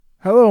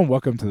Hello and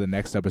welcome to the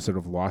next episode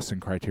of Lost in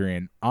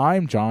Criterion.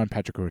 I'm John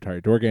Patrick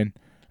Otari Dorgan,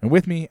 and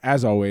with me,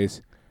 as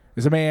always,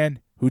 is a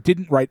man who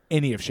didn't write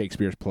any of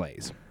Shakespeare's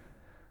plays.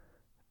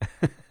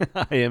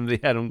 I am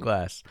the Adam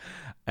Glass,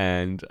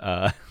 and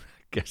I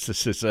guess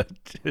this is a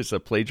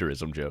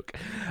plagiarism joke.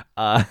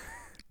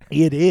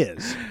 It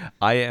is.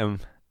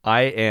 I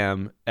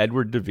am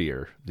Edward de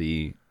Vere,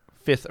 the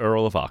 5th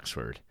Earl of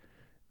Oxford,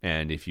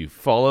 and if you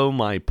follow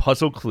my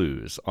puzzle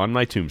clues on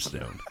my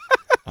tombstone,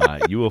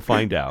 you will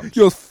find out.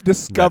 You'll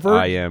discover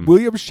I am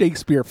William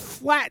Shakespeare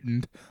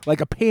flattened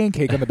like a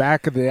pancake on the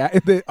back of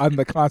on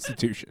the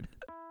Constitution.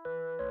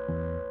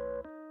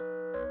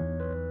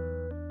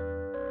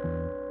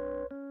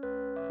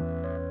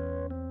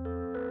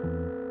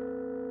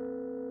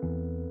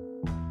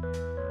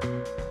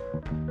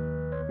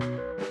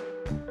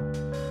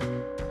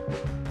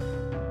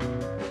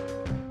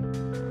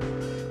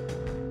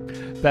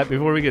 Pat,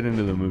 before we get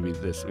into the movie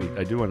this week,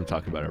 I do want to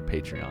talk about our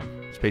Patreon.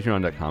 It's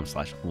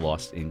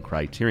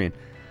patreon.com/lostincriterion.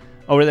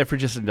 Over there for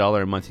just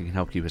 $1 a month, you can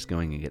help keep us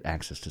going and get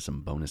access to some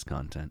bonus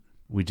content.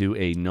 We do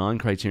a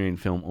non-Criterion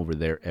film over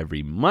there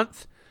every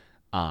month.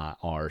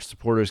 Our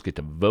supporters get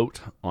to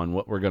vote on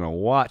what we're going to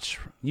watch,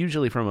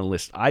 usually from a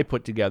list I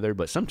put together,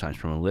 but sometimes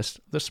from a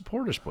list the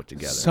supporters put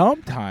together.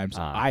 Sometimes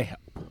I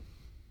help.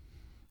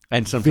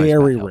 And sometimes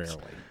very Pat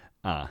rarely.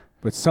 helps.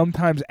 But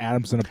sometimes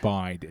Adam's in a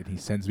bind, and he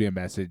sends me a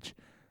message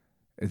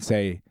and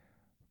say,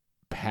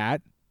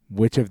 Pat,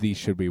 which of these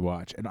should we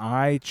watch? And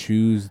I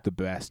choose the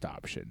best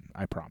option,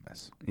 I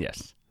promise.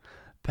 Yes.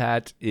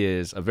 Pat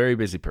is a very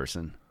busy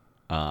person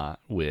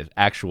with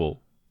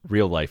actual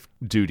real-life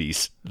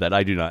duties that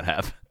I do not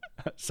have,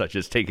 such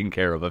as taking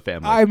care of a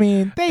family. I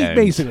mean, they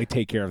basically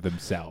take care of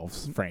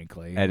themselves,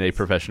 frankly. And a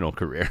professional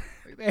career.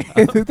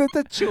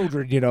 the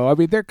children, I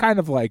mean, they're kind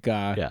of like,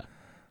 yeah.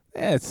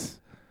 It's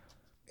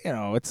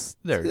They're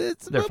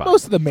fine.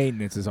 Most of the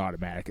maintenance is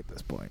automatic at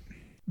this point.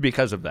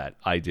 Because of that,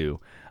 I do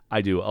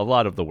a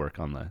lot of the work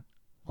on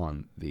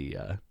the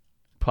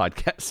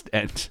podcast,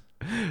 and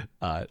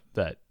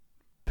that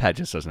Pat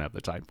just doesn't have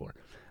the time for,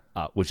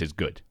 which is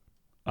good.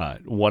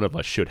 One of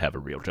us should have a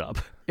real job.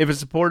 If a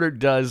supporter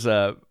does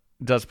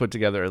put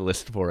together a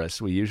list for us,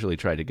 we usually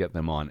try to get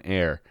them on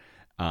air,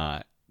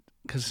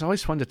 because it's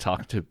always fun to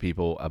talk to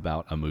people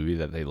about a movie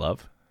that they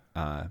love,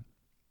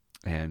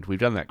 and we've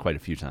done that quite a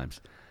few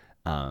times.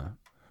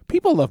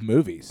 People love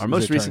movies,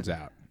 turns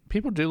out.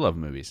 People do love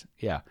movies,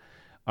 yeah.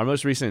 Our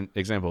most recent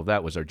example of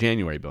that was our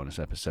January bonus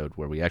episode,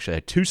 where we actually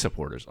had 2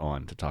 supporters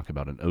on to talk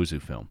about an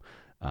Ozu film,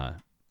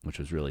 which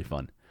was really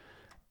fun.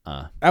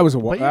 That was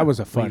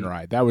a fun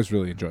ride. That was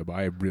really enjoyable.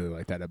 I really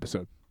liked that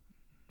episode.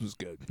 It was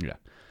good.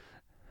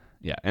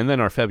 Yeah. And then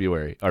our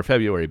February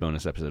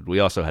bonus episode, we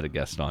also had a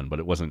guest on, but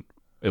it wasn't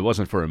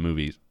for a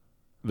movie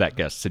that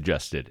guest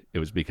suggested. It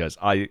was because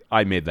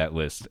I made that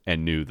list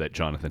and knew that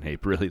Jonathan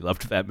Hape really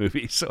loved that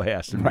movie, so I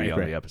asked him to be on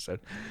the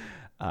episode.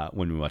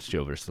 When we watched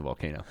Joe versus the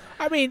Volcano.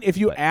 I mean, if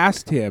you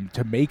asked him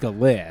to make a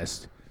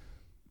list,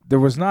 there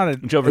was not a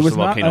Joe versus the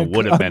Volcano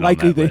would have been on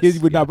that list. He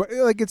would not,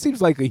 it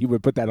seems likely he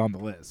would put that on the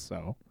list.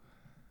 So,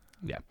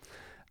 yeah.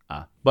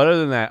 But other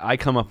than that, I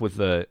come up with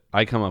the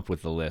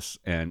list,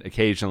 and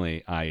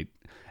occasionally I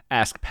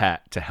ask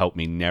Pat to help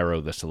me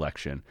narrow the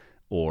selection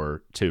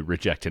or to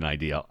reject an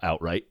idea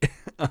outright.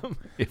 I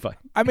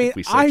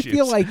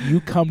feel like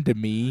you come to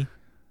me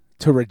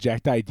to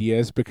reject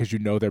ideas because you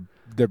know they're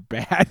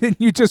bad, and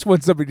you just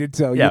want somebody to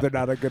tell you they're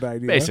not a good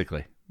idea.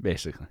 Basically,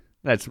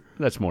 that's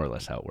more or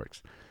less how it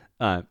works.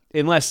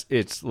 Unless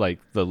it's like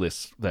the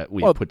list that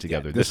we put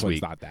together this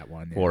week, not that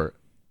one, or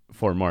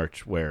for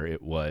March, where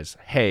it was,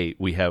 hey,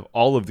 we have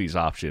all of these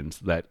options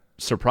that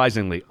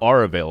surprisingly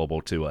are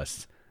available to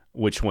us.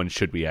 Which one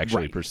should we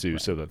actually pursue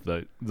so that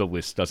the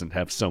list doesn't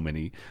have so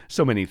many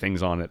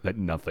things on it that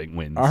nothing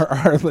wins?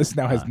 Our list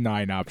now has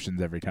 9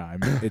 options every time.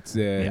 It's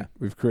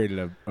we've created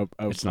a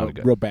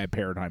real bad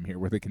paradigm here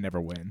where they can never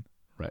win.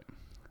 Right.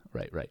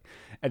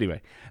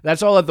 Anyway,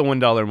 that's all at the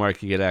 $1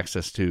 mark. You get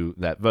access to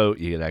that vote.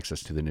 You get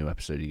access to the new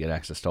episode. You get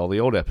access to all the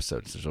old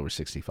episodes. There's over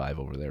 65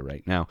 over there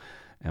right now,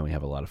 and we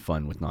have a lot of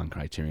fun with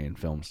non-Criterion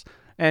films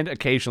and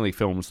occasionally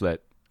films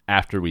that,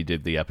 after we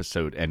did the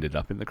episode, ended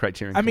up in the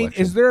Criterion Collection. I mean,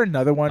 is there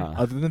another one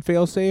other than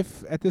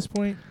Failsafe at this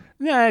point?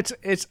 Yeah,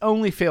 it's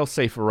only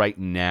Failsafe right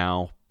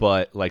now,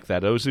 but like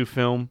that Ozu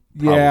film.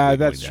 Yeah,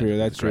 that's true.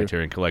 That's true.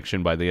 Criterion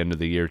Collection by the end of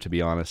the year, to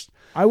be honest.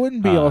 I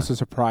wouldn't be also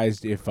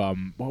surprised if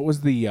what was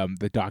the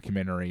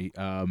documentary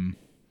that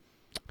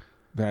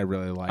I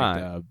really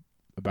liked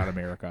about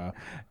America.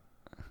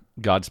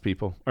 God's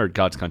People, or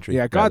God's Country.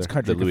 Yeah, God's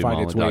Country could find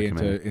its way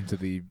into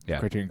the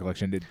Criterion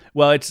Collection.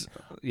 That's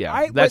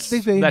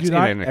they do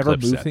not ever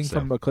move set, things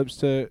from Eclipse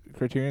to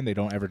Criterion. They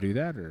don't ever do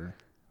that, or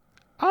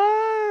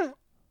I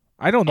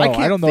don't know.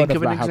 I don't know enough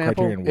about how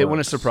Criterion works. It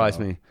wouldn't surprise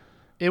me.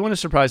 It wouldn't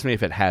surprise me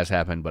if it has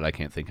happened, but I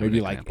can't think of an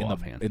example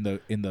offhand. in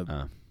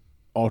the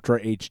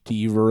Ultra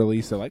HD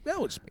release. They're like, no,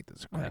 we'll just make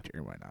this a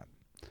Criterion. Why not?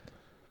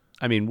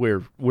 I mean,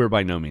 we're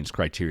by no means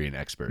Criterion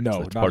experts.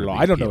 No, that's not part at of all.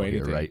 the I don't know appeal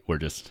anything. Here, right? We're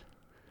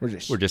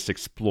just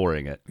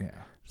exploring it. Yeah.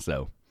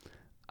 So,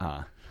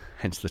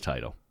 hence the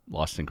title,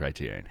 Lost in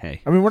Criterion.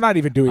 Hey, I mean, we're not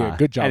even doing a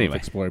good job anyway. of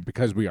exploring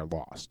because we are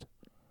lost.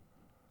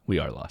 We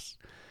are lost.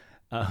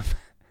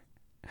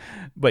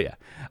 But yeah,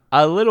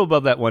 a little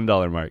above that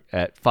 $1 mark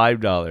at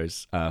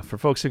 $5 for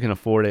folks who can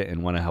afford it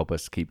and want to help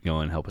us keep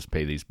going, help us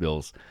pay these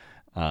bills.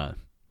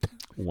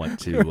 Want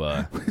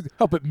to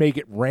help it make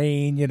it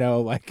rain,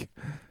 like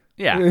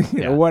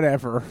yeah.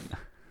 whatever.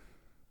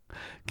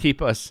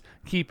 Keep us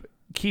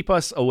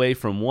away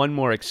from one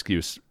more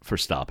excuse for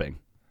stopping.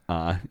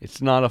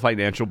 It's not a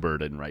financial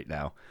burden right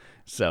now.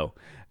 So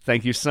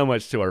thank you so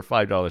much to our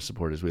 $5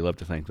 supporters. We love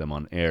to thank them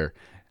on air.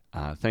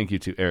 Thank you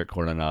to Eric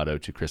Coronado,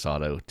 to Chris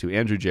Otto, to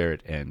Andrew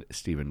Jarrett, and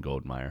Stephen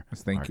Goldmeyer,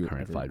 thank you,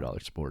 current everyone.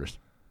 $5 supporters.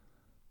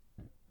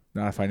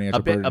 Not a financial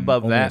A bit burden,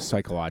 above only that. a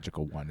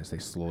psychological one as they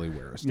slowly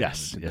wear us down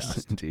Yes, into yes,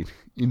 dust.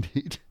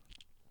 indeed.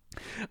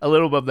 A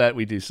little above that,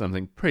 we do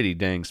something pretty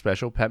dang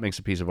special. Pat makes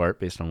a piece of art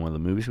based on one of the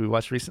movies we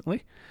watched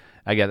recently.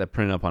 I get that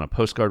printed up on a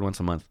postcard once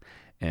a month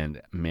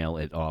and mail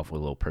it off with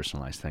a little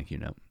personalized thank you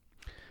note.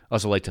 I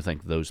also like to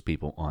thank those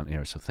people on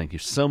air, so thank you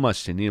so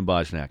much to Nina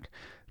Bojnak,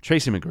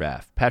 Tracy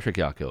McGrath, Patrick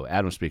Yako,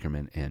 Adam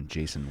Speakerman, and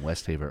Jason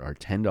Westhaver, our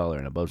 $10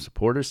 and above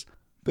supporters.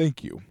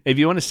 Thank you. If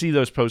you want to see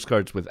those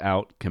postcards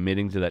without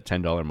committing to that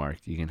 $10 mark,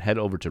 you can head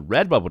over to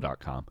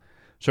redbubble.com.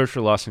 Search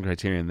for Lost in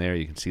Criterion there.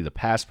 You can see the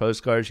past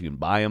postcards. You can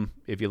buy them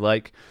if you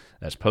like,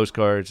 as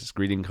postcards, as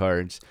greeting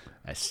cards,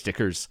 as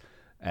stickers,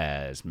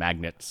 as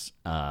magnets.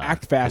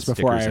 Act fast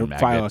before I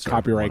file a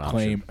copyright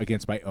claim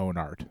against my own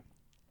art.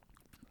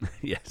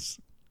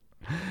 Yes.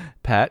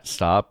 Pat,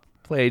 stop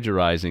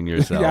plagiarizing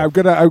yourself. Yeah,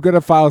 I'm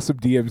gonna file some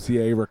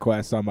DMCA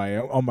requests on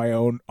my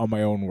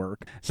own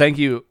work. Thank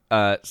you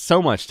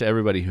so much to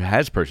everybody who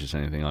has purchased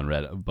anything on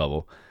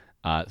Redbubble.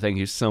 Thank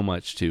you so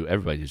much to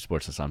everybody who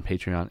supports us on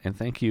Patreon, and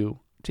thank you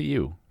to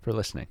you for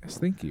listening. Yes,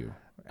 thank you,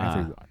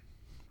 everyone.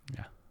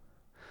 Yeah,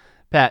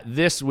 Pat.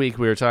 This week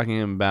we were talking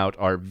about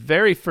our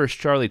very first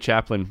Charlie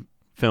Chaplin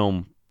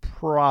film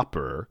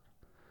proper.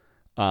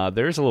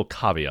 There's a little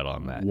caveat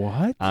on that.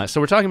 What? So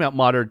we're talking about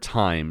Modern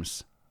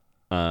Times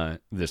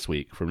this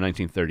week from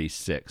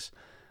 1936.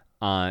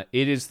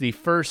 It is the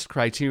first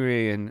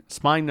Criterion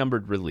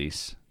spine-numbered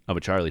release of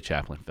a Charlie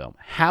Chaplin film.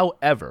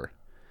 However,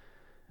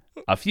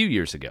 a few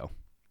years ago,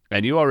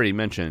 and you already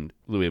mentioned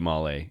Louis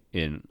Malle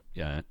in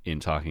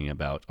talking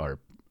about our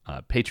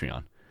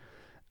Patreon,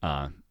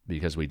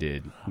 because we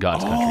did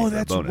God's Country. Oh, for a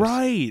that's bonus.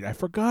 right. I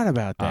forgot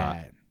about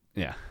that.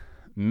 Yeah.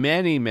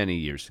 Many, many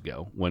years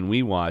ago, when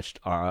we watched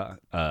what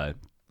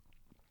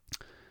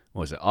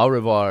was it? Au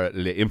revoir,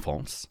 les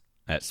enfants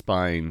at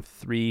Spine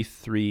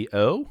 330,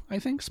 I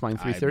think, Spine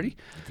 330.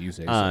 If you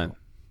say so.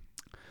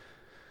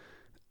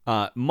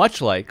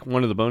 Much like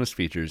one of the bonus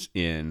features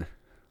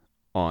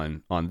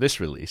on this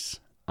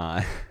release,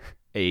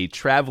 a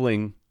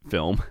traveling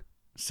film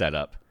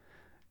setup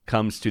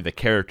comes to the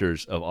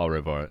characters of Au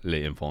revoir,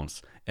 les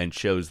enfants and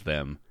shows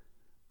them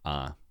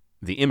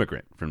The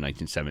Immigrant from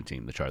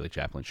 1917, the Charlie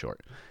Chaplin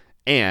short.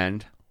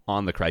 And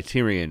on the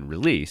Criterion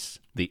release,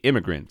 The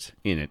Immigrant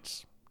in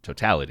its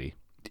totality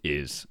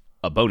is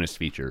a bonus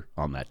feature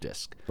on that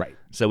disc. Right.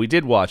 So we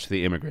did watch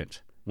The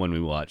Immigrant when we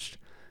watched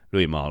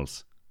Louis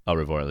Malle's Au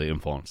revoir, les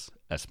enfants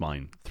at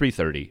Spine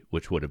 330,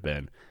 which would have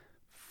been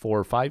 4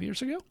 or 5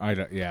 years ago. A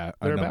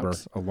number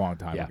a long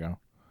time ago.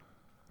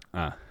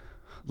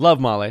 Love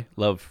Malle.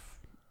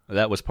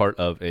 That was part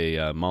of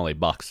a Malle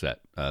box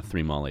set,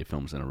 3 Malle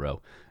films in a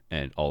row,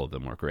 and all of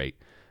them were great.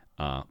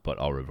 But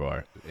Au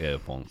revoir, les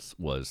enfants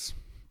was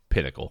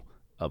pinnacle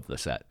of the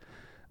set.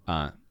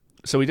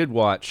 So we did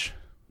watch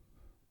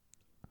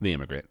The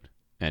Immigrant,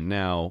 and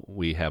now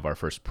we have our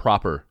first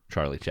proper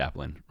Charlie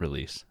Chaplin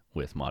release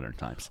with Modern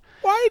Times.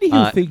 Why do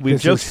you think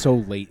this is so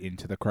late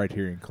into the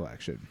Criterion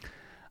Collection?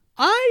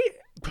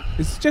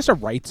 Is it just a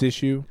rights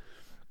issue?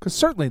 Because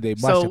certainly they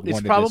must have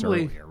wanted this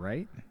earlier,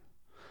 right?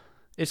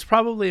 It's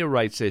probably a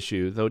rights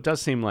issue, though it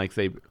does seem like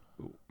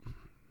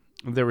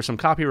there were some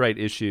copyright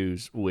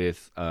issues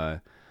with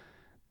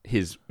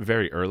his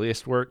very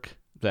earliest work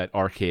that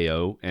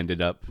RKO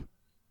ended up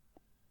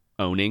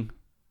owning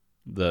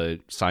the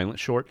silent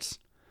shorts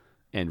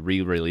and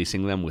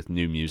re-releasing them with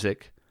new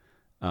music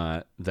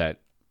that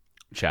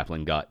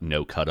Chaplin got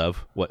no cut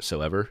of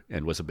whatsoever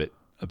and was a bit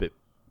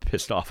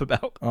pissed off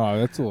about. Oh,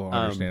 that's a little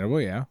understandable,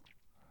 yeah.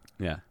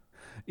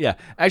 Yeah.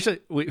 Actually,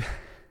 we've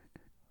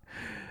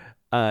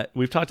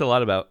talked a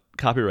lot about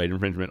copyright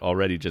infringement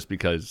already just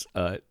because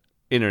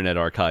Internet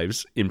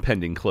Archive's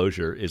impending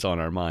closure is on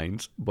our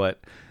minds,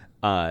 but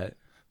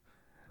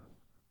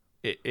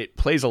it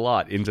plays a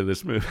lot into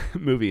this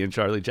movie and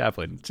Charlie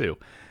Chaplin, too,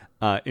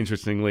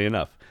 interestingly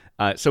enough.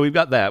 So we've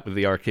got that with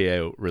the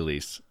RKO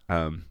release.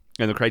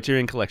 And the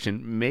Criterion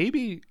Collection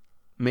maybe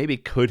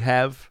could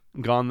have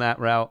gone that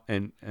route,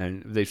 and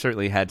they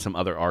certainly had some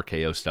other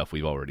RKO stuff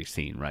we've already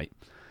seen, right?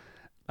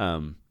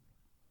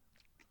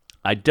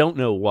 I don't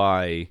know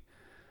why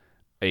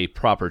a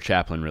proper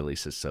Chaplin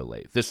release is so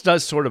late. This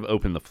does sort of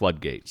open the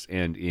floodgates,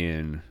 and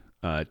in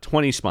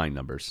 10 spine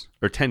numbers,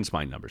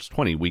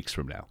 20 weeks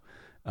from now,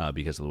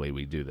 because of the way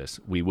we do this,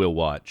 we will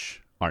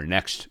watch our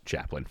next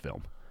Chaplin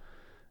film,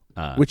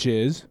 Which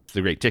is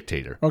The Great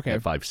Dictator. Okay.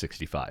 At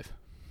 5:65.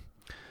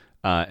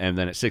 And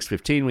then at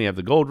 6:15 we have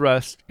The Gold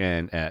Rush,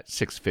 and at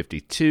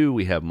 6:52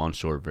 we have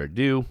Monsieur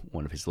Verdoux,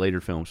 one of his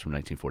later films from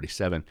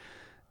 1947.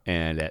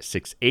 And at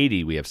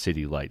 6:80 we have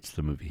City Lights,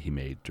 the movie he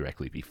made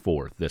directly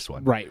before this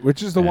one. right,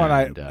 which is the one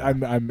I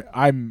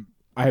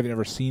have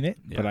never seen it,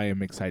 but I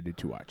am excited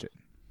to watch it.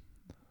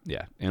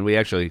 Yeah, and we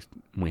have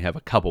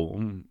a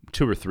couple,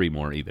 2 or 3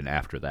 more even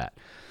after that.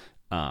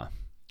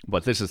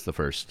 But this is the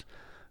first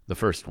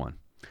one.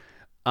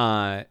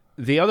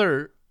 The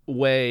other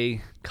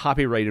way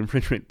copyright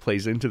infringement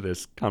plays into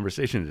this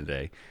conversation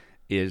today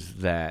is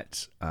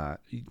that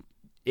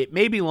it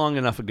may be long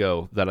enough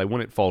ago that I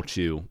wouldn't fault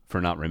you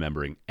for not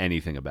remembering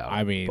anything about it.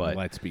 I mean, but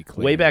let's be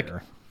clear. way back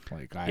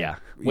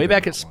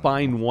at at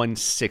Spine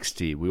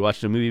 160, we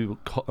watched a movie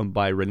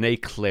by Rene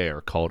Clair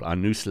called A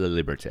Nous la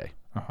Liberte,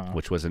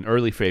 which was an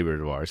early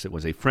favorite of ours. It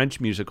was a French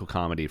musical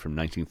comedy from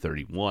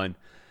 1931,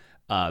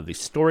 the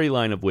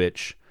storyline of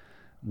which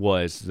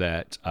was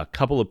that a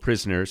couple of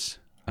prisoners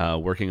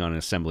working on an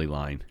assembly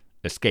line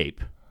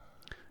escape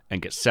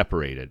and get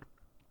separated.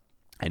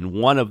 And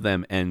one of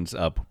them ends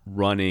up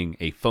running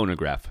a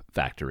phonograph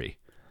factory.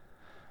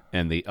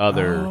 And the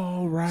other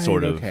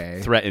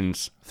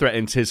threatens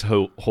his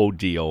whole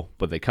deal,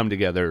 but they come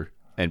together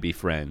and be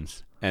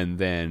friends. And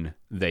then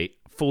they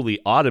fully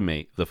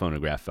automate the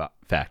phonograph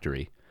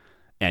factory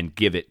and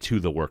give it to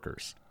the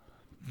workers.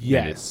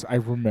 Yes, I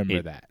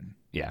remember that.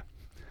 Yeah.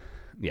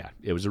 Yeah,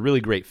 it was a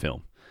really great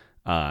film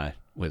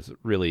with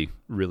really,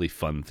 really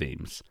fun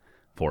themes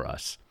for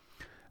us.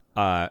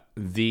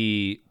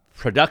 The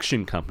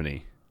production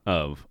company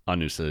of A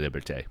Nous la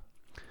Liberte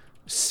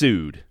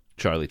sued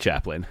Charlie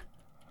Chaplin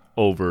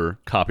over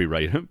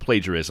copyright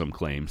plagiarism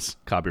claims,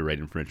 copyright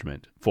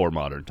infringement for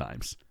Modern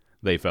Times.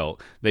 They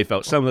felt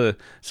some of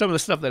the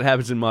stuff that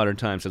happens in Modern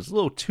Times is a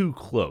little too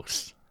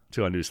close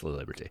to A Nous la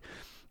Liberte.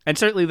 And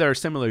certainly there are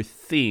similar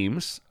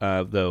themes,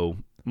 though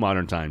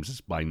Modern Times is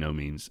by no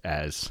means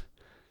as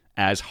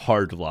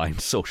hardline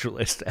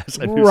socialist as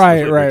A Nous la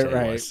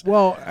Liberte was.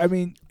 Well, I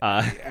mean,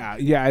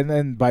 yeah, and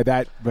then by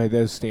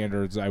those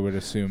standards, I would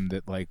assume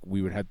that like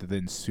we would have to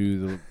then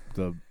sue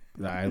the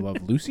I Love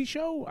Lucy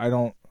show. I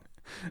don't.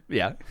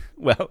 Yeah.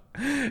 Well,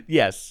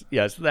 yes.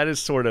 That is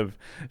sort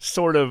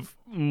of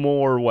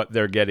more what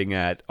they're getting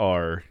at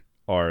are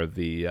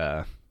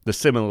the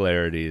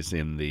similarities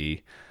in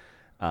the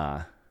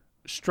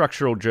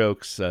structural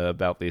jokes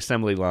about the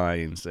assembly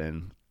lines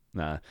and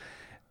the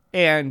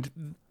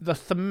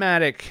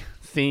thematic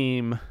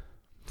theme.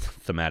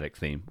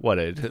 What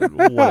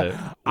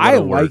a I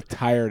word. like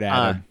Tired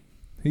Adam.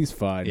 He's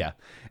fun. Yeah.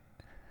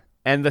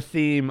 And the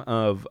theme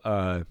of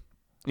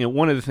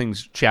one of the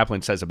things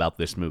Chaplin says about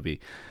this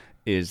movie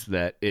is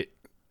that it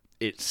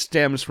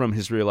stems from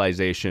his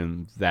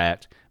realization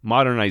that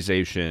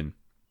modernization,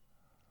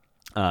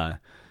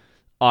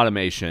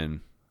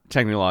 automation,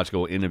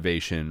 technological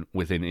innovation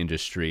within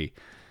industry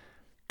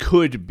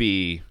could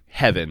be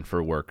heaven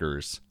for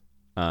workers,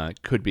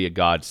 could be a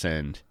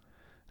godsend,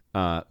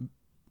 but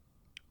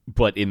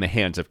in the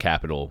hands of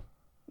capital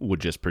would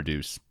just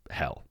produce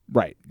hell.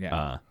 Right.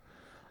 Yeah.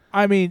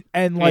 I mean,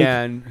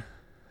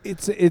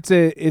 It's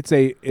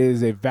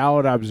a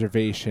valid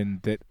observation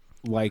that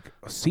like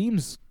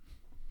seems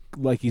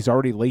like he's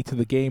already late to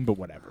the game, but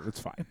whatever, it's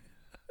fine.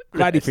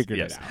 Glad he figured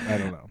it out. I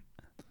don't know.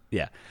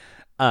 Yeah,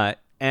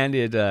 and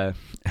it that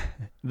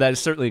is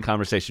certainly a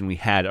conversation we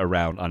had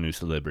around A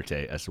Nous la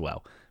Liberte as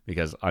well,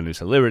 because A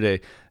Nous la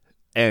Liberte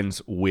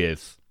ends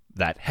with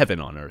that heaven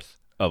on earth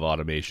of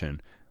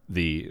automation.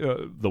 The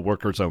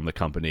workers own the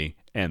company,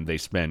 and they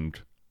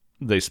spend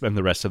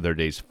the rest of their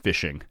days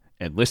fishing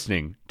and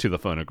listening to the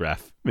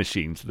phonograph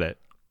machines that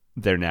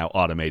their now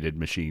automated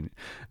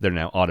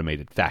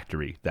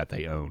factory that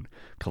they own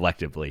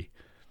collectively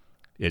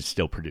is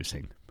still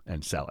producing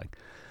and selling.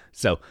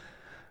 So,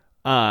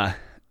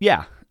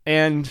 yeah.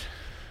 And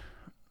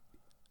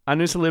A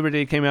Nous la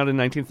Liberte came out in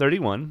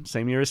 1931,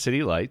 same year as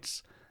City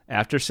Lights.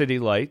 After City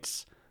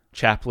Lights,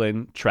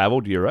 Chaplin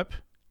traveled Europe,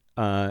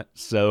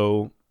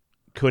 so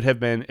could have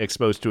been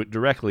exposed to it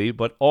directly,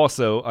 but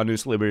also A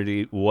Nous la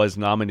Liberte was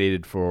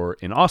nominated for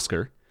an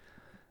Oscar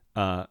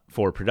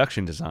for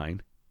production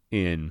design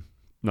in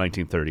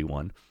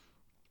 1931.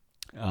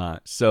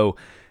 So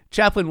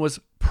Chaplin was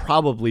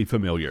probably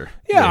familiar.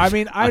 Yeah, I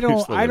mean, I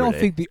don't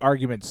think the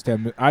argument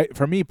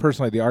for me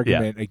personally, the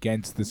argument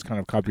against this kind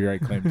of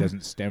copyright claim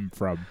doesn't stem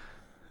from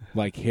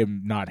like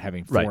him not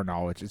having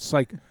foreknowledge. It's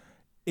like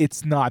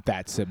it's not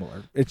that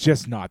similar. It's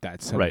just not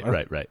that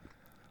similar. Right.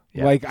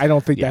 Yeah. Like I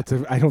don't think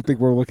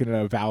we're looking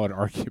at a valid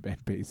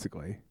argument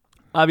basically.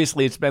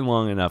 Obviously, it's been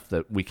long enough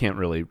that we can't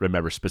really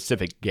remember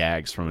specific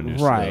gags from A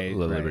Nous la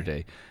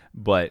Liberte,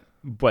 but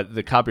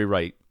the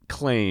copyright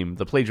claim,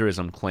 the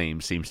plagiarism claim,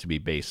 seems to be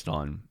based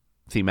on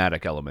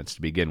thematic elements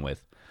to begin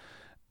with.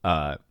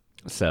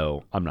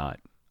 So I'm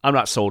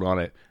not sold on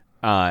it,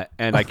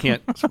 and I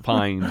can't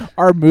find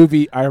our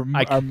movie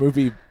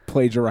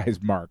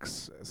plagiarized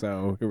Marx.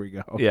 So here we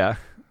go. Yeah.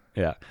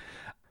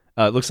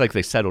 It looks like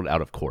they settled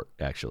out of court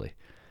actually.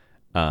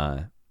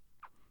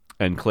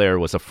 and Clair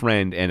was a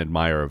friend and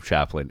admirer of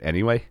Chaplin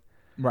anyway.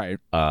 Right.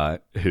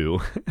 Who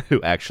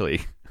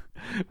actually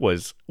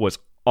was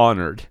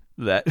honored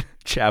that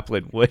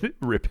Chaplin would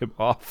rip him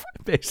off,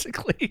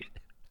 basically.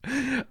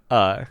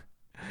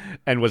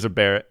 And was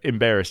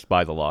embarrassed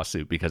by the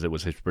lawsuit because it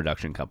was his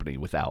production company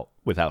without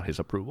his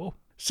approval.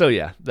 So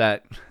yeah,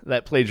 that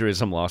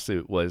plagiarism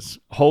lawsuit was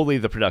wholly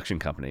the production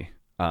company,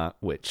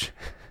 which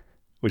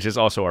is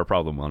also our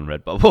problem on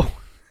Redbubble.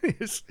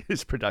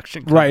 his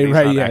production company,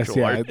 right, yes,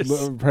 yeah.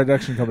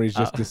 Production companies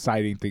just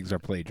deciding things are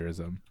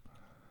plagiarism,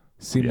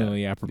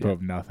 seemingly apropos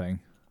of nothing.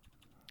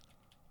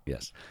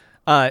 Yes,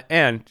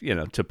 and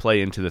to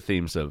play into the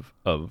themes of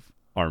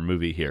our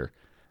movie here.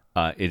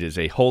 It is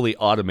a wholly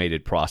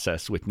automated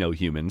process with no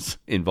humans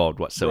involved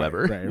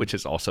whatsoever, right. Which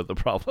is also the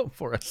problem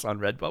for us on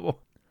Redbubble.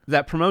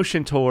 That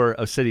promotion tour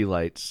of City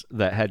Lights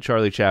that had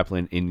Charlie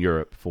Chaplin in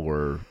Europe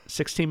for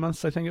 16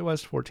 months, I think it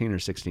was, 14 or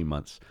 16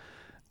 months,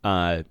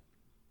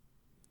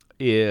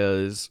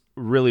 is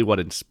really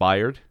what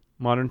inspired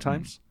Modern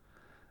Times.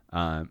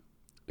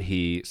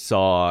 He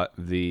saw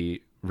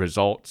the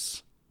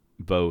results,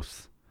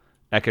 both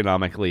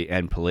economically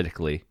and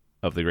politically,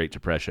 of the Great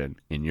Depression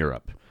in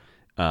Europe.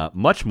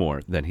 Much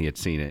more than he had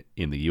seen it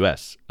in the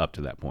U.S. up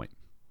to that point.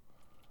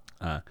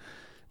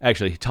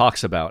 Actually, he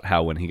talks about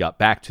how when he got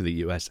back to the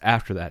U.S.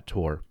 after that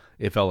tour,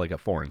 it felt like a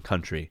foreign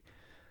country.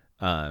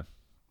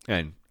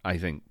 And I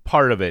think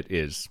part of it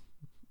is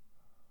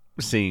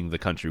seeing the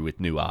country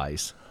with new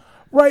eyes.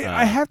 Right.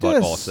 I have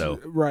to also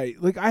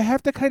right. Like I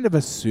have to kind of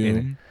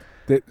assume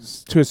that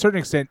to a certain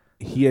extent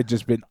he had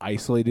just been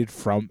isolated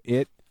from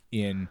it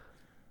in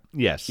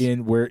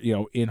where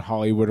in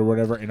Hollywood or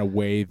whatever in a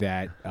way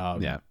that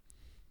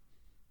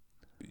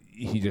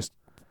he just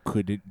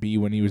couldn't be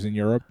when he was in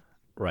Europe.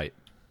 Right.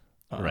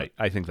 Right.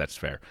 I think that's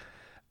fair.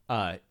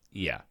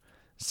 Yeah.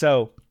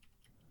 So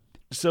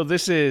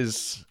this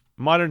is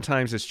Modern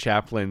Times is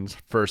Chaplin's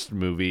first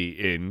movie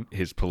in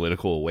his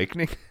political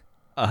awakening.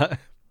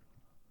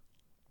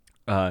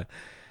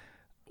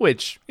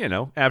 Which,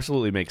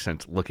 absolutely makes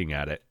sense looking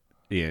at it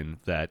in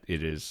that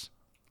it is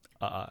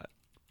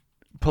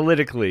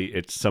politically,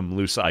 it's some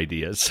loose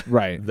ideas,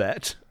 right,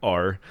 that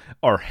are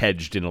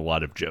hedged in a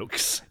lot of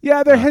jokes.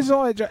 Yeah, they're hedged in a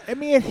lot of jokes. I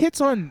mean, it hits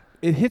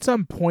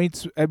on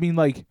points. I mean,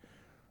 like,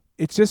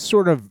 it's just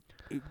sort of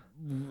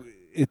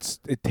it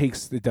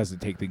doesn't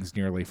take things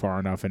nearly far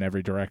enough in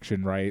every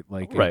direction, right?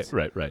 Like, right.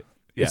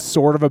 Yeah. It's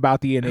sort of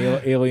about the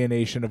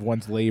alienation of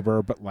one's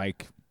labor, but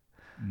like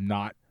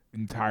not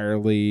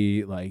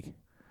entirely. Like,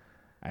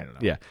 I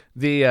don't know.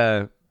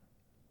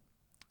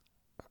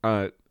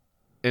 Yeah,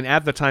 and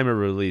at the time of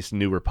release,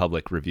 New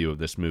Republic review of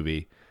this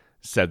movie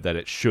said that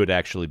it should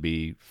actually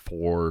be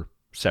 4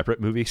 separate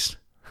movies.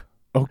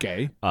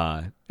 Okay.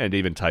 And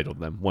even titled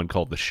them. One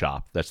called The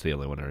Shop. That's the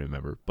only one I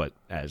remember. But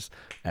as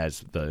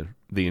the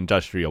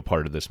industrial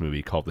part of this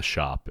movie called The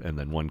Shop, and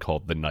then one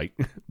called The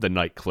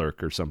Night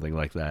Clerk or something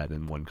like that,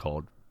 and one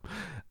called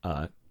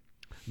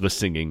The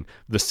Singing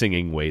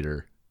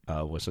Waiter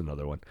was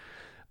another one.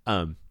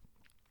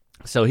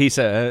 So he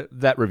said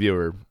that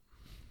reviewer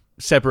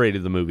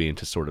separated the movie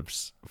into sort of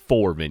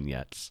 4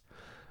 vignettes.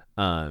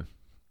 I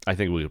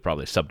think we could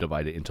probably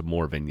subdivide it into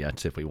more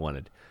vignettes if we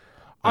wanted.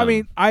 I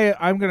mean,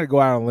 I'm going to go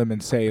out on a limb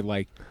and say,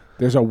 like,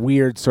 there's a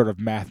weird sort of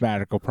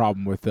mathematical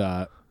problem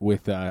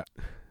with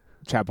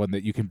Chaplin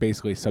that you can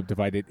basically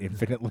subdivide it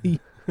infinitely.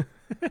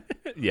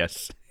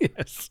 Yes.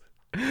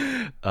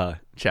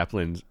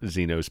 Chaplin's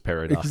Zeno's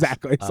paradox.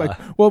 Exactly. It's like,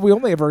 well, we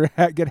only ever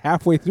get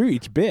halfway through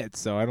each bit,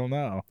 so I don't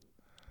know.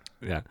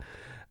 Yeah.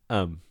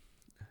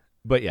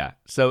 But yeah,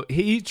 so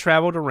he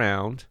traveled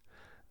around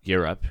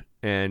Europe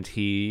and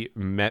he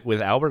met with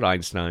Albert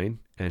Einstein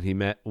and he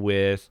met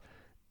with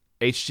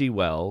H.G.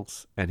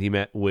 Wells and he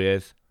met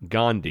with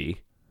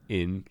Gandhi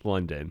in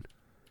London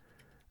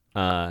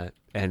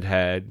and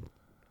had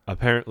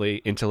apparently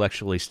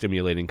intellectually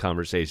stimulating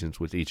conversations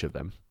with each of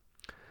them.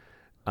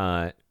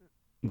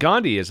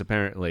 Gandhi is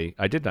apparently,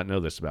 I did not know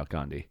this about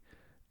Gandhi,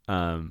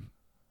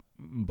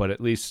 but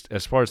at least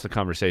as far as the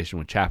conversation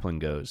with Chaplin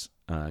goes,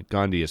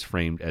 Gandhi is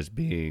framed as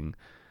being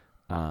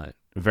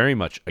very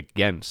much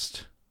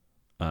against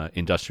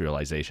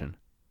industrialization,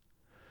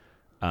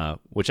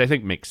 which I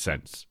think makes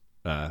sense.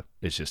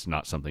 It's just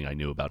not something I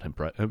knew about him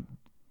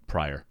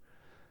prior,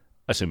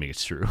 assuming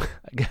it's true,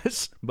 I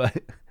guess.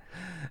 But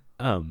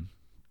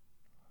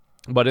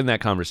in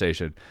that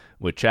conversation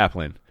with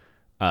Chaplin,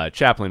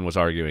 Chaplin was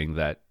arguing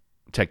that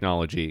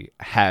technology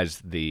has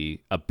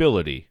the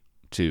ability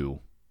to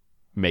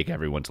make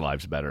everyone's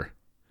lives better,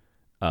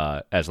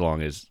 as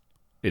long as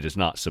it is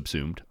not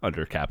subsumed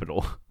under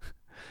capital.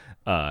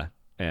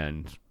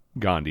 And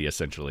Gandhi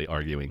essentially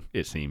arguing,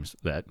 it seems,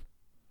 that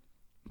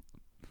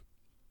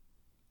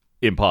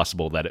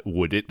impossible that it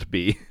wouldn't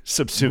be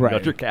subsumed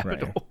under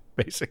capital,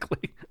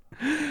 basically.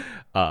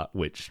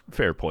 Which,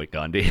 fair point,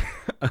 Gandhi.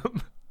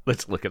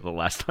 Let's look at the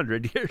last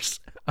 100 years.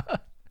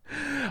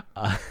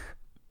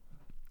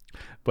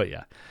 But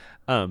yeah,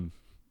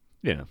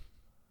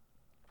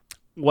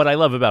 what I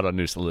love about A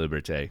Nous la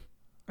Liberte,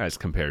 as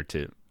compared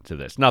to to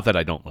this. Not that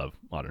I don't love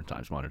Modern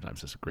Times. Modern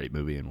Times is a great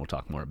movie, and we'll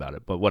talk more about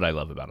it. But what I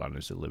love about A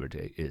Nous la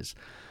Liberte is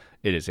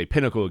it is a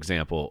pinnacle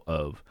example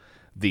of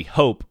the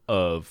hope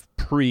of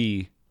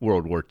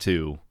pre-World War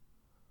II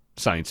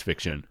science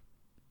fiction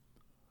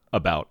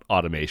about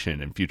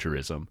automation and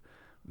futurism,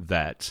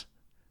 that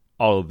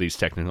all of these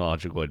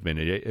technological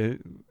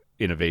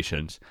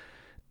innovations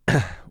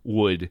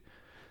would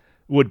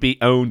be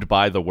owned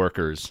by the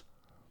workers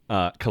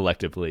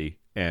collectively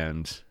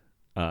and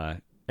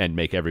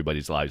make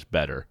everybody's lives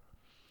better.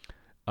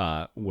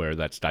 Where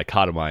that's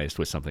dichotomized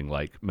with something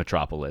like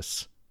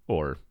Metropolis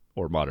or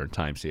Modern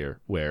Times here,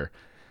 where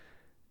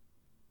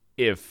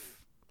if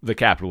the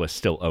capitalists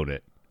still own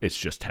it, it's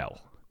just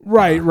hell.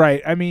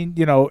 Right. I mean,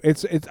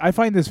 it's. I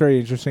find this very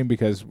interesting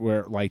because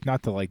we're like,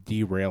 not to like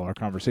derail our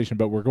conversation,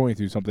 but we're going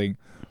through something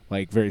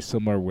like very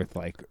similar with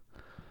like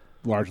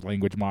large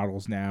language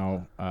models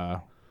now.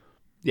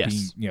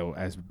 Yes. Being,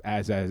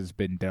 as has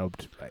been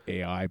dubbed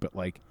AI, but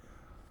like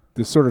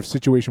this sort of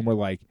situation where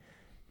like,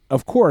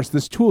 of course,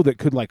 this tool that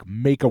could like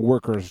make a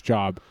worker's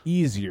job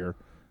easier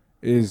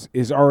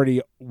is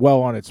already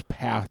well on its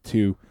path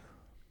to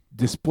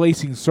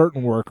displacing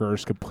certain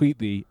workers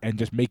completely and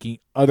just making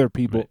other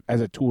people as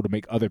a tool to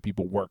make other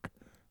people work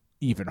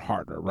even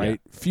harder,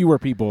 right? Yeah. Fewer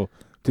people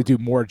to do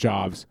more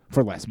jobs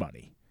for less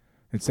money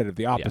instead of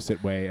the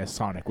opposite way as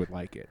Sonic would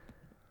like it.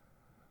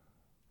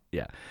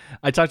 Yeah.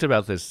 I talked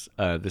about this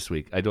this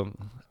week. I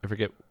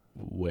forget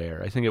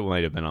where. I think it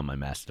might have been on my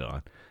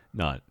Mastodon,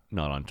 not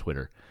on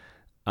Twitter.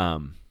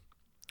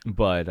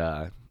 But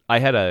I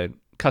had a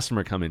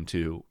customer come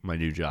into my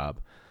new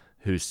job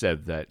who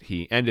said that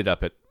he ended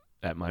up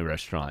at my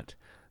restaurant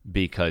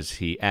because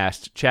he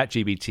asked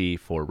ChatGPT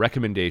for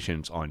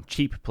recommendations on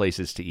cheap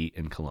places to eat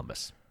in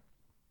Columbus.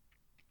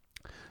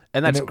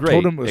 And that's great.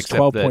 Told him it was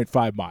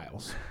 12.5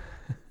 miles.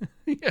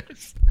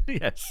 Yes.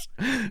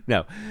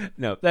 No,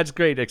 that's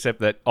great,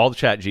 except that all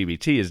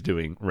ChatGPT is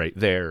doing right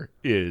there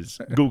is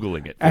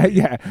Googling it.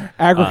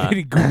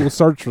 Aggregating Google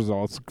search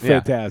results.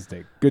 Fantastic.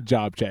 Yeah. Good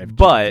job,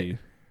 ChatGPT.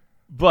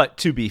 But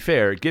to be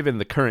fair, given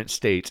the current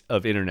state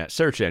of internet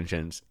search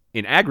engines,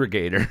 an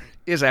aggregator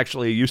is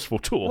actually a useful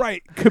tool.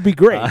 Right. Could be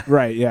great.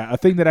 Right. Yeah. A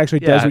thing that actually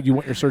does what you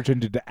want your search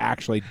engine to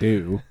actually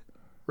do.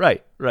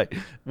 Right.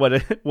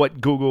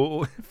 What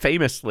Google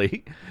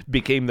famously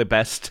became the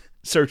best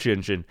search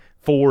engine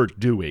for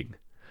doing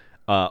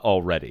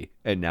already,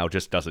 and now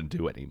just doesn't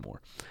do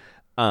anymore.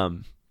 But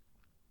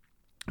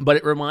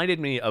it reminded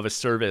me of a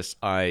service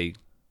I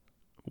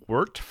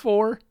worked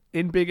for,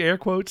 in big air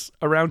quotes,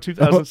 around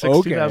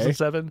 2006,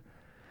 2007,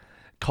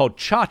 called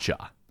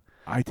Cha-Cha.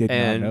 I did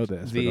not know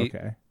this, but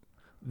okay.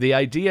 The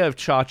idea of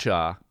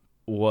Cha-Cha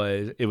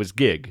was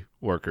gig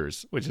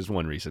workers, which is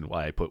one reason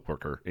why I put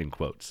worker in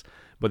quotes.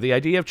 But the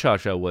idea of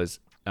Cha-Cha was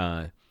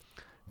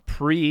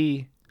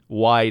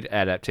pre-wide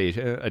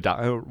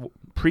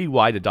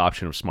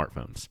adoption of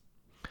smartphones.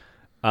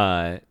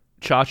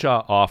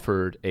 Cha-Cha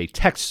offered a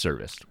text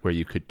service where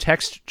you could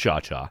text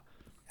Cha-Cha.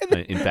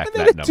 In fact,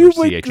 that number,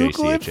 CHACHA.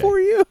 Google it for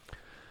you,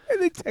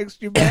 and they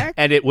text you back.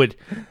 And it would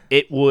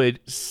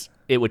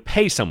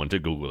pay someone to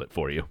Google it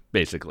for you,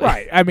 basically.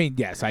 Right. I mean,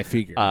 yes, I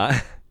figured.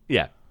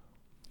 Yeah.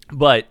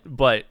 But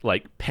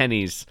like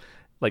pennies,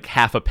 like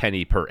half a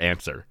penny per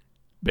answer,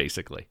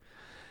 basically.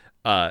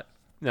 Now,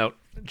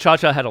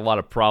 Cha-Cha had a lot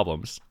of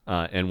problems,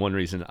 and one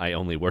reason I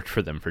only worked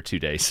for them for 2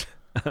 days.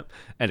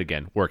 And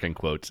again, work in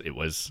quotes, it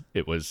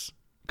was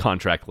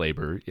contract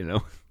labor,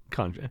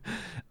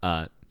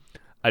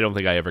 I don't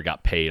think I ever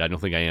got paid. I don't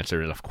think I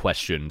answered enough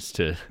questions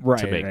to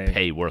make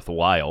pay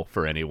worthwhile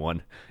for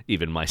anyone,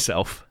 even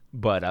myself.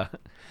 But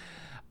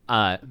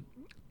one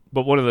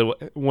of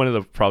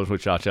the problems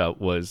with Cha-Cha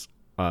was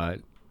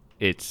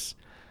it's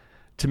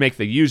to make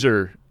the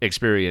user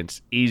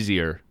experience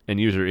easier and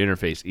user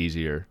interface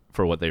easier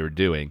for what they were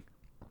doing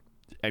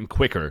and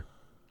quicker.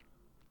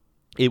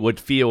 It would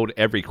field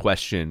every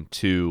question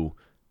to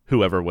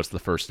whoever was the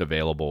first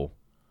available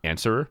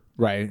answerer.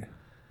 Right.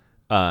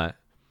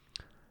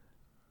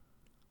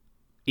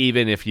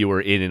 Even if you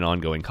were in an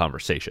ongoing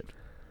conversation.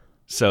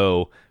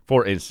 So,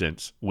 for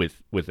instance,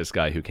 with this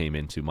guy who came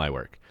into my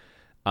work,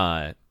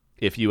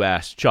 if you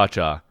asked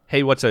Cha-Cha,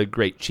 hey, what's a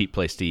great cheap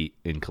place to eat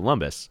in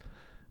Columbus?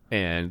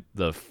 And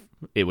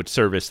it would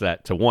service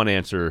that to one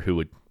answer who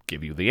would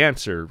give you the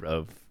answer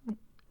of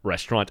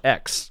restaurant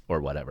X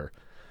or whatever.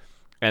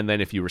 And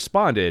then if you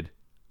responded,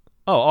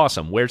 oh,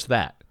 awesome, where's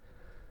that?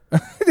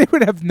 They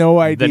would have no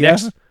idea.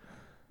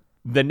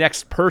 The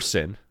next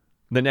person,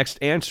 the next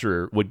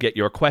answerer would get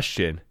your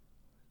question,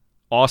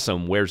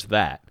 awesome, where's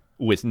that?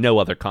 With no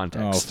other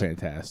context. Oh,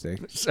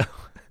 fantastic.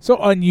 So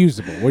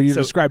unusable. What you're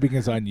describing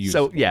is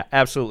unusable. So, yeah,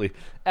 absolutely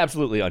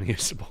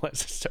unusable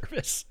as a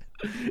service.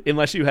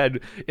 Unless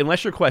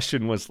your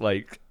question was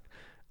like,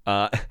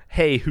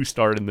 hey, who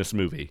starred in this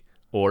movie?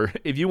 Or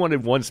if you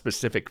wanted one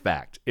specific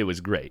fact, it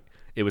was great.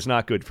 It was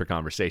not good for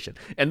conversation.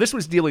 And this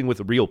was dealing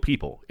with real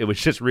people. It was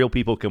just real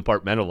people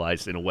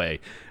compartmentalized in a way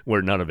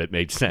where none of it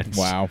made sense.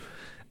 Wow.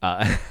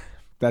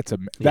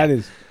 That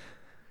is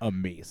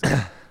amazing.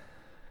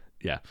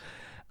 Yeah.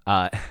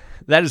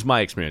 that is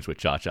my experience with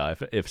Cha-Cha.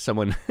 If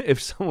someone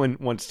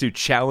wants to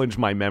challenge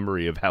my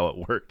memory of how it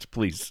worked,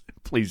 please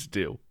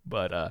do.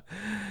 But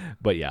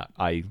yeah,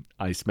 I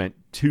spent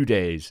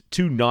 2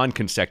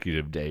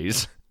 non-consecutive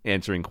days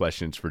answering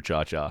questions for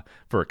Cha-Cha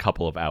for a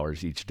couple of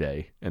hours each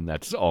day, and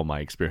that's all my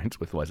experience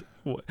with was.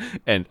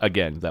 And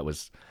again, that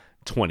was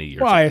 20 years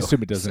ago. I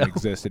assume it doesn't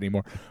exist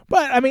anymore.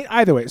 But I mean,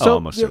 either way. So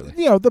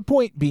the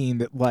point being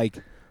that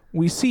like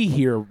we see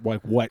here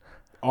like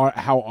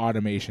how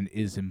automation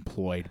is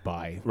employed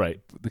by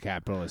the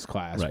capitalist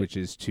class, which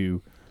is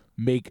to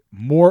make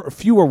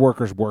fewer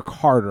workers work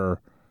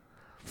harder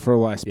for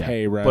less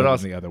pay rather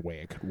than the other way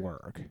it could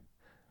work.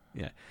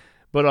 Yeah.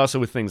 But also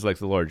with things like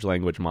the large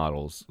language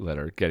models that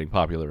are getting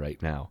popular right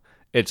now,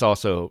 it's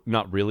also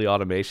not really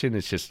automation.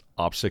 It's just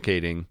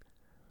obfuscating,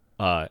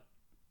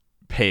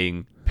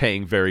 paying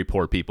very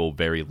poor people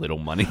very little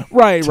money.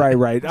 Right.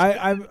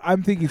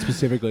 I'm thinking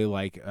specifically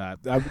like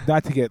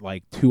not to get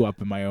like too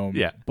up in my own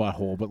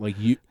butthole, but like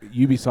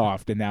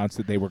Ubisoft announced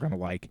that they were going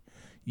to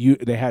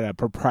they had a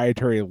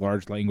proprietary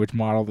large language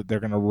model that they're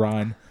going to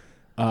run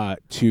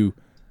to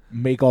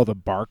make all the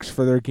barks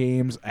for their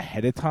games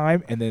ahead of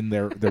time, and then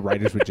the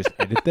writers would just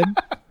edit them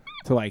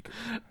to like.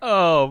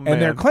 Oh man!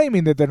 And they're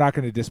claiming that they're not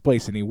going to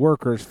displace any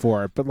workers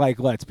for it, but like,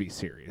 let's be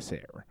serious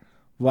here.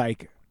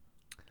 Like,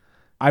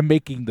 I'm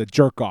making the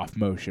jerk off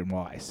motion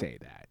while I say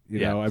that. You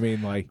know, I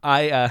mean, like,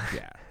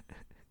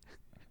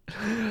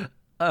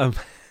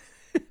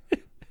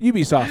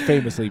 Ubisoft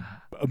famously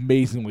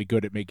amazingly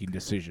good at making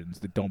decisions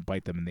that don't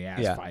bite them in the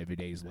ass 5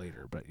 days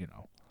later, but you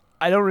know.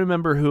 I don't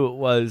remember who it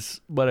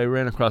was, but I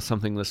ran across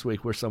something this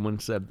week where someone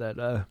said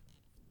that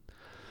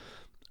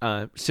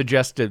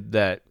suggested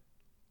that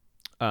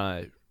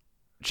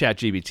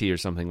ChatGPT or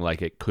something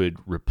like it could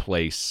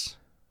replace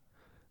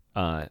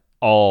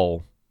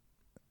all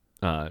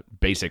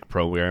basic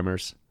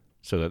programmers,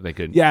 so that they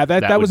could. Yeah,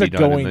 that was a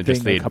going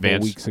thing a couple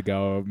of weeks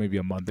ago, maybe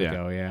a month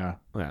ago.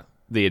 Yeah.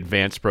 The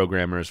advanced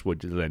programmers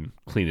would then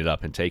clean it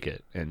up and take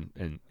it,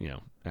 and you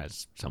know,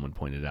 as someone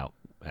pointed out,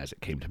 as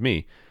it came to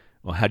me.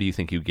 Well, how do you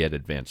think you get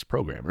advanced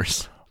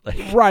programmers?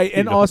 Right,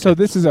 and also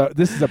this is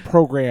a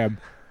program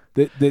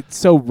that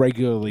so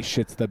regularly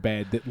shits the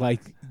bed that like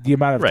the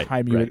amount of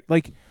time you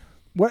like.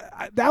 What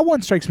that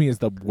one strikes me as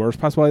the worst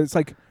possible. It's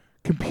like,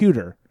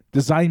 computer,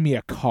 design me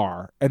a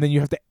car, and then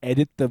you have to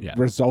edit the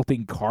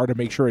resulting car to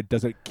make sure it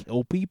doesn't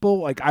kill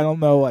people. Like, I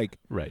don't know, like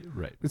right.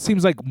 It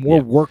seems like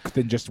more work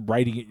than just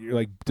writing it. You're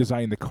like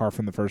designing the car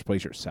from the first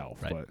place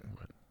yourself. Right. But.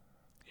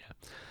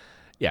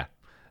 Yeah.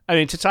 I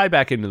mean, to tie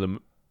back into the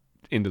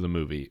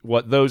movie,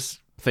 what those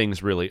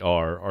things really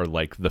are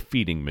like the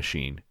feeding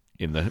machine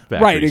in the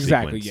factory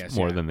sequence,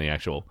 more than the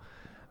actual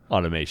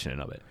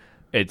automation of it.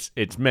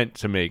 It's meant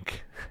to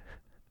make.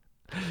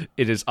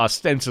 It is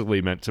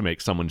ostensibly meant to make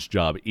someone's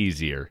job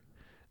easier,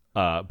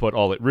 but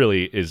all it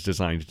really is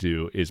designed to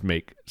do is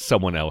make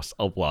someone else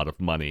a lot of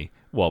money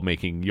while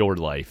making your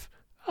life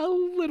a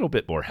little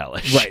bit more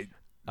hellish. Right.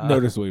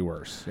 Noticeably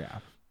worse. Yeah.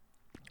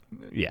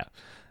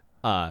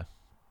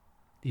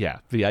 Yeah.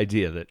 The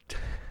idea that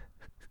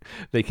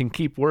they can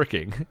keep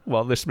working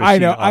while this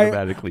machine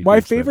automatically.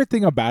 My favorite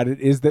thing about it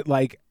is that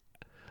like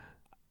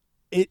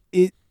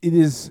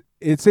it's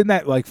in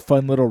that like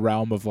fun little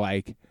realm of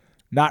like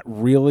not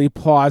really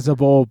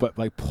plausible, but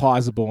like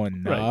plausible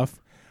enough.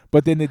 Right.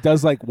 But then it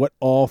does like what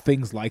all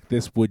things like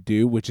this would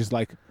do, which is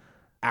like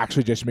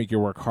actually just make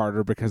your work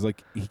harder because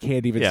like he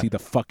can't even see the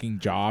fucking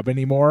job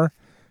anymore.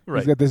 Right.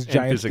 He's got this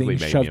giant thing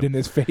shoved in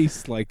his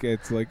face. Like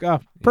it's like,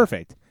 oh,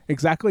 perfect.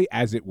 Exactly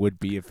as it would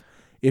be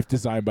if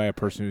designed by a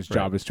person whose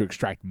job is to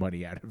extract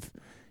money out of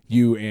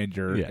you and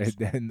your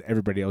and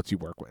everybody else you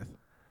work with.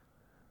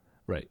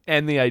 Right.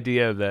 And the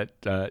idea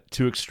that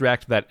to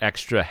extract that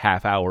extra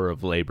half hour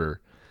of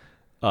labor,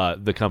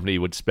 the company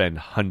would spend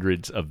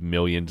hundreds of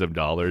millions of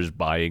dollars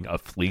buying a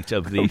fleet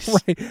of these.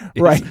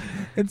 Right.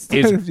 Is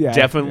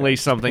definitely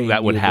something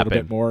that would happen. A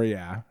little bit more,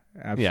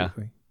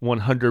 absolutely.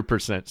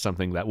 100%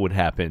 something that would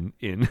happen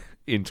in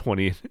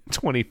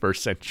 21st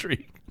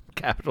century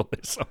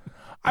capitalism.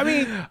 I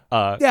mean,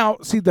 now,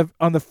 see,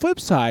 on the flip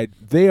side,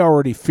 they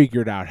already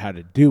figured out how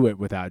to do it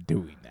without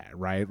doing that,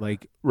 right?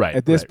 Like,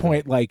 at this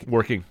point, like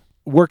working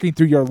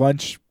through your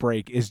lunch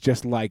break is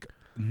just like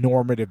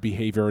normative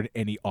behavior in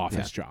any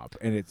office job,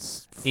 and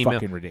it's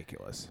fucking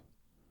ridiculous.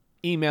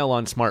 Email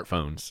on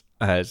smartphones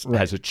has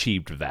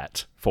achieved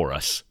that for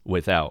us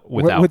without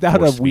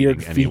a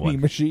weird feeding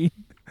machine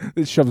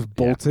that shoves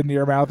bolts into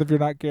your mouth if you're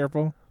not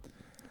careful.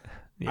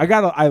 I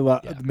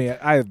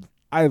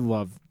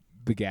love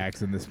the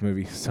gags in this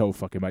movie so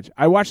fucking much.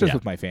 I watched this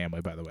with my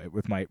family, by the way,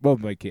 with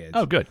my kids.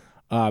 Oh, good.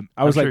 I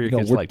was like,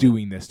 no, we're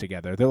doing this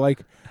together. They're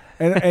like,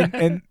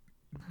 and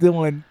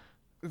Dylan,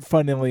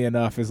 funnily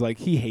enough, is like,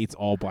 he hates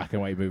all black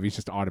and white movies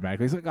just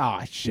automatically. He's like,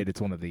 oh shit, it's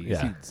one of these.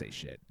 Yeah. He didn't say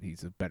shit.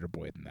 He's a better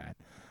boy than that.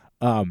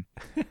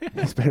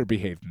 He's better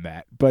behaved than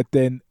that. But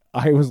then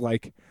I was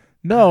like,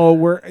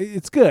 no,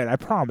 it's good. I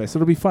promise.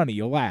 It'll be funny.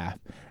 You'll laugh.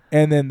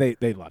 And then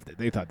they loved it.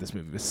 They thought this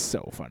movie was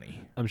so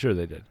funny. I'm sure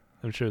they did.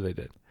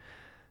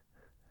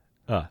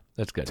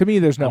 That's good. To me,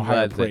 there's no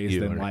higher praise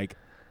than like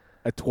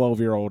a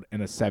 12-year-old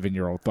and a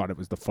 7-year-old thought it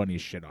was the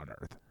funniest shit on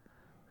earth.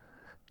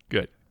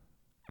 Good.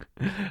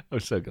 I'm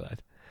so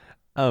glad.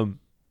 I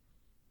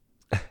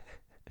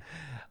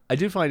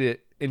do find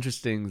it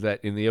interesting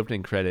that in the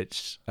opening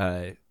credits,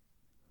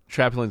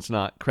 Chaplin's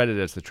not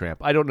credited as the Tramp.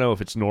 I don't know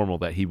if it's normal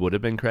that he would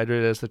have been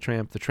credited as the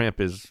Tramp. The Tramp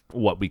is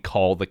what we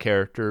call the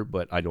character,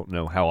 but I don't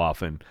know how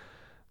often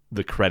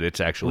the credits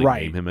actually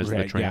name him as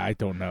the Tramp. Yeah, I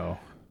don't know.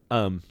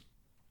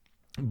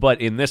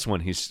 But in this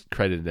one, he's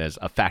credited as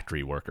a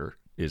factory worker.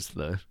 Is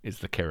the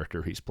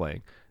character he's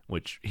playing,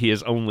 which he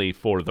is only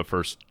for the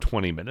first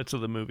 20 minutes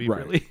of the movie,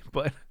 really.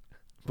 But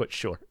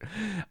sure.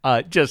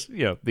 Just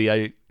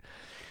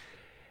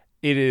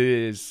it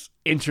is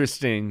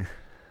interesting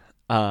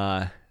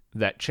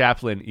that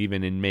Chaplin,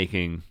 even in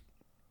making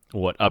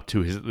what up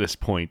to this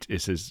point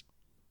is his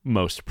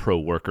most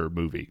pro-worker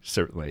movie,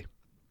 certainly,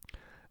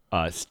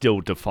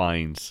 still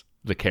defines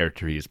the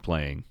character he is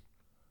playing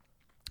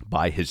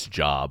by his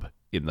job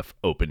in the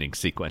opening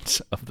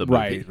sequence of the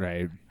movie.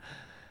 Right.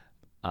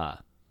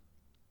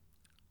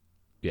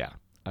 Yeah.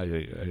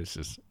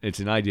 It's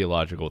an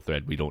ideological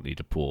thread we don't need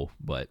to pull,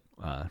 but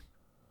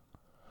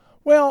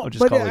well,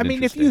 but I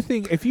mean, if you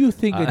think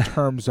in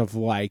terms of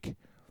like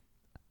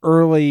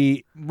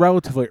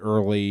relatively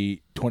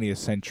early 20th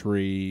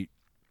century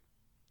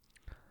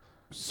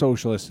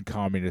socialist and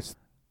communist,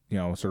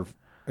 sort of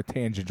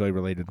tangentially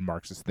related to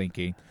Marxist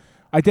thinking,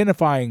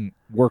 identifying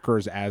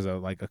workers as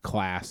a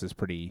class is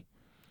pretty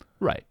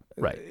right.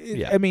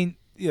 Yeah. I mean,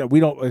 we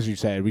don't, as you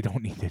said, we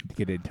don't need to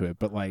get into it,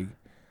 but like,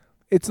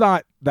 it's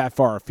not that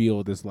far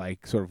afield as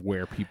like sort of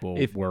where people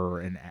were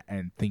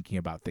and thinking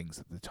about things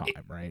at the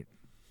time, right?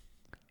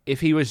 If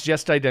he was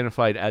just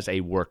identified as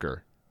a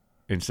worker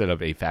instead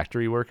of a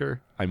factory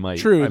worker, I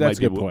might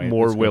be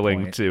more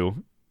willing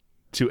to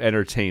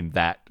entertain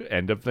that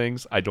end of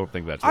things. I don't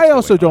think that's. I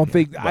also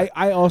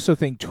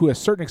think to a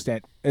certain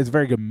extent it's a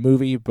very good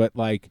movie, but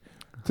like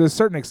to a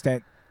certain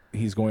extent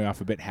he's going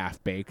off a bit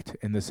half baked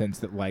in the sense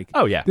that like,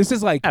 oh yeah, this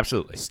is like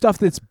absolutely stuff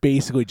that's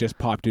basically just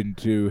popped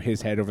into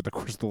his head over the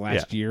course of the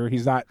last year.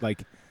 He's not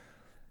like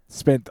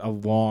spent a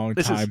long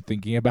time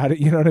thinking about it.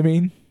 You know what I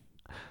mean?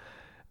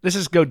 This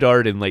is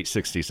Godard in late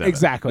 '67.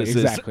 Exactly.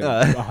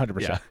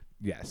 100%.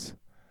 Yes.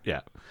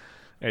 Yeah.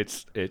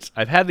 It's.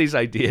 I've had these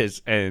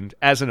ideas, and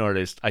as an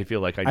artist, I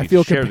feel like I need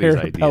to share these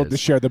ideas. To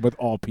share them with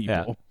all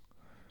people.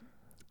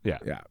 Yeah.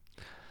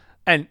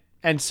 And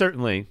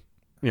certainly,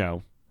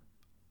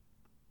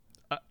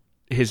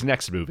 his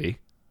next movie,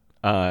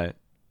 The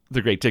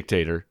Great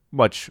Dictator,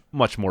 much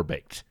more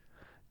baked,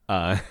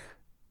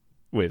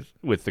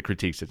 with the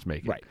critiques it's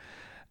making. Right.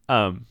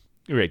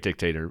 Great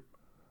Dictator,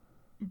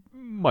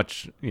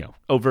 much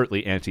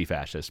overtly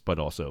anti-fascist, but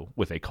also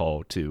with a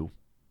call to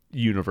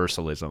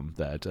universalism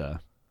that,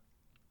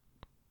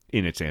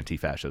 in its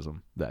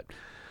anti-fascism, that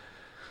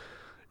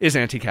is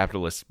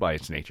anti-capitalist by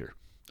its nature,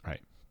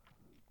 right?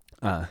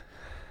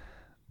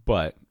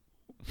 But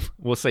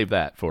we'll save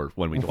that for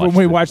when we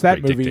watch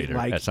that movie, Dictator,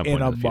 like at some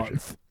point in a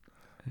month,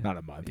 not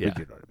a month. Yeah.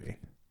 You know what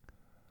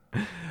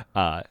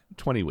I mean?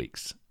 20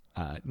 weeks,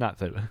 not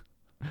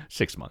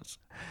 6 months,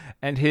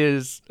 and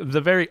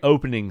the very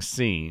opening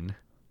scene.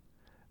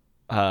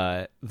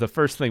 The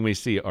first thing we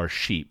see are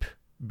sheep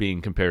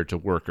being compared to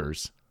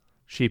workers,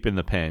 sheep in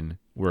the pen,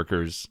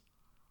 workers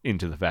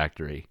into the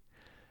factory,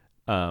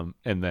 and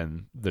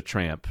then the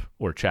Tramp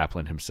or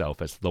Chaplin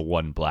himself as the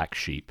one black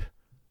sheep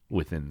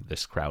within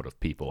this crowd of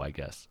people, I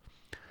guess.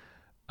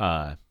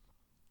 I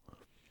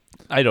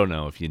don't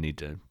know if you need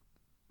to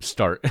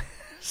start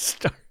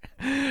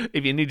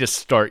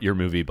your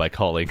movie by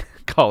calling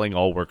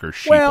all workers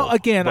sheeple. Well,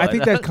 again, I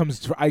think that comes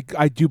to,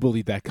 I do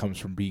believe that comes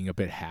from being a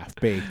bit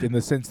half-baked in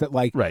the sense that,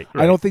 like, right.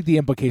 I don't think the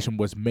implication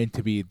was meant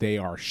to be they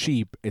are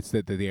sheep. It's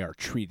that they are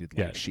treated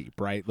like sheep,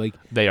 right? Like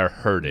they are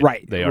herded.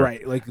 Right, they are,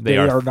 right. Like they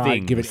are not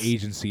things. given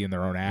agency in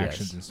their own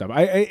actions and stuff.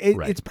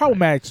 It's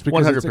problematic just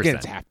because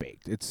it's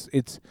half-baked.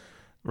 It's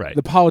right.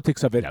 The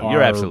politics of it are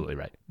you're absolutely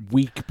right.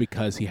 Weak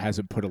because he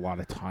hasn't put a lot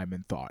of time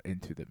and thought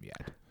into them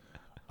yet.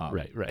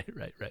 Right.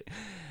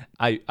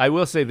 I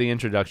will say the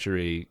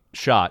introductory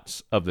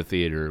shots of the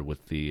theater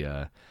with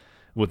the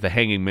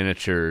hanging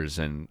miniatures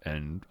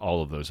and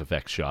all of those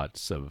effect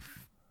shots of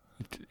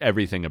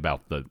everything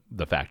about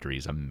the factory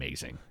is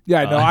amazing.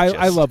 Yeah, no,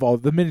 I love all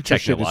the miniature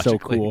shit is so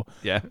cool.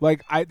 Yeah,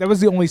 like that was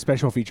the only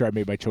special feature I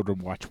made my children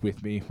watch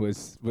with me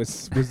was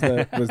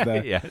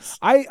the yes.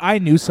 I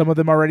knew some of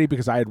them already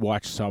because I had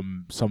watched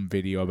some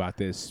video about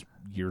this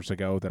years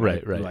ago.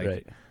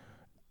 Right.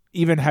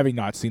 Even having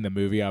not seen the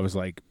movie, I was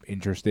like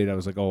interested. I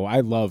was like, oh,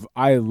 I love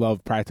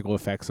practical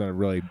effects on a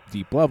really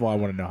deep level. I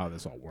want to know how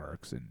this all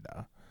works, and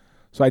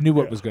so I knew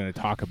what was going to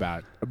talk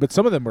about. But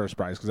some of them were a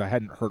surprise because I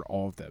hadn't heard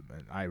all of them,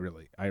 and I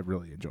really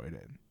enjoyed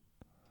it.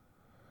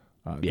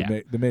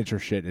 The miniature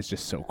shit is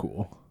just so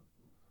cool.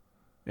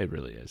 It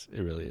really is.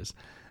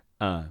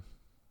 I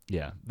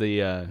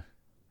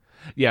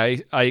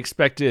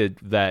expected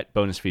that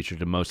bonus feature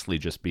to mostly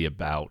just be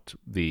about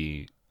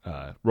the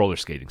roller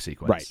skating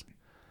sequence, right?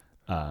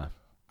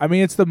 I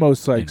mean, it's the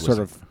most sort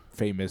of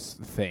famous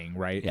thing,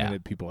 right? Yeah. And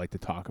that people like to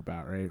talk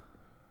about, right?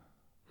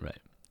 Right.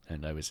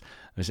 And I was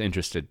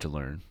interested to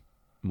learn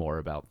more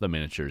about the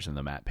miniatures and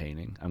the matte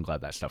painting. I'm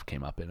glad that stuff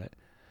came up in it.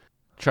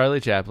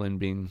 Charlie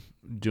Chaplin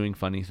doing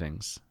funny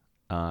things.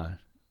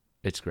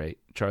 It's great.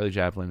 Charlie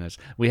Chaplin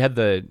we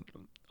had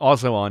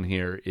also on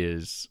here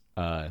is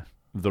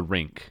The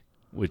Rink,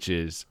 which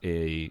is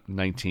a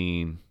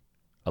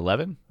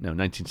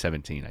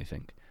 1917, I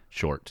think,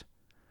 short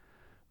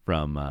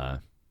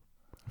from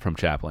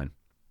Chaplin.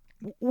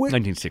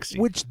 1960.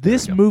 Which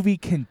this movie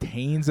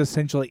contains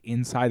essentially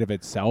inside of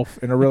itself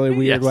in a really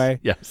weird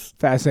way. Yes.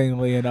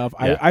 Fascinatingly enough.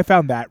 Yeah. I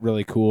found that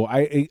really cool.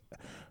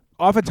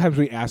 Oftentimes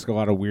we ask a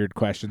lot of weird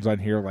questions on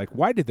here, like,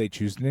 why did they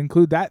choose to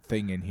include that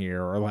thing in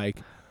here?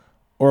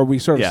 Or we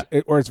sort of,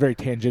 or it's very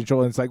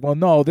tangential, and it's like, well,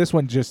 no, this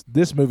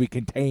movie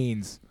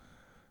contains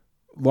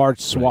large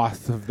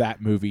swaths of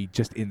that movie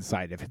just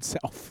inside of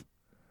itself.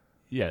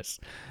 Yes.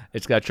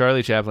 It's got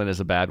Charlie Chaplin as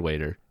a bad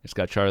waiter. It's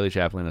got Charlie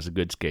Chaplin as a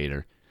good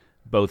skater.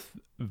 Both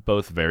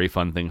very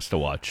fun things to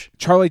watch.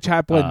 Charlie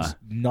Chaplin's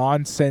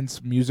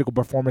nonsense musical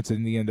performance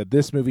in the end of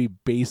this movie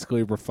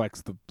basically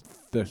reflects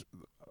a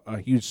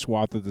huge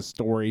swath of the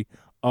story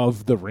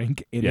of The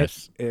Rink in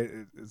it.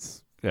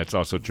 That's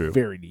also true.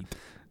 Very neat.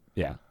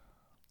 Yeah.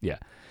 Yeah.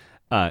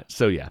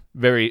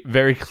 Very,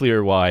 very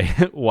clear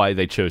why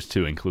they chose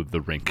to include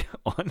The Rink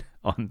on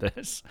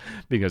this,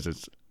 because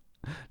it's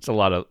a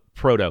lot of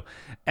proto,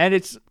 and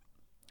it's,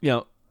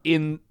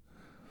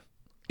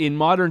 in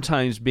modern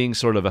times being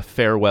sort of a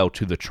farewell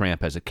to the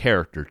Tramp as a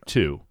character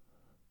too.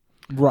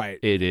 Right.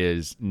 It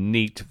is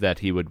neat that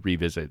he would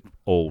revisit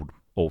old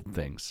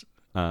things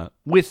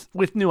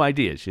with new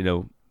ideas.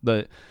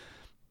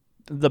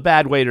 The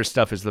bad waiter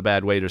stuff is the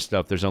bad waiter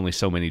stuff. There's only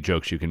so many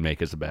jokes you can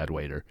make as a bad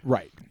waiter.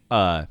 Right.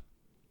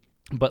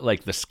 But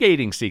like the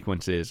skating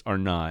sequences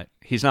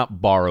he's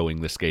not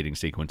borrowing the skating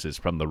sequences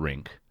from The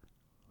Rink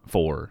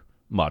for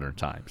modern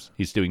times.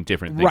 He's doing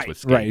different things with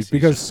skates. Right,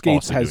 because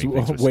skates has a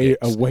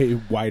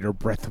way wider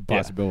breadth of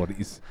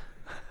possibilities.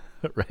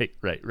 Yeah. Right.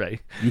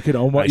 You could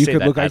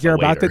look like you're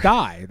about to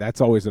die.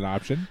 That's always an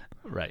option.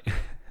 Right.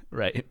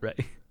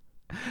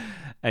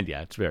 And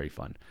yeah, it's very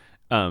fun.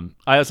 I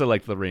also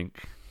like The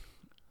Rink.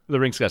 The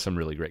Rink's got some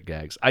really great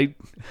gags.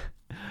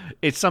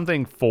 It's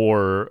something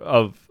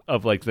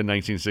of like the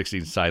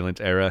 1960s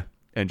silent era,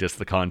 and just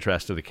the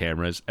contrast to the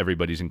cameras.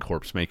 Everybody's in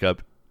corpse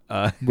makeup.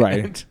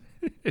 Right.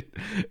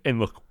 And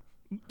look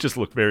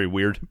very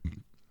weird.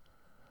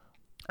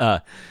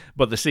 But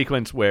the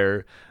sequence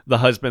where the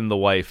husband, the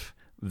wife,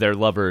 their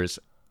lovers,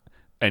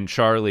 and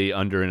Charlie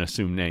under an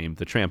assumed name,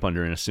 the Tramp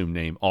under an assumed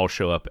name, all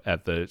show up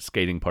at the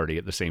skating party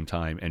at the same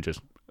time and just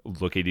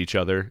look at each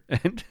other,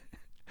 and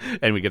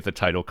we get the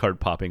title card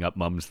popping up,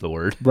 "Mum's the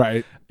word."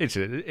 Right.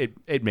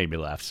 It made me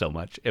laugh so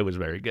much. It was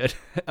very good.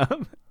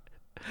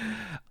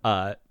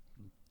 But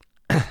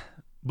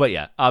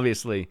yeah,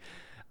 obviously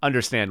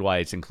understand why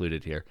it's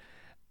included here.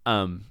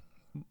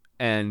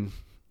 And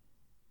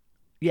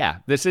yeah,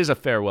 this is a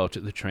farewell to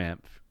the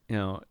Tramp.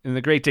 In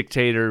The Great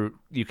Dictator,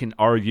 you can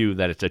argue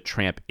that it's a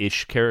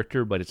Tramp-ish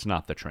character, but it's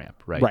not the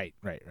Tramp, right?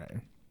 Right.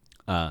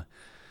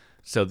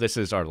 So this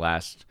is our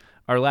last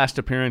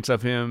appearance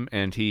of him,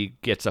 and he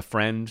gets a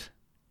friend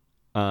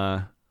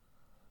in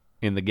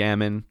the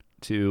gammon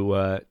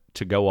to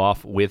go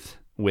off with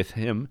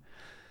him.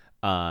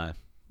 That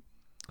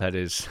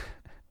is,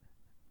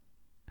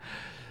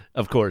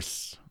 of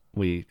course,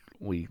 we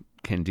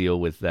can deal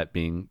with that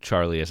being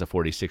Charlie as a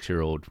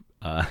 46-year-old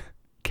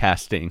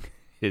casting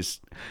his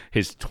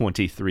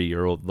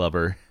 23-year-old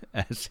lover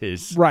as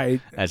his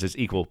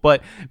equal,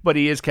 but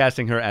he is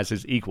casting her as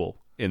his equal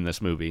in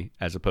this movie,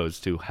 as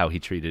opposed to how he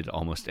treated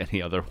almost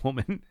any other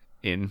woman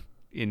in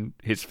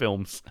his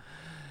films.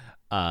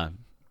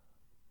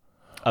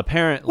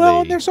 Apparently,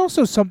 well, there's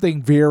also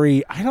something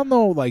very, I don't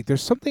know, like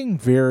there's something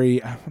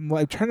very, I'm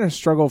like trying to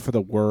struggle for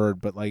the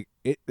word, but like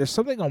there's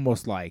something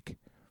almost like,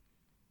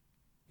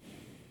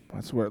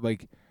 what's the word?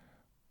 Like,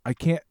 I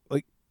can't,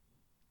 like,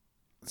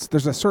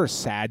 there's a sort of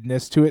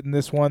sadness to it in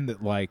this one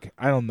that, like,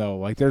 I don't know,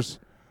 like there's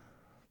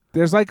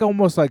like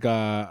almost like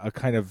a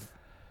kind of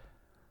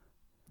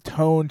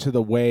tone to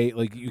the way,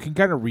 like you can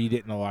kind of read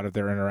it in a lot of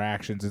their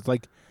interactions. It's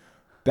like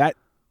that,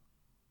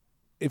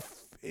 if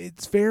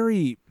it's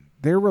very,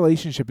 their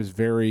relationship is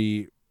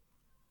very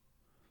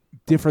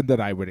different than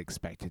I would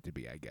expect it to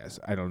be, I guess.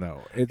 I don't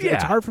know.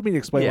 It's hard for me to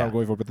explain what I'm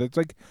going for, but it's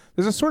like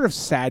there's a sort of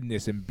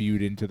sadness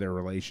imbued into their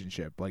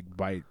relationship, like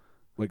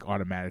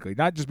automatically,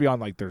 not just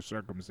beyond like their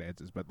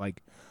circumstances, but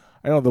like,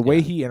 I don't know, the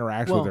way he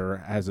interacts with her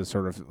has a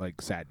sort of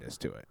like sadness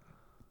to it.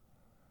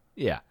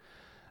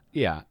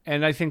 Yeah.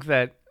 And I think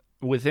that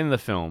within the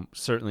film,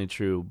 certainly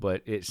true,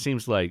 but it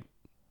seems like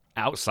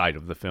outside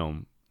of the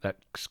film,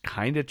 that's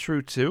kind of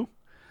true too.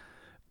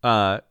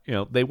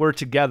 They were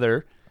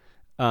together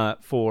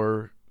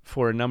for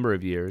a number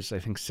of years, I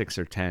think 6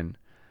 or 10.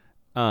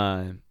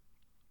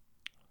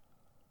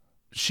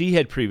 She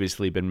had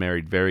previously been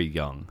married very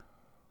young.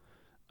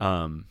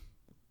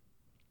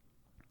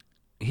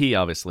 He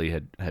obviously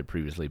had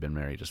previously been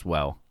married as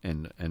well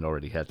and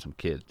already had some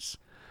kids.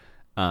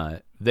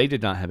 They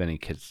did not have any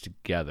kids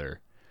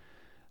together.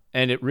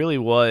 it really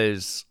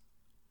was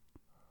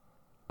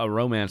a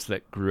romance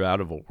that grew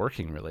out of a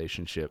working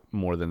relationship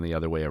more than the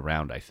other way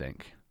around, I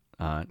think.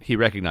 He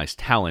recognized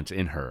talent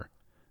in her,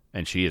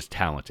 and she is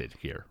talented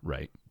here,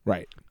 right?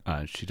 Right.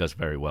 She does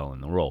very well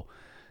in the role.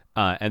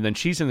 And then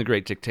she's in The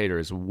Great Dictator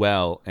as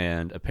well,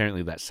 and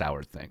apparently that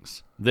soured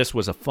things. This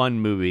was a fun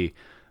movie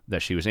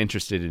that she was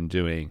interested in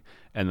doing,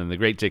 and then The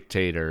Great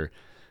Dictator,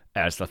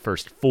 as the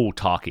first full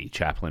talkie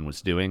Chaplin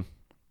was doing,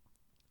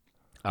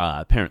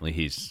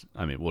 apparently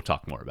we'll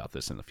talk more about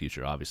this in the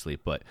future, obviously,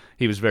 but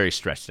he was very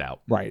stressed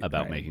out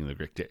about making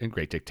The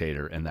Great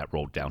Dictator, and that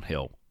rolled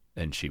downhill,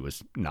 and she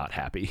was not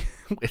happy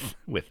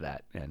with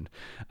that, and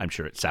I'm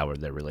sure it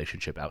soured their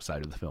relationship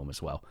outside of the film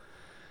as well.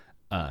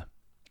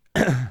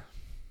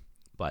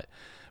 But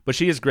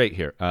she is great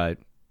here.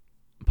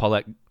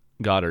 Paulette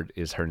Goddard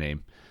is her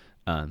name,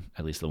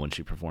 at least the one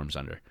she performs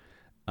under,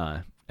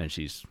 and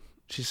she's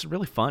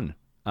really fun.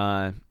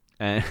 And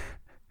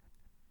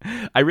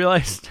I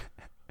realized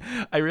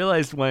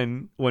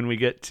when we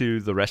get to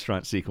the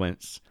restaurant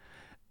sequence,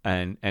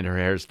 and her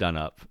hair's done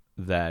up,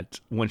 that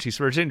when she's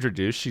first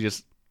introduced, she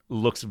just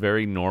looks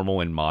very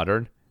normal and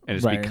modern, and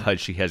it's because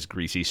she has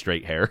greasy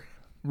straight hair.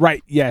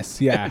 Right.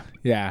 Yes. Yeah.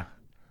 Yeah.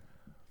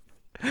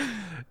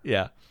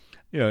 Yeah.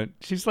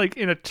 She's like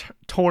in a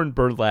torn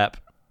burlap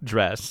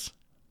dress.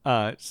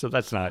 So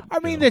that's not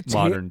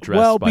modern dress.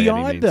 Well, by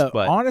beyond any means,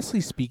 but honestly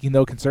speaking,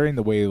 though, considering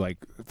the way like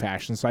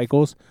fashion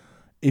cycles,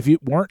 if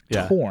it weren't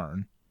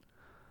torn,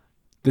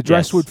 the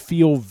dress would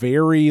feel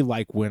very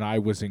like when I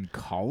was in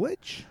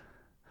college.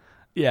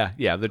 Yeah,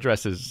 yeah. The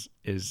dress is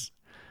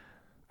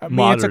I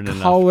mean, it's a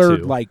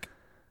colored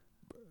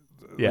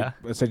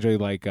essentially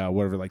like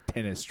whatever, like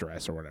tennis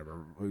dress or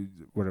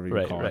whatever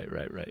you call it.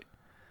 Right.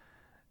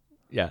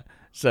 Yeah.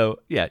 So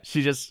yeah,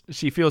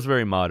 she feels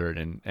very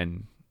modern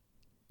and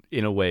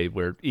in a way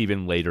where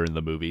even later in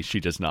the movie she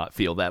does not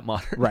feel that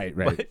modern. Right.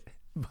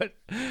 But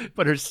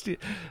her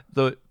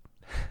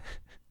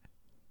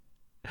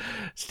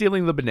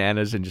stealing the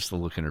bananas and just the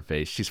look in her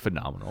face, she's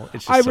phenomenal.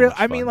 It's just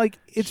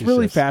it's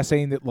really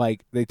fascinating that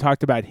like they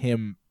talked about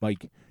him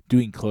like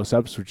doing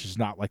close-ups, which is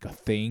not like a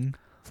thing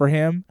for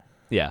him.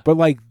 Yeah. But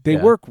like they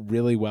work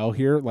really well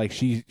here. Like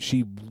she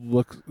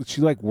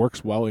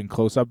works well in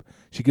close-up.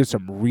 She gives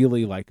some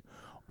really like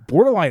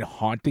borderline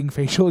haunting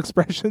facial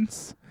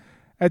expressions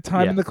at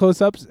time in the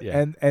close-ups,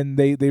 and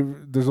they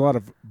there's a lot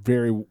of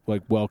very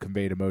like well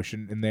conveyed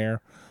emotion in there.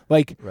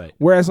 Like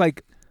whereas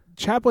like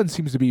Chaplin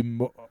seems to be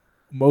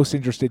most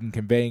interested in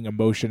conveying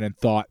emotion and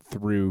thought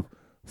through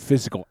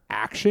physical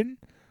action.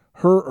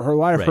 Her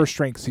lot of her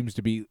strength seems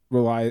to be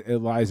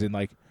lies in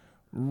like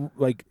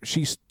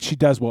she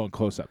does well in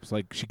close-ups.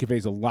 Like she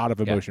conveys a lot of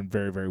emotion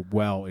very, very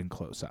well in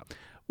close-up.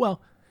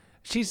 Well,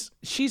 she's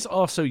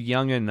also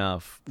young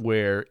enough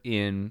where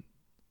in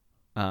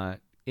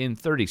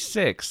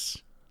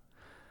 36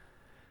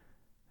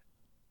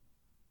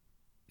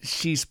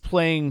 she's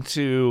playing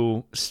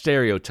to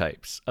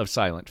stereotypes of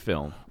silent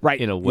film,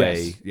 in a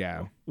way,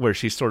 where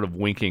she's sort of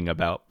winking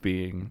about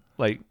being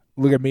like,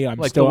 look at me,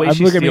 I'm still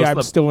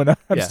in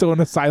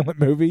a silent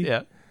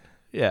movie.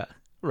 Yeah,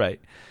 right.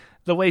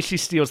 The way she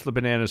steals the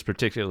bananas,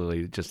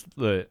 particularly,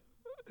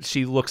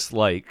 she looks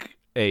like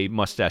a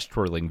mustache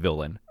twirling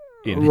villain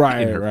in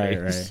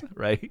her face,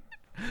 right?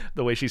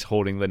 The way she's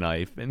holding the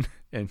knife and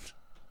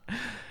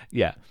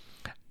yeah.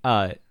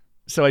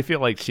 So I feel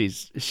like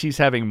she's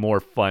having more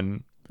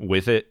fun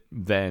with it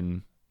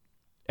than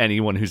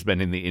anyone who's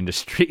been in the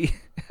industry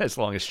as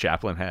long as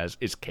Chaplin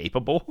is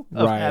capable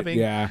of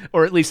having,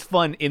 or at least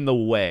fun in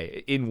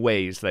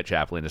ways that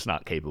Chaplin is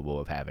not capable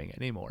of having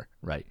anymore,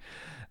 right?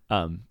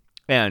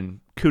 And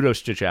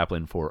kudos to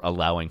Chaplin for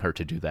allowing her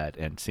to do that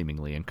and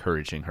seemingly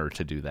encouraging her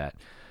to do that,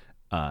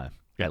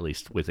 at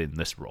least within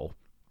this role.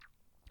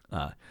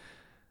 But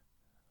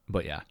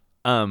yeah,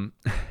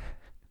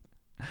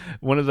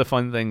 one of the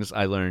fun things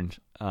I learned,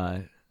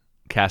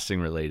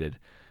 casting related,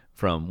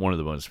 from one of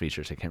the bonus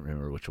features, I can't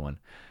remember which one,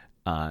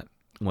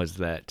 was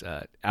that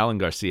Alan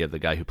Garcia, the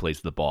guy who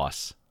plays the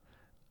boss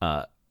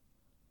at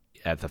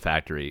the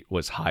factory,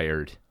 was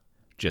hired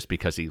just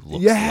because he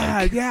looks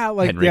like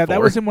Henry Ford.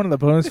 That was in one of the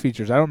bonus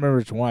features. I don't remember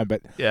which one,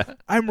 but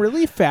I'm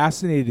really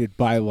fascinated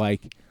by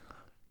like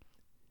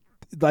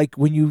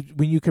when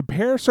you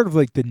compare sort of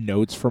like the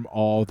notes from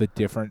all the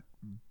different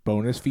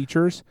bonus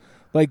features,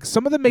 like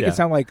some of them make it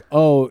sound like,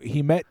 oh,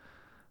 he met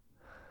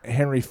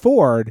Henry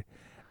Ford,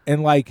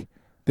 and like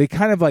they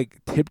kind of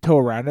like tiptoe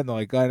around it, and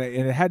like, and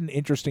it had an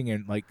interesting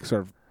and like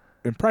sort of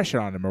impression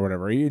on him or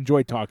whatever. He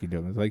enjoyed talking to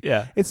him. It's like,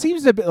 it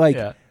seems a bit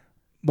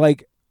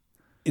like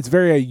it's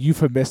very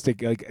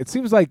euphemistic. Like it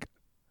seems like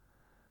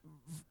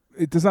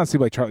it does not seem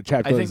like Charlie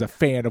Chaplin is a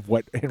fan of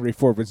what Henry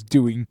Ford was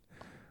doing,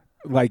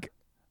 like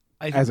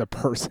as a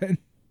person.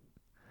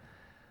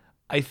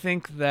 I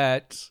think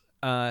that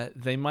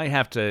they might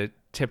have to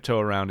tiptoe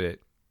around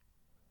it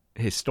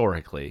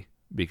historically,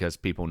 because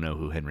people know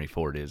who Henry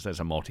Ford is as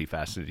a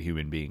multifaceted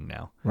human being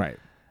now. Right.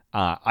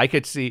 I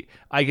could see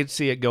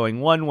it going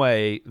one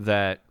way,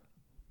 that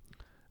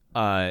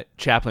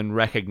Chaplin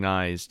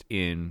recognized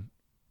in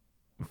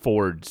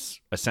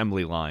Ford's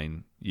assembly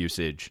line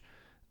usage,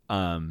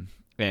 and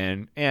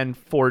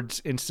Ford's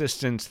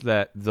insistence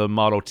that the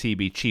Model T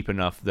be cheap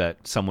enough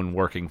that someone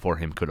working for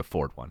him could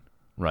afford one,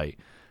 right?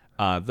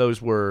 Those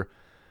were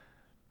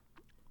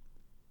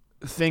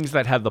things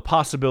that had the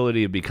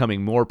possibility of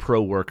becoming more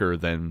pro-worker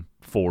than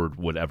Ford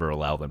would ever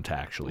allow them to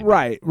actually be.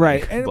 Right.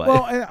 And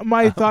and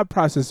my thought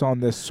process on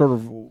this sort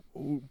of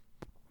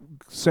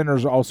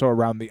centers also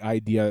around the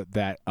idea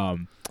that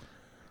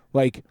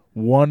like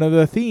one of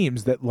the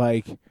themes that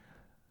like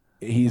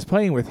he's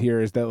playing with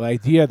here is that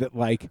idea that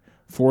like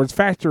Ford's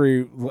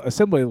factory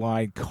assembly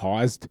line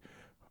caused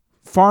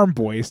farm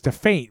boys to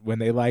faint when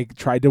they like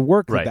tried to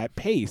work at that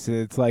pace. And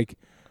it's like,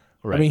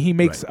 I mean, he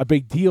makes a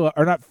big deal,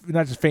 or not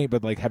just faint,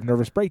 but like have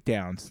nervous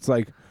breakdowns. It's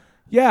like,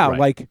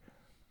 like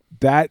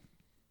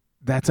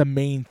that's a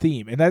main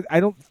theme. And that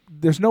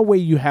there's no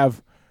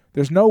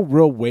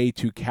real way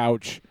to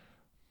couch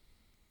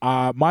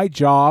my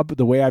job,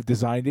 the way I've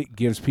designed it,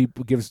 gives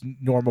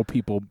normal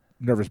people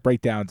nervous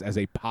breakdowns as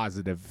a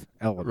positive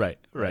element.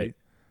 Right.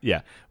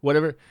 Yeah.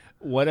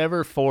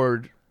 Whatever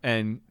Ford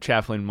and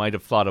Chaplin might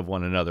have thought of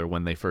one another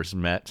when they first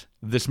met,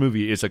 this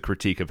movie is a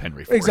critique of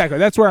Henry Ford. Exactly.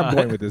 That's where I'm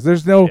going with this.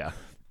 There's no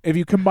if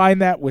you combine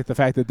that with the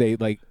fact that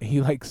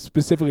he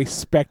specifically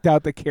specced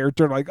out the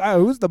character, like,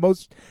 oh, who's the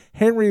most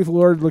Henry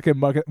Ford looking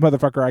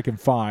motherfucker I can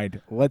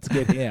find? Let's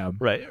get him.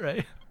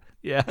 Right.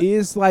 Yeah.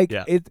 Is like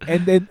it,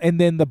 and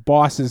then the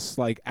boss is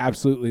like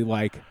absolutely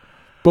like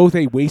both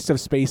a waste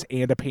of space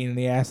and a pain in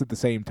the ass at the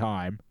same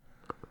time.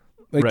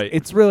 Like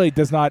it's really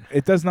does not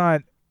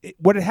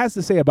what it has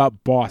to say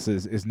about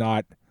bosses is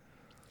not.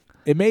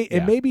 It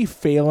may be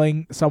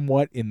failing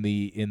somewhat in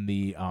the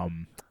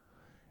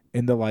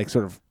like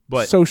sort of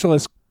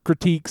socialist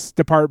critiques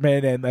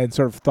department and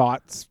sort of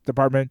thoughts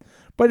department,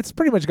 but it's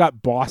pretty much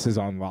got bosses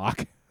on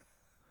lock.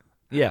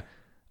 Yeah.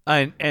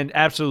 And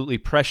absolutely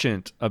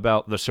prescient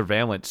about the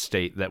surveillance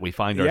state that we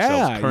find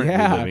ourselves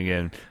currently living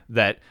in,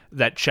 that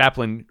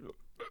Chaplin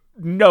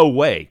no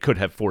way could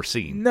have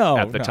foreseen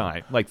at the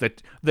time. Like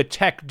the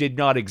tech did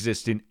not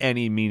exist in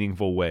any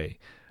meaningful way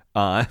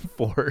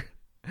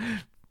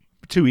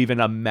to even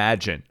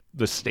imagine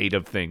the state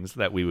of things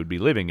that we would be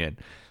living in.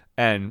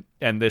 And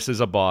this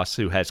is a boss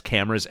who has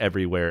cameras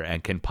everywhere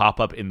and can pop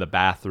up in the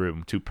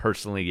bathroom to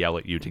personally yell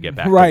at you to get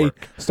back to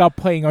work. Stop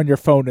playing on your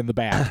phone in the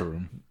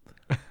bathroom.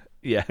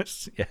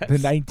 Yes. The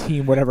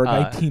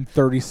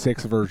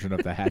 1936 version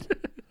of that.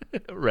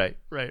 Right.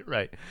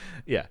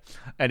 Yeah.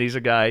 And he's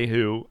a guy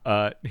who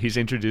he's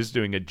introduced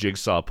doing a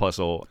jigsaw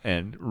puzzle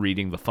and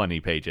reading the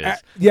funny pages.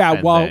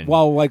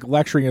 While like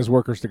lecturing his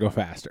workers to go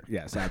faster.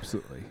 Yes,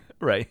 absolutely.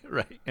 Right.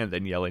 And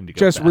then yelling to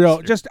go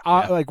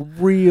faster. Like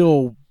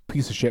real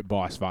piece of shit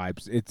boss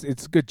vibes.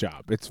 It's a good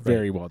job. It's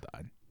very well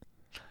done.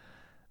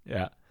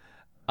 Yeah.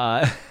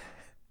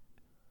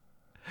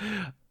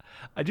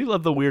 I do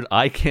love the weird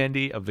eye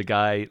candy of the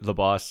guy the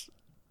boss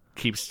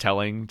keeps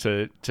telling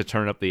to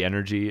turn up the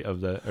energy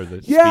of the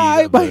speed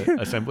of the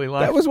assembly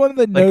line. That was one of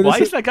the notices. Why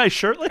is that guy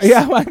shirtless?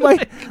 Yeah,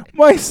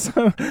 my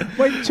son,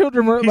 my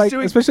children were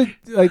especially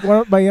like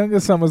my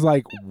youngest son was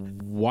like,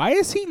 "Why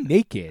is he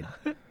naked?"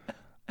 And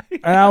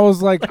I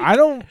was like, "I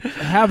don't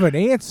have an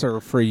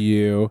answer for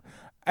you."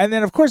 And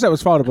then of course I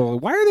was followed up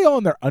with, "Why are they all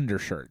in their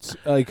undershirts?"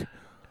 Like, and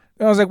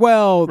I was like,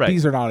 "Well,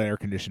 these are not air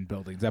conditioned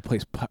buildings. That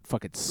place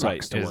fucking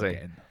sucks to work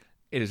in."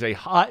 It is a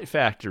hot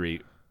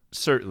factory,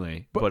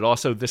 certainly, but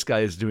also this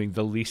guy is doing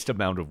the least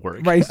amount of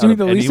work. Right, he's doing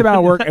the least amount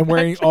of work and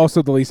wearing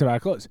also the least amount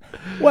of clothes.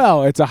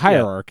 Well, it's a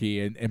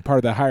hierarchy, and part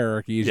of the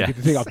hierarchy is you get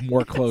to take off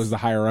more clothes the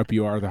higher up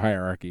you are the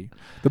hierarchy.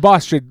 The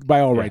boss should, by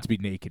all rights, be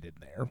naked in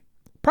there.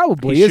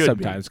 Probably is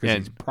sometimes because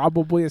he's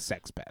probably a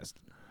sex pest.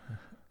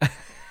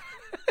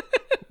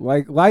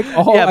 like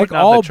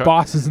all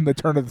bosses in the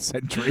turn of the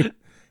century,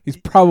 he's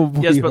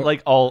probably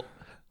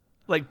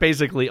Like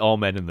basically all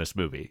men in this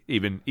movie,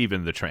 even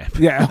the tramp.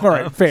 Yeah, all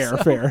right,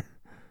 fair.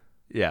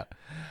 Yeah.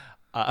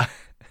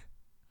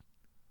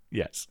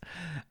 Yes.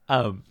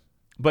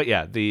 But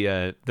yeah,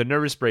 the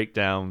nervous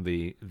breakdown,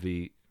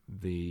 the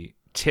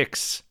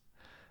tics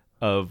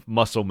of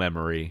muscle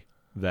memory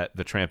that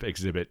the tramp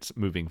exhibits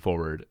moving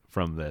forward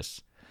from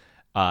this,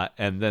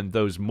 and then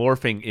those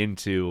morphing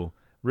into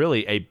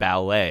really a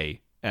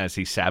ballet as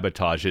he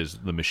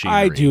sabotages the machinery.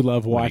 I do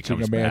love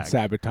watching a man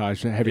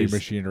sabotage heavy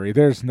machinery.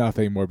 There's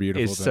nothing more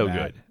beautiful than that. It's so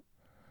good.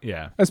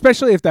 Yeah.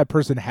 Especially if that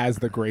person has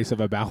the grace of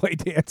a ballet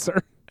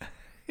dancer.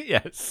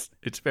 Yes,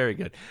 it's very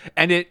good.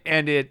 And it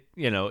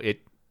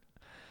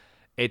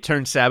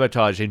turns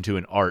sabotage into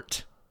an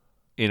art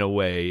in a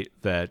way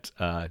that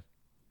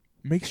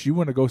makes you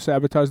want to go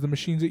sabotage the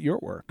machines at your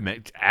work.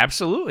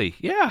 Absolutely.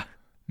 Yeah.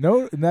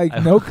 No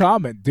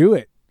comment. Do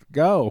it.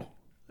 Go.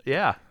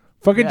 Yeah.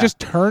 Fucking just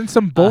turn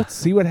some bolts,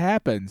 see what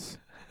happens.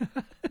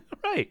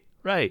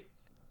 Right.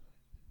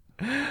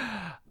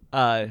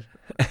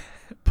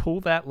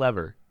 Pull that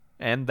lever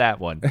and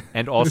that one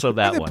and also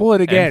that one. Pull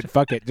it again.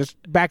 Fuck it. Just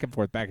back and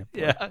forth.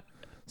 Yeah.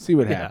 See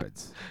what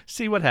happens.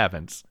 See what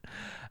happens.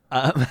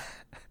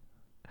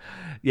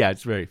 Yeah,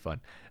 it's very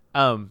fun.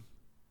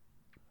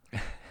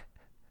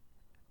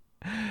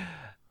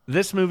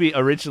 This movie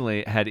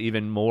originally had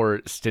even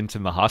more stints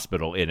in the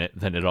hospital in it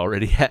than it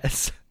already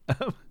has,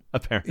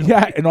 apparently.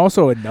 Yeah, and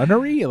also a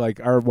nunnery,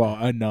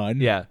 a nun.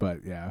 Yeah.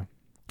 But yeah.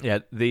 Yeah,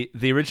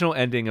 the original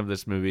ending of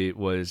this movie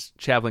was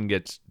Chaplin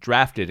gets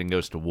drafted and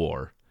goes to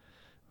war,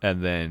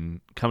 and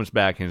then comes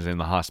back and is in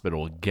the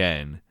hospital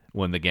again.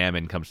 When the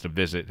gamin comes to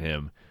visit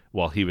him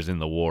while he was in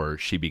the war,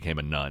 she became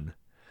a nun.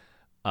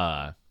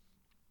 And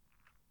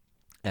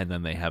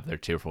then they have their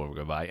tearful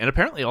goodbye. And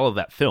apparently all of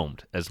that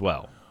filmed as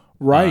well.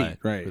 Right.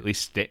 At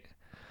least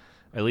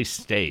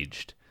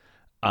staged.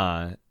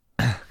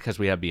 Because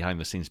we have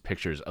behind-the-scenes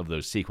pictures of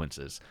those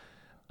sequences,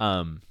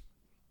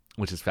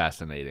 which is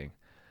fascinating.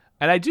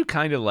 And I do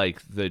kind of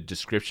like the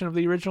description of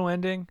the original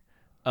ending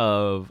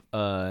of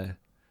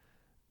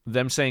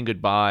them saying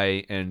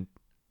goodbye, and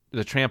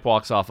the tramp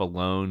walks off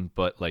alone,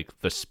 but like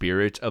the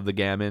spirit of the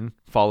gamin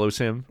follows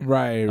him.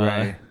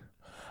 Right.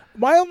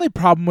 My only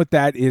problem with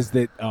that is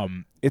that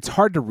it's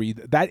hard to read.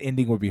 That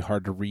ending would be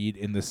hard to read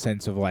in the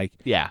sense of like,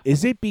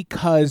 is it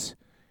because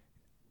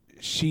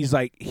she's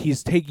like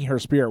he's taking her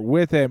spirit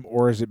with him,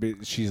 or is it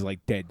she's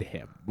like dead to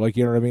him? Like,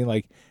 you know what I mean?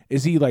 Like,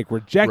 is he like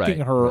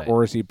rejecting her,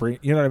 or is he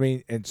you know what I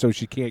mean? And so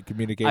she can't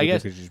communicate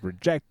because she's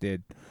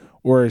rejected,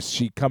 or is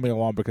she coming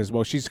along because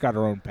she's got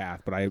her own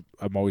path, but I'm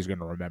always going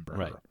to remember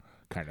her,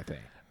 kind of thing.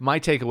 My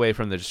takeaway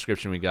from the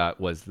description we got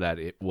was that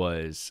it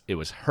was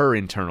her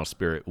internal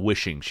spirit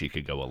wishing she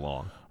could go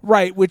along.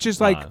 Right, which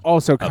is like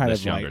also kind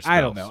of like spouse.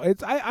 I don't know.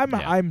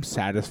 I'm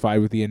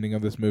satisfied with the ending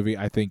of this movie.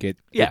 I think it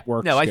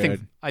works. No, I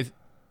good. think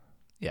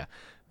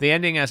the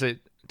ending as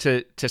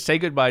to say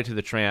goodbye to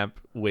the tramp,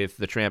 with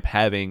the tramp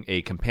having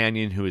a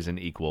companion who is an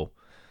equal,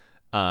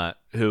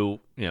 who,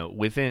 you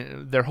know,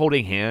 they're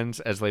holding hands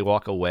as they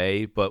walk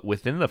away, but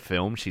within the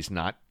film she's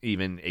not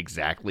even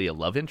exactly a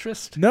love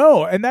interest.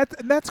 No, and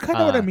that's kind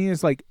of what I mean,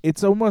 is like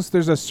it's almost,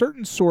 there's a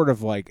certain sort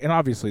of like, and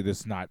obviously this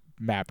is not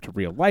mapped to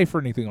real life or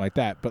anything like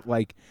that, but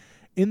like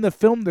in the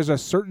film there's a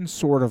certain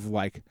sort of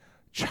like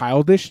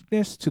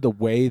childishness to the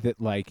way that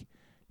like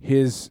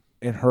his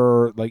and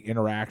her like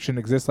interaction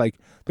exists. Like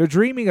they're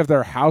dreaming of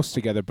their house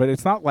together, but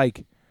it's not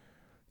like,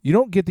 you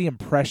don't get the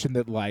impression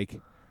that like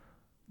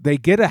they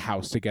get a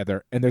house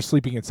together and they're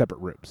sleeping in separate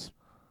rooms.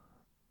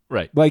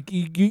 Right. Like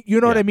you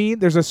know what I mean?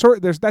 There's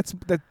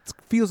that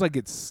feels like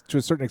it's to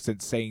a certain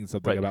extent saying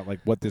something about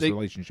like what this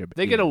relationship is.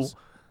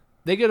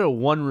 They get a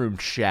one-room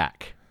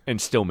shack and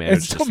still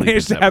manage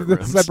to have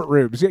the separate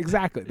rooms. Yeah,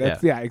 exactly.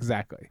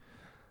 Exactly.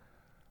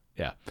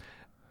 Yeah.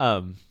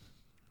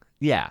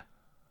 Yeah.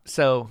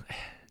 So,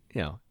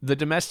 you know, the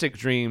domestic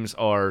dreams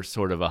are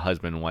sort of a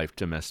husband-wife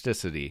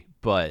domesticity,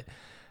 but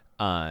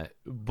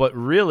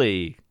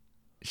really,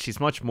 she's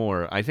much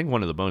more. I think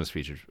one of the bonus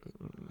features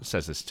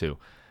says this too.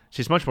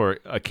 She's much more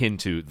akin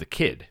to the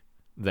kid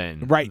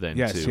than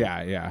yes, to,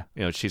 yeah.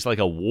 You know, she's like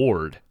a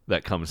ward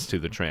that comes to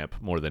the tramp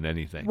more than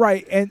anything.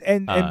 Right, and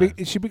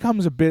she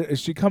becomes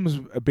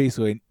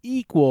basically an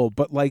equal,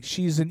 but like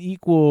she's an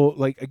equal.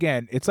 Like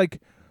again, it's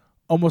like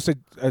almost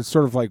a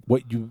sort of like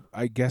what you,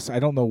 I guess, I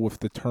don't know if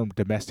the term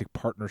domestic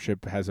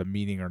partnership has a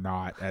meaning or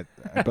not,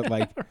 but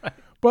like, right.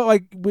 But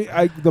like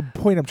the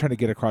point I'm trying to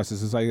get across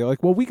is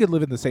like, well, we could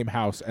live in the same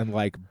house and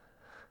like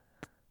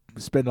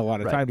spend a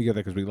lot of time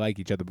together because we like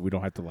each other, but we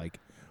don't have to like,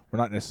 we're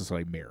not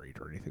necessarily married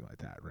or anything like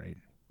that, right?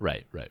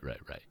 Right.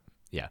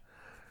 Yeah.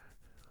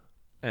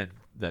 And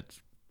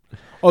that's,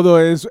 although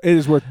it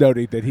is worth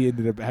noting that he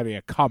ended up having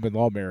a common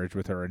law marriage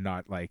with her and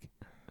not like,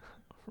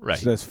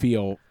 right. It does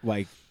feel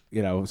like,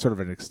 you know, sort of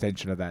an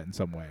extension of that in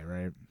some way,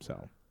 right?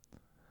 So,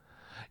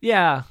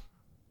 yeah.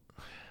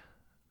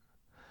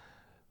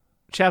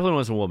 Chaplin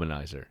was a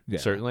womanizer,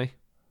 certainly.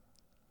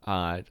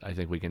 I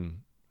think we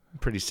can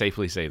pretty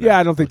safely say that. Yeah,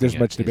 I don't think there's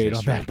much debate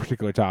on that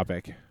particular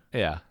topic.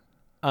 Yeah.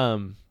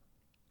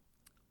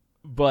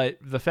 But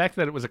the fact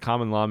that it was a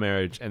common law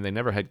marriage and they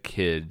never had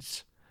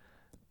kids,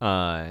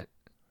 and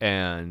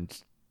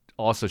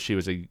also she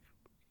was a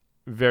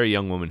very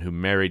young woman who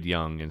married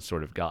young and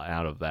sort of got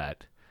out of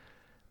that.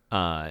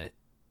 And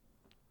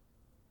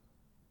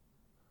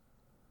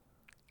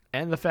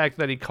the fact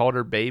that he called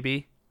her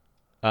baby,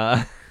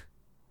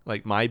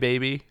 like my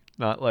baby,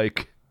 not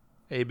like,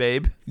 hey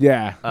babe.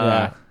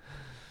 Yeah.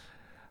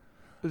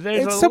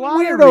 There's some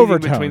weird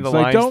overtones.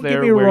 Like, don't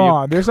get me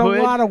wrong. There's a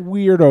lot of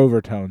weird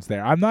overtones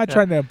there. I'm not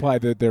trying to imply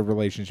that their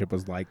relationship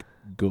was like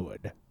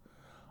good.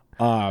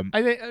 I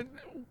think.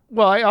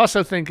 Well, I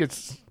also think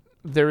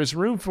there is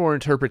room for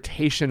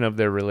interpretation of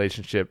their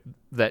relationship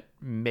that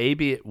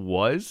maybe it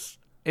was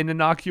an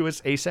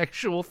innocuous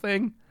asexual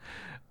thing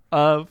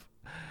of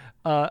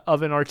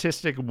an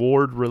artistic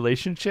ward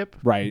relationship,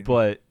 right?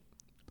 But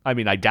I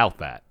mean, I doubt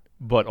that.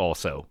 But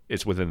also,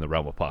 it's within the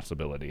realm of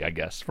possibility, I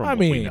guess, from what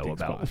we know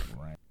about.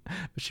 Possible, right?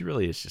 But she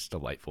really is just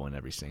delightful in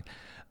every scene.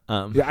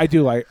 Yeah, I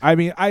do like. I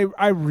mean,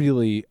 I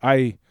really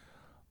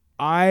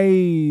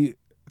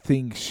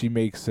think she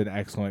makes an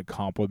excellent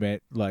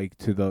compliment, like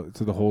to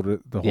the whole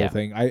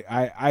thing.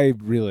 I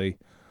really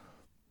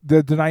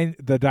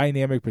the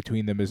dynamic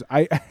between them is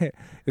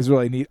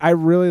really neat. I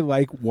really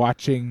like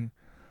watching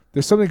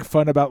there's something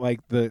fun about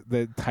like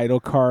the title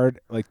card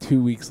like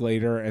 2 weeks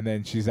later, and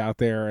then she's out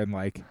there and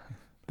like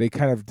they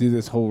kind of do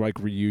this whole like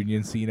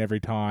reunion scene every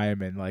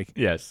time, and like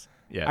yes,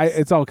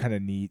 it's all kind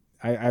of neat.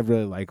 I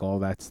really like all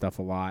that stuff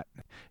a lot.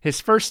 His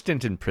first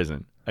stint in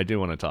prison, I do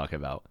want to talk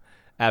about.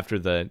 After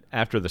the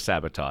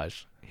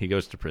sabotage, he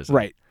goes to prison,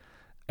 right?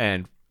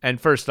 And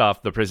first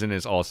off, the prison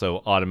is also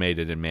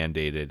automated and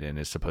mandated, and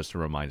is supposed to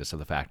remind us of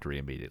the factory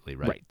immediately,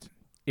 right? Right.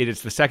 It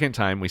is the second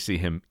time we see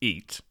him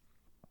eat.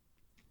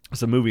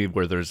 It's a movie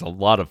where there's a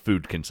lot of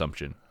food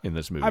consumption in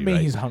this movie. I mean,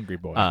 right? he's a hungry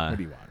boy. What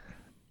do you want?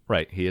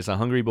 Right. He is a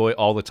hungry boy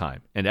all the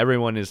time. And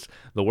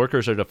the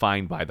workers are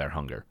defined by their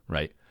hunger,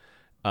 right?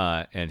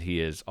 And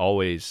he is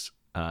always,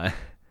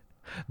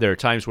 there are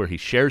times where he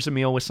shares a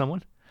meal with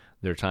someone.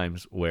 There are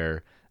times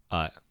where,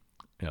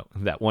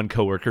 that one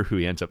coworker who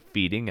he ends up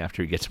feeding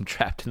after he gets him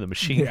trapped in the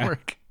machine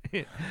work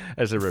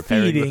as a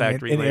repairing feeding the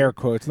factory. In air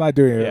quotes. Not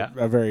doing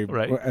a very,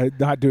 right.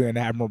 Not doing an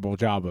admirable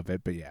job of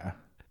it, but yeah.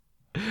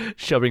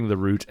 Shoving the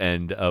root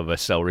end of a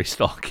celery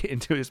stalk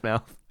into his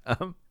mouth.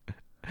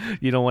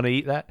 You don't want to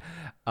eat that,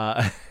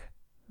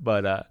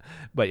 but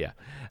yeah.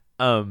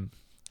 And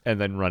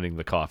then running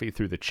the coffee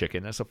through the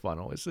chicken as a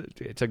funnel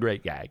it's a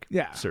great gag.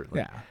 Yeah,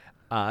 certainly.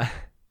 Yeah.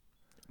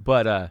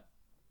 But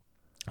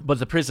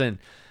the prison,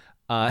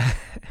 where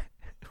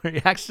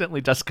he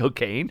accidentally does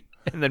cocaine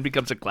and then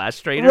becomes a glass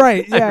strainer.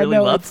 Right. Yeah. I really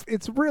love.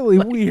 It's really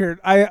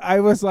weird. I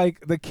was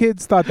like, the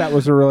kids thought that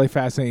was a really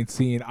fascinating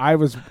scene. I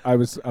was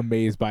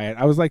amazed by it.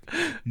 I was like,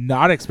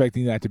 not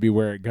expecting that to be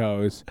where it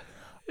goes.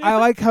 I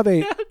like how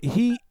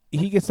he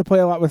gets to play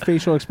a lot with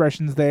facial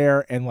expressions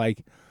there, and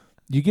like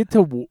you get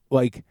to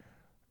like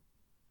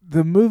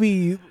the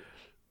movie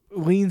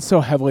leans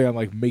so heavily on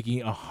like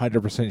making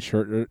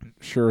 100%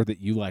 sure that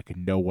you like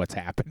know what's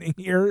happening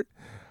here.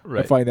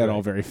 Right, I find that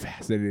all very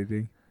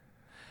fascinating.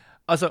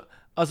 Also,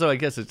 I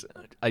guess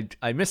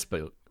I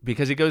misspoke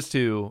because he goes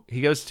to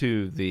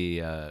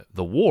the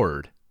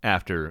ward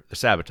after the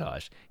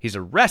sabotage. He's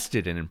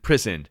arrested and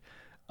imprisoned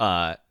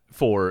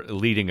for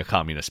leading a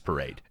communist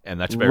parade, and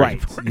that's very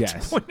important to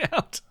point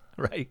out,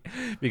 right?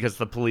 Because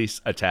the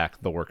police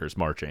attack the workers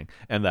marching,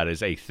 and that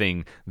is a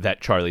thing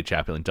that Charlie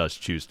Chaplin does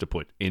choose to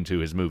put into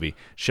his movie,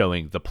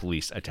 showing the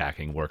police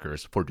attacking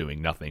workers for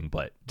doing nothing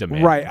but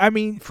demanding right. I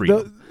mean,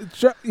 freedom.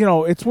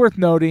 It's worth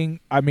noting.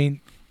 I mean,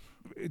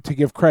 to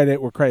give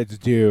credit where credit's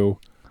due,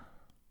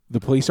 the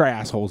police are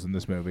assholes in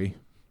this movie.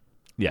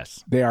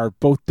 Yes, they are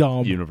both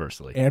dumb,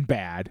 universally, and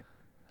bad,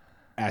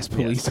 as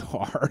police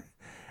are.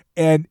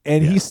 And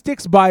he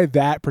sticks by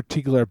that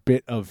particular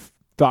bit of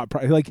thought.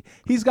 Like,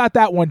 he's got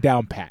that one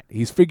down pat.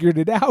 He's figured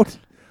it out.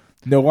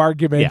 No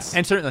arguments. Yeah,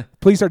 and certainly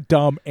police are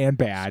dumb and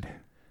bad.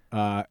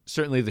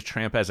 Certainly the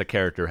tramp as a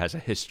character has a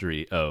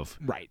history of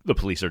the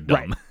police are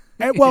dumb.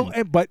 Right.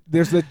 And, but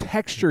there's the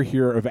texture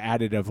here of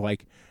added of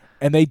like,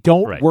 and they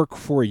don't work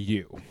for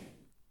you.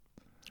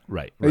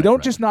 Right. They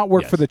don't just not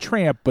work for the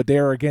tramp, but they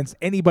are against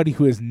anybody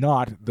who is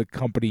not the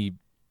company,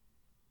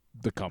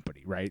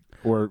 right?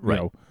 Or, you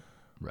know.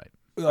 Right.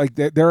 Like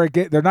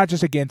they're not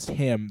just against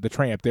him, the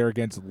tramp. They're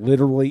against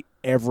literally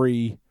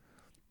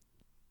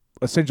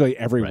essentially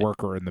every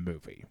worker in the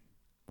movie.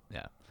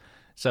 Yeah.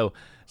 So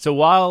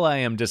while I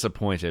am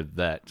disappointed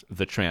that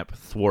the tramp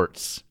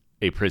thwarts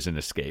a prison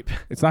escape,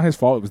 it's not his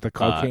fault. It was the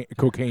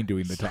cocaine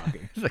doing the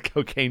talking. The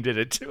cocaine did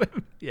it to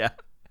him. Yeah.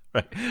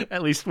 Right.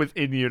 At least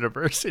within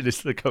universe, it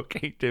is the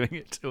cocaine doing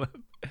it to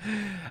him.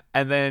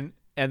 And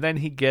then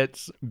he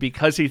gets,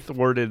 because he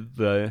thwarted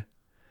the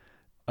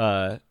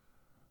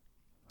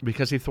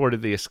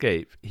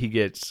escape, he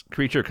gets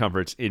creature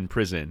comforts in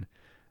prison,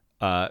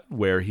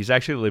 where he's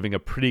actually living a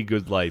pretty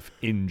good life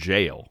in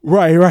jail.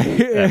 Right.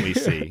 That we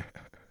see.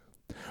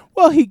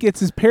 Well, he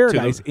gets his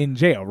paradise in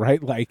jail,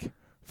 right? Like,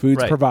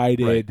 food's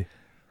provided,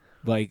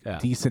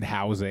 decent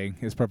housing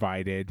is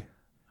provided.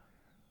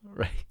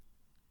 Right.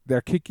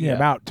 They're kicking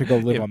him out to go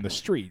live on the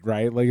street,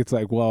 right? Like, it's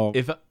like, well,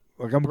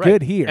 I'm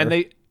good here.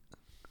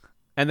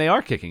 And they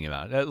are kicking him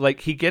out. Like,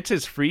 he gets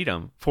his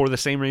freedom for the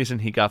same reason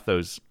he got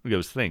those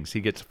things.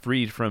 He gets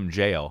freed from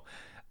jail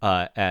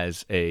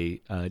as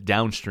a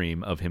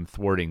downstream of him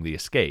thwarting the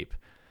escape.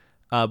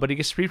 But he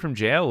gets freed from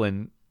jail,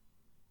 and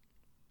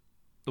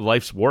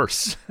life's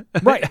worse.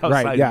 Right,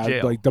 yeah,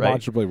 jail, like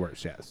demonstrably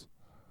worse, yes.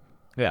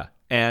 Yeah,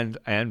 and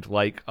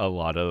like a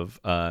lot of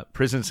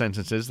prison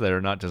sentences that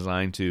are not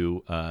designed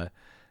to,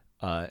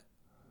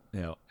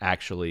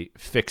 actually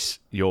fix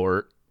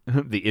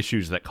the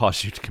issues that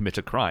cause you to commit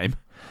a crime.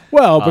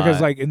 Well,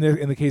 because like in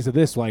the case of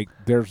this, like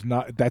there's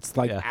not, that's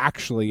like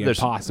actually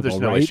impossible,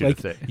 there's no right? issue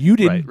Like you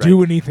didn't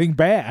do anything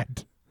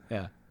bad.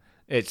 Yeah,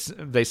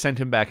 they sent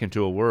him back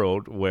into a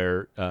world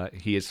where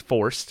he is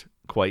forced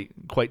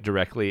quite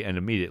directly and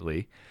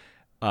immediately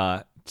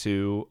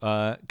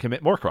to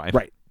commit more crime.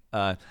 Right.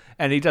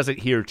 And he does it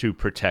here to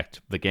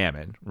protect the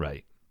gammon,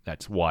 right?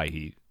 That's why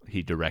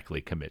he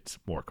directly commits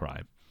more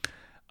crime.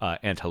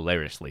 And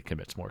hilariously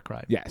commits more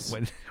crime. Yes.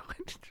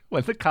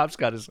 When the cops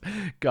got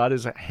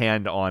his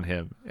hand on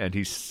him and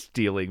he's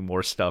stealing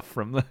more stuff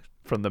from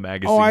from the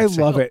magazine. Oh, I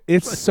love it.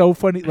 It's so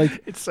funny.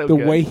 Like it's so the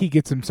good. way he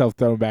gets himself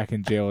thrown back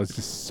in jail is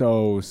just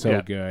so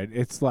good.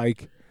 It's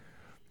like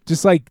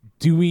just like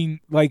doing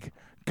like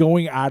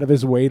going out of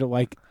his way to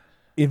like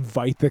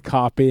invite the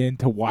cop in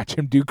to watch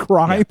him do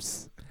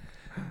crimes.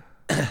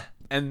 Yeah.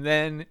 And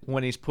then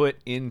when he's put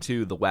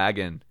into the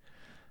wagon,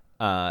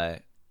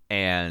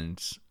 and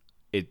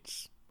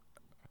it's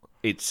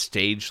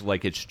staged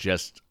like it's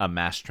just a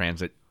mass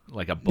transit,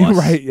 like a bus,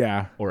 right?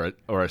 Yeah, or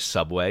a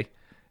subway.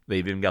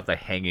 They've even got the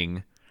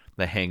hanging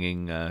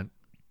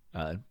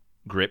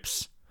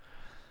grips,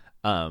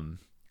 and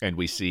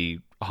we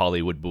see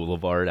Hollywood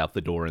Boulevard out the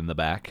door in the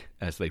back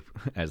as they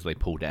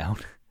pull down.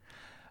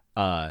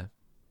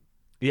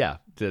 Yeah,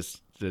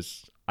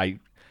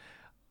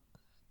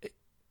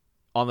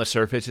 on the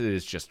surface, it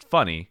is just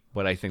funny,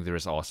 but I think there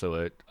is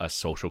also a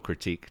social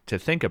critique to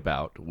think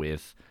about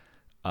with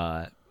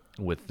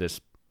this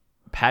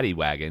paddy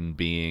wagon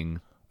being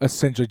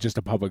essentially just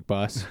a public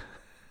bus.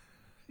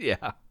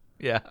 Yeah.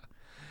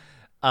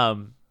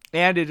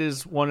 And it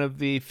is one of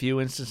the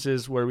few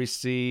instances where we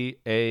see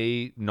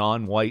a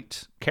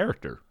non-white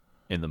character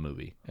in the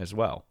movie as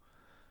well,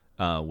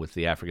 with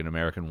the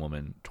African-American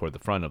woman toward the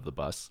front of the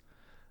bus.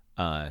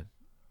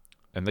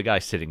 And the guy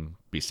sitting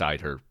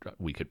beside her,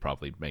 we could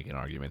probably make an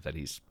argument that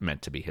he's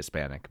meant to be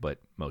Hispanic, but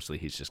mostly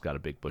he's just got a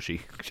big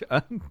bushy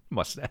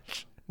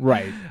mustache.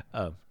 Right.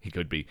 He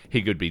could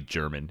be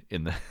German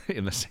in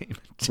the same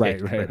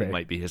right. He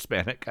might be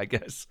Hispanic, I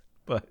guess.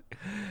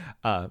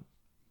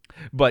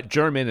 But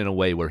German in a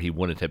way where he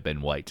wouldn't have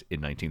been white in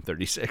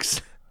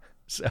 1936.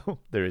 So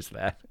there is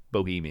that.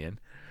 Bohemian.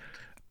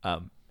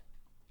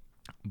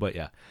 But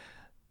yeah,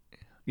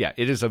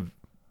 it is a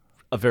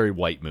very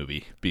white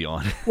movie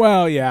beyond.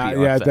 Well, yeah,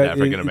 beyond that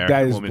African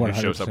American woman who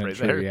 100% shows up right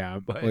true, there. Yeah,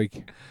 but,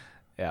 like,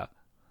 yeah.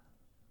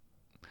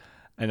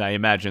 And I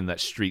imagine that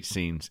street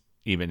scenes,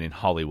 even in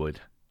Hollywood,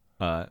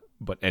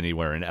 but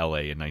anywhere in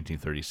LA in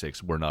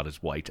 1936, were not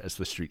as white as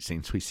the street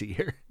scenes we see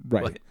here.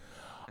 Right.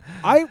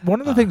 But,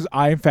 one of the things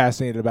I'm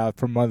fascinated about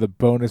from one of the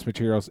bonus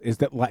materials is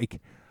that like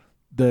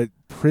the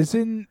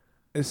prison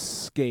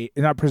escape,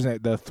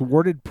 the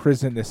thwarted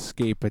prison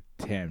escape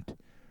attempt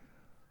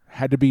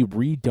had to be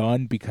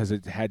redone because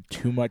it had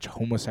too much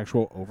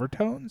homosexual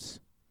overtones.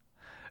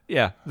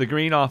 Yeah, the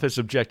Green Office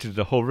objected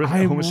to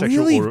homosexual overtones.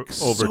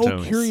 I'm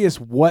so curious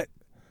what.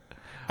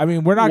 I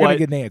mean, we're not going to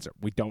get an answer.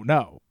 We don't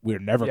know. We're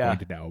never going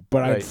to know.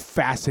 But I'm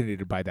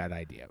fascinated by that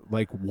idea.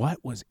 Like, what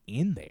was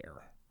in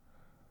there?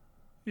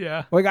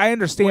 Yeah. Like, I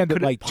understand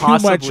that, like, too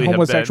much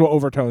homosexual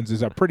overtones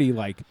is a pretty,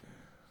 like,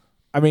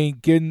 I mean,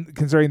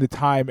 considering the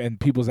time and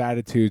people's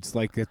attitudes,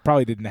 like, it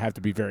probably didn't have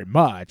to be very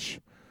much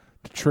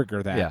to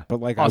trigger that. Yeah. But,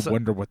 like, also, I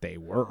wonder what they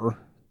were.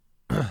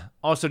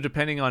 Also,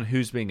 depending on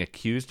who's being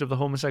accused of the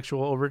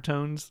homosexual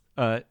overtones,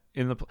 did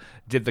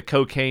the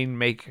cocaine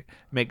make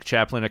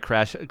Chaplin a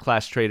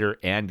class traitor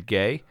and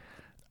gay?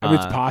 I mean,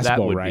 it's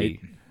possible, right?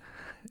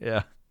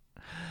 Yeah.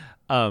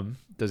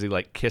 Does he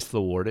like kiss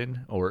the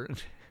warden or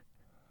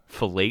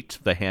fillet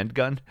the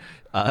handgun?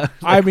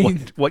 I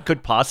mean, what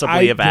could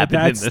possibly have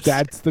happened in this?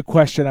 That's the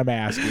question I'm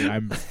asking.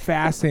 I'm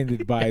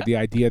fascinated by the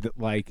idea that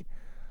like.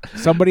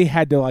 Somebody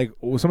had to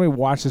somebody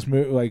watched this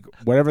movie, like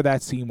whatever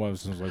that scene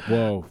was like,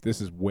 whoa,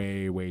 this is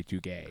way, way too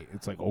gay.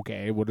 It's like,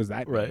 okay, what does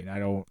that mean? I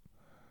don't.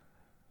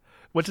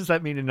 What does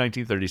that mean in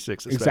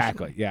 1936? Especially?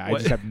 Exactly. Yeah, I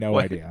just have no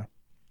idea.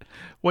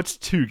 What's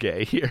too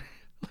gay here?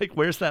 Like,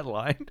 where's that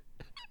line?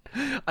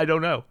 I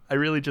don't know. I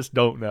really just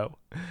don't know.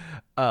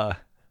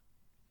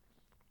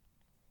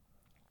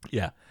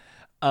 Yeah.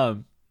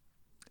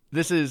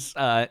 This is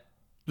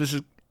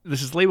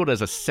labeled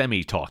as a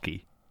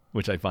semi-talkie,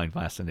 which I find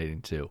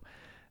fascinating too.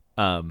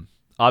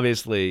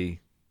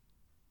 Obviously,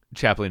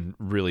 Chaplin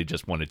really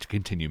just wanted to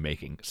continue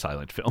making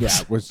silent films.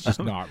 Yeah, it was just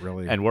not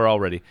really. And we're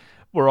already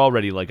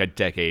like a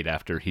decade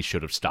after he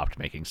should have stopped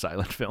making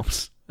silent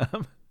films.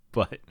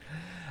 But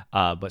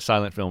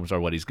silent films are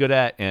what he's good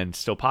at and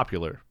still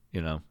popular.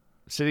 You know,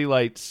 City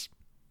Lights.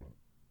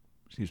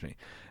 Excuse me.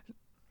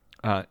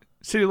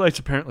 City Lights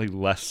apparently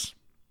less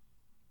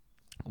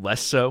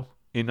so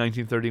in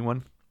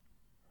 1931.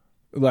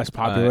 Less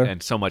popular,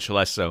 and so much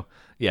less so.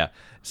 Yeah,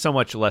 so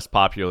much less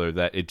popular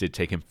that it did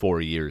take him 4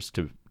 years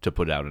to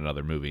put out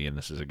another movie. And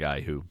this is a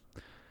guy who,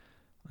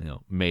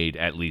 made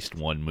at least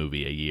one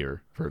movie a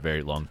year for a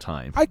very long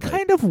time. I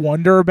kind of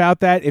wonder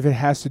about that, if it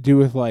has to do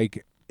with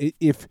like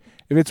if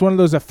it's one of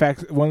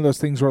those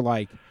things where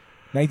like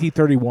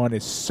 1931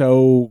 is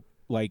so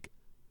like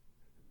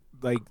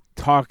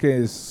talk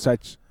is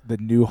such the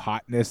new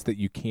hotness that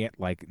you can't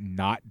like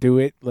not do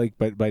it. Like,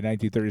 but by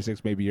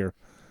 1936 maybe you're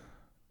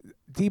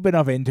deep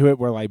enough into it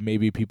where like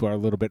maybe people are a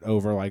little bit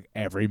over like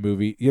every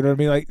movie. You know what I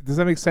mean? Like, does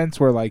that make sense?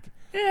 Where like,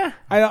 yeah,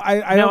 I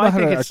don't know how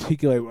to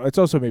articulate. It's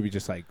also maybe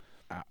just like,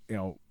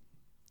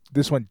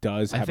 this one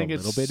does have a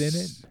little bit in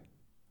it,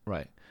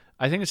 right?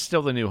 I think it's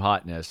still the new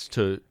hotness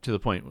to the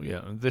point.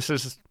 This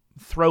is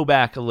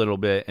throwback a little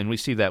bit, and we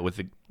see that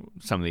with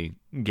some of the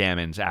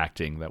Gammon's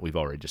acting that we've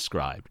already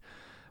described.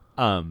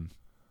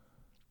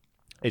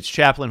 It's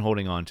Chaplin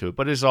holding on to it,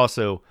 but it's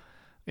also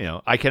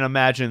I can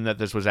imagine that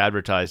this was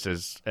advertised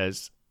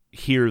as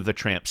hear the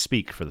Tramp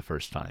speak for the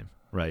first time,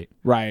 right?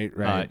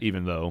 Right.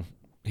 Even though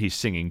he's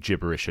singing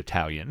gibberish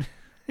Italian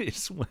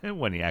is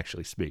when he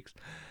actually speaks.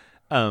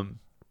 But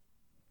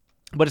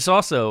it's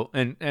also,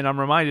 and I'm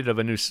reminded of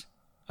A Nous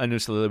la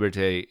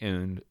Liberte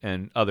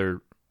and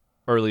other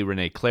early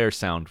Rene Clair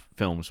sound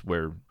films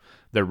where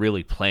they're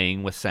really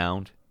playing with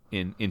sound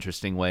in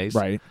interesting ways.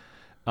 Right.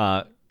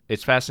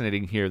 It's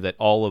fascinating here that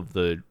all of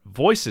the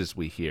voices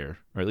we hear,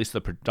 or at least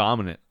the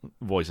predominant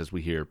voices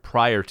we hear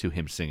prior to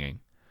him singing,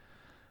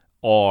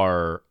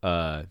 are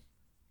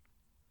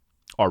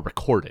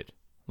recorded,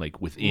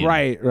 like within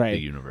the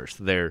universe.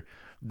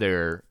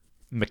 They're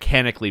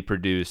mechanically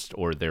produced,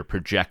 or they're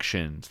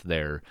projections,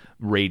 they're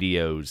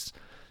radios.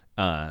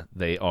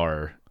 They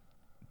are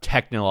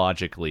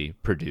technologically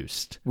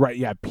produced. Right.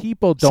 Yeah.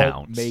 People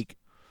don't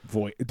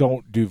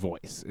don't do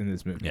voice in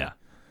this movie. Yeah.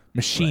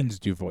 Machines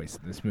do voice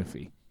in this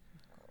movie.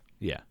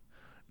 Yeah.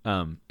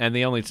 And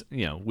the only,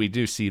 we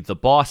do see the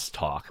boss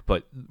talk,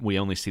 but we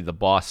only see the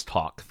boss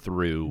talk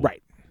through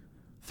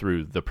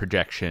the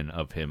projection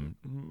of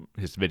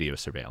his video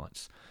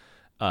surveillance.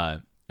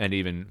 And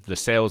even the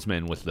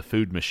salesman with the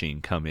food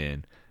machine come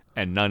in,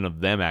 and none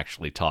of them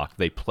actually talk.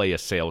 They play a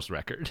sales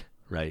record,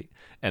 right?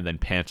 And then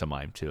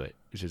pantomime to it,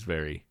 which is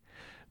very,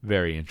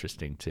 very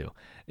interesting too.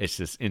 It's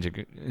this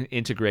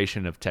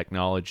integration of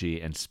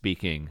technology and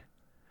speaking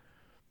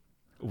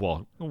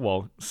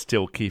while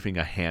still keeping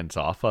a hands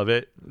off of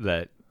it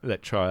that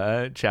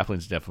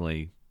Chaplin's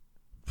definitely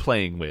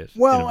playing with.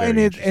 Well, and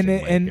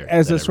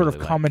as a sort of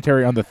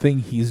commentary on the thing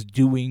he's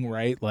doing,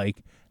 right?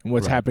 Like, and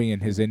what's happening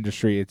in his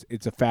industry,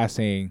 it's a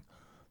fascinating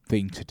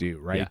thing to do,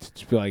 right? Yeah.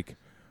 To be like,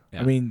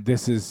 I mean,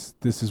 this is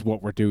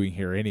what we're doing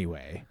here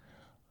anyway.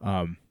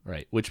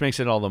 Right, which makes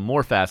it all the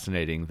more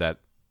fascinating that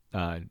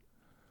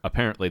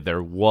apparently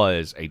there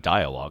was a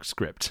dialogue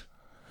script.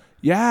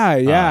 Yeah.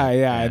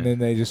 And then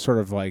they just sort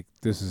of like,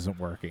 this isn't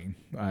working.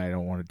 I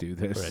don't want to do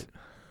this. Right.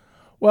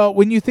 Well,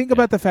 when you think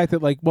about the fact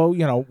that, like, well,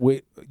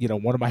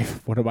 one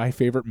of my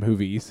favorite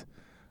movies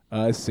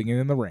is Singing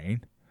in the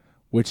Rain,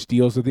 which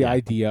deals with the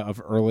idea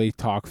of early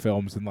talk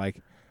films and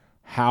like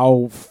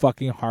how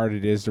fucking hard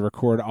it is to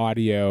record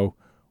audio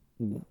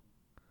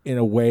in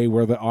a way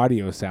where the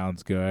audio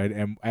sounds good,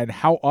 and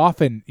how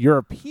often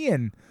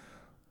European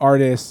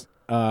artists,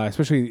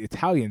 especially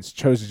Italians,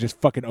 chose to just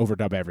fucking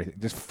overdub everything.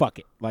 Just fuck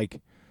it.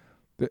 Like,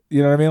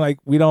 you know what I mean? Like,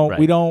 we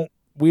don't,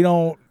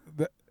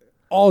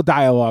 all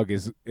dialogue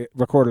is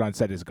recorded on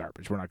set is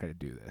garbage. We're not going to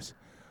do this.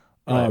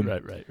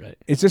 Right.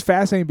 It's just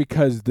fascinating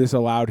because this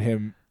allowed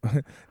him,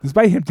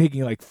 despite him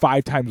taking like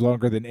 5 times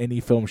longer than any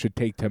film should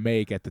take to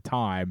make at the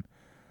time,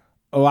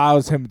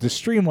 allows him to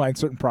streamline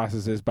certain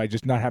processes by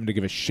just not having to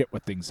give a shit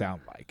what things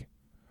sound like.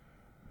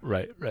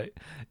 Right.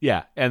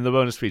 Yeah, and the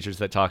bonus features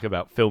that talk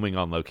about filming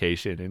on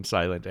location in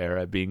silent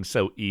era being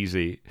so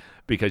easy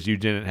because you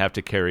didn't have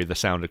to carry the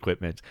sound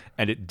equipment,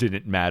 and it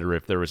didn't matter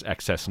if there was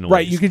excess noise.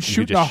 Right, you could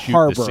shoot in a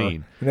harbor,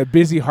 in a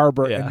busy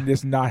harbor, and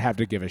just not have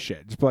to give a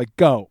shit. Just be like,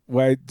 go.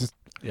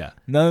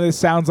 None of this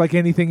sounds like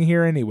anything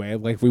here anyway.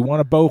 Like, if we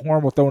want a bow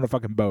horn, we'll throw in a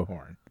fucking bow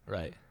horn.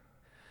 Right.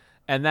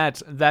 And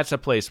that's a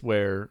place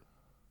where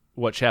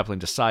what Chaplin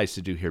decides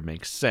to do here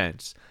makes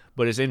sense.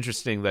 But it's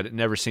interesting that it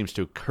never seems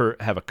to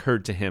have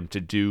occurred to him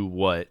to do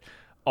what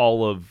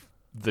all of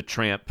the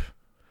Tramp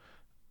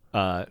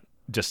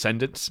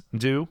descendants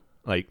do,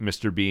 like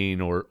Mr. Bean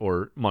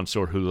or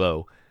Monsieur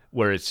Hulot,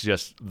 where it's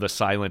just the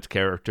silent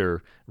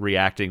character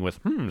reacting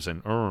with hms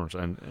and ers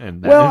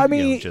and well, I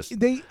mean, just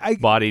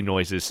body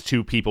noises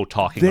to people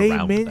talking around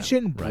them. They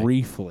mentioned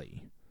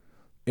briefly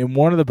in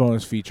one of the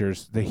bonus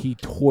features that he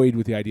toyed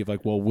with the idea of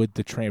like, well, would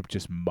the Tramp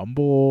just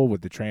mumble?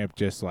 Would the Tramp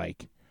just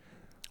like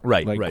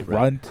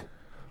grunt?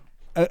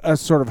 A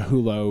sort of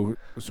Hulot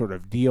sort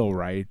of deal,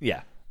 right?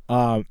 Yeah.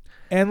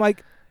 And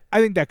like,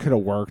 I think that could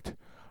have worked.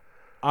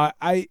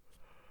 I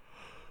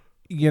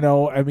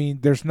mean,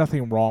 there's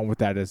nothing wrong with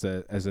that as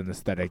an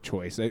aesthetic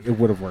choice. It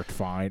would have worked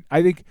fine,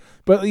 I think.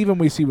 But even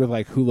we see with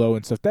like Hulot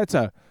and stuff,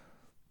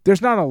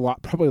 there's not a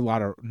lot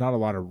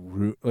of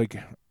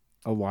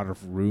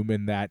room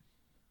in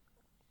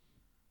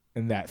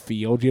that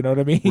field. You know what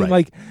I mean? Right.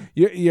 Like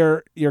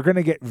you're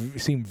gonna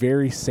seem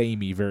very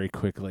samey very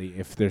quickly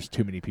if there's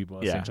too many people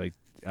essentially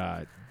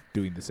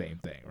doing the same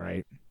thing,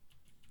 right?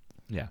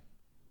 Yeah.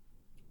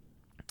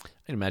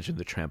 I imagine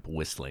the Tramp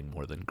whistling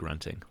more than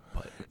grunting.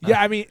 But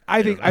I mean,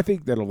 I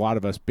think that a lot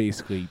of us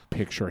basically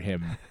picture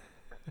him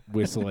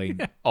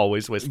whistling,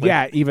 always whistling.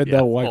 Yeah, even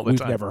though we've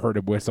never heard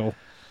him whistle.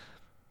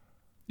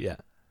 Yeah.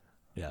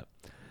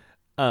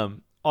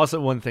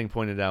 Also, one thing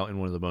pointed out in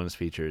one of the bonus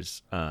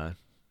features,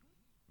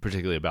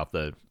 particularly about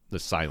the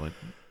silent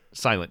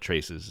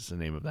traces is the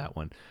name of that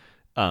one,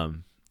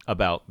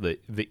 about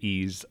the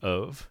ease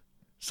of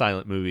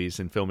silent movies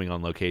and filming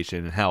on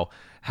location, and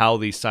how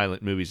these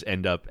silent movies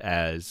end up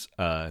as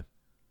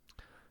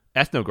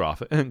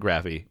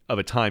ethnography of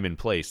a time and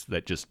place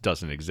that just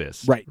doesn't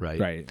exist.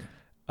 Right.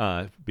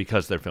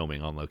 Because they're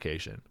filming on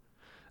location.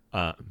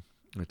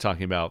 We're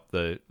talking about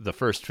the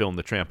first film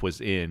the Tramp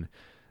was in.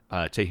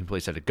 taking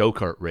place at a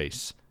go-kart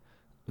race.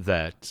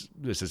 That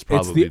this is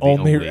probably it's the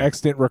only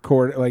extant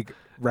record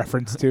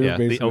reference to. Yeah,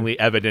 basically. the only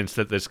evidence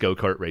that this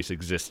go-kart race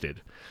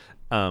existed.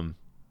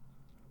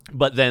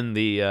 But then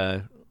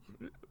the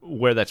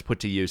where that's put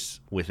to use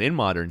within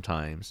modern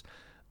times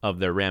of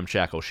their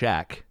ramshackle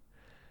shack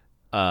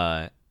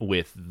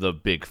with the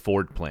big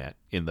Ford plant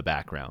in the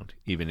background,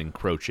 even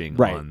encroaching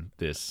on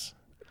this.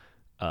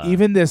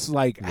 Even this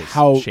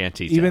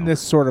shanty even town.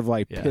 this sort of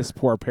piss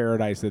poor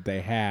paradise that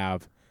they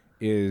have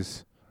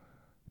is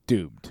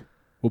doomed.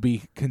 Will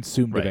be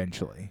consumed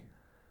eventually.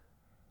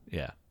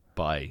 Yeah,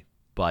 by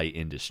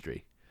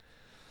industry,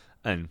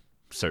 and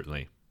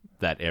certainly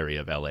that area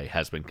of LA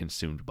has been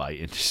consumed by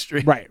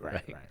industry. Right.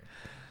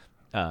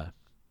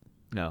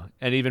 No,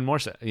 and even more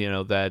so,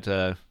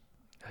 that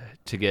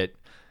to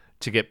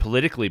get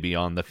politically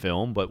beyond the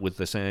film, but with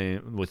the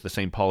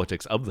same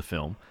politics of the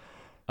film.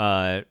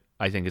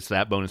 I think it's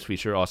that bonus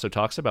feature also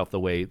talks about the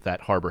way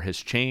that harbor has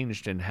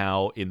changed and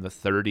how in the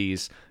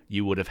 30s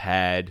you would have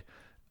had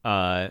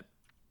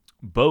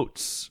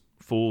boats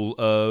full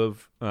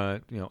of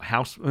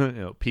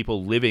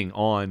people living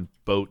on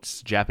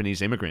boats,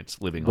 Japanese immigrants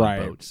living on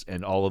boats,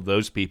 and all of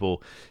those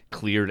people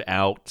cleared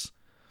out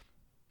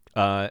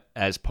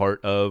as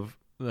part of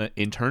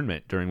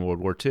internment during World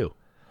War II.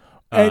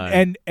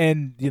 And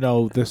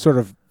the sort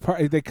of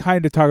they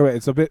kind of talk about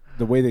it's a bit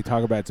the way they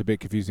talk about it's a bit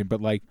confusing, but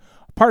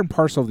part and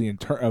parcel of the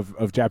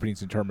of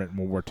Japanese internment in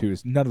World War II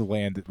is none of the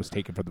land that was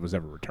taken from them was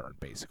ever returned,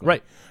 basically.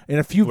 Right. In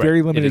a few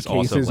very limited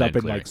cases cases up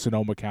in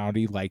Sonoma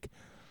County,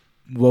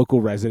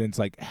 local residents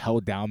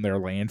held down their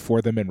land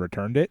for them and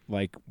returned it.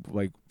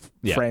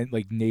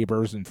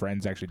 Neighbors and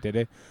friends actually did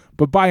it.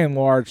 But by and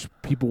large,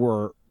 people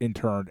were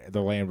interned,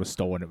 the land was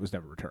stolen, it was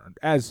never returned.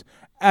 As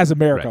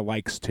America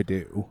likes to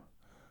do.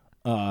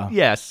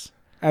 Yes.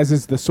 As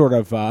is the sort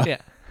of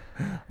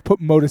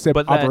modus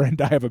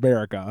operandi of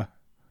America.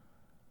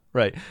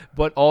 Right.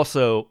 But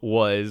also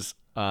was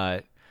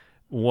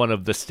one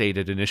of the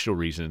stated initial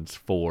reasons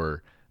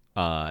for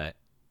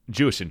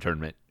Jewish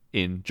internment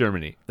in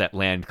Germany, that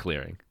land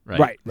clearing,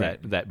 right?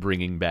 That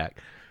bringing back,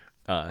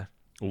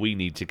 we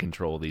need to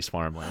control these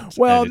farmlands.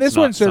 Well, this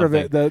one sort of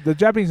the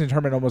Japanese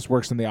internment almost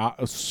works in the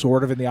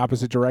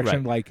opposite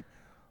direction. Right.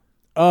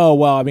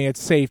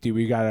 It's safety.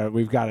 We've got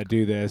to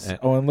do this.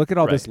 And look at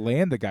all this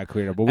land that got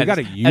cleared up. But we got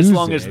to use it. As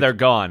long as they're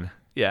gone.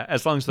 Yeah,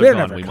 as long as they're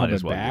gone, we might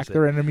as well use it.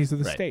 They're enemies of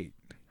the state.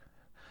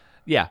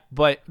 Yeah,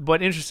 but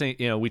interesting.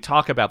 We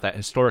talk about that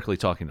historically,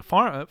 talking to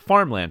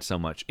farmland so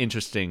much.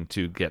 Interesting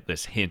to get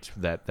this hint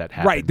that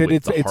happened that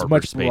with it's the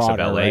much space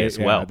broader, of LA as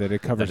well. That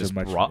it covers as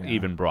much,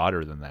 even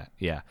broader than that.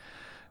 Yeah.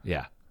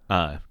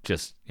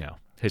 Just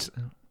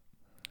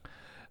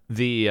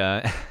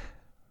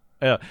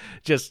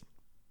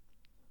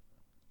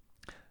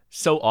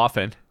so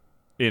often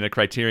in a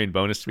Criterion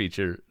bonus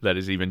feature that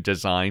is even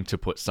designed to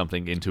put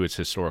something into its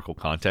historical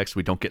context,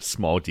 we don't get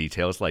small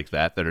details like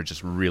that are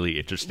just really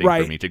interesting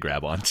for me to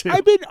grab onto.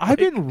 I've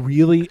been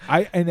really,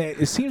 and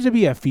it seems to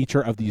be a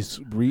feature of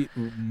these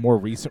more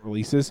recent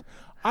releases.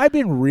 I've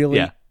been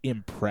really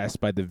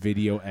impressed by the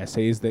video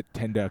essays that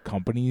tend to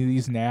accompany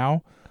these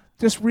now.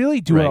 Just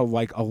really doing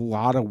a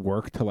lot of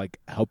work to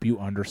help you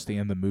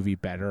understand the movie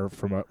better.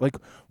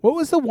 What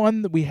was the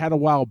one that we had a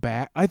while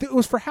back? I think it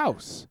was for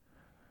House.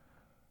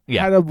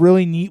 Yeah. Had a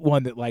really neat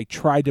one that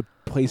tried to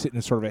place it in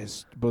a sort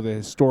of both a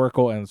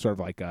historical and sort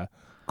of a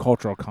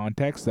cultural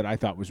context that I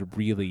thought was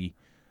really.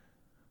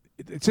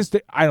 It's just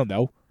I don't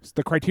know.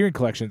 The Criterion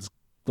Collection's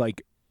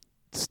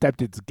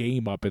stepped its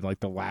game up in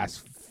the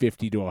last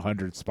 50 to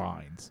 100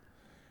 spines.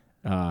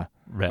 It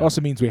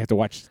also means we have to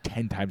watch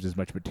 10 times as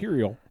much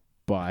material,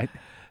 but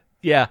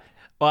yeah.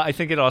 Well, I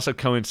think it also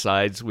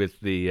coincides with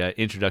the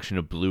introduction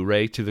of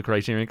Blu-ray to the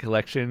Criterion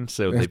Collection,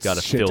 so they've got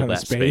to fill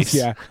that space.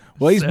 Yeah.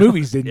 Well, these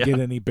movies didn't get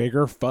any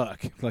bigger.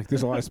 Fuck.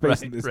 There's a lot of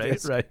space in this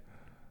disc. Right.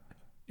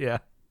 Yeah.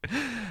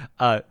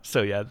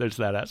 There's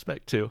that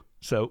aspect too.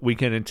 So we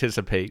can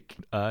anticipate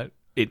an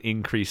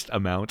increased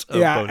amount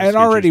of bonus and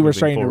already we're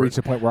starting forward. to reach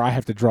the point where I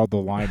have to draw the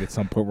line at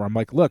some point where I'm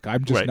look,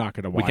 I'm just not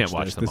going to watch this.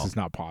 Watch this is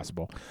not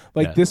possible.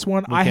 This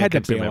one, I had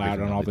to bail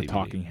out on all the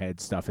talking head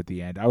stuff at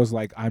the end. I was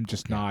I'm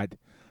just not.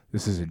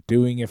 This isn't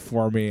doing it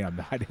for me. I'm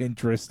not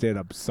interested.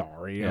 I'm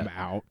sorry. I'm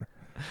out.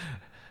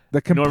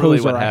 The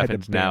composer I had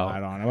to bail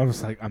out on. I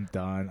was I'm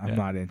done. I'm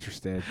not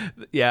interested.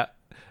 Yeah.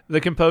 The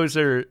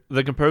composer,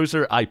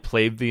 I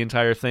played the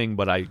entire thing,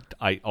 but I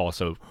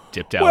also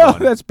dipped out. Well,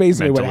 that's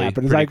basically what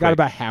happened. Is I got quick.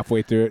 about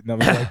halfway through it, and I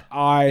was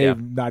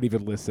I'm not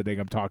even listening.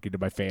 I'm talking to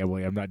my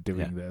family. I'm not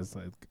doing this.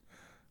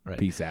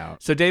 Peace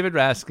out. So David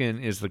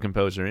Raskin is the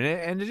composer,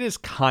 and it is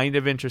kind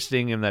of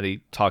interesting in that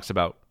he talks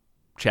about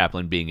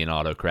Chaplin being an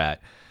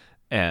autocrat.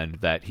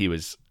 And that he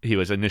was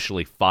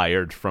initially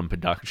fired from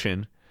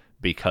production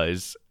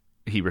because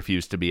he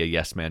refused to be a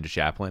yes man to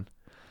Chaplin.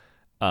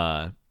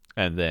 And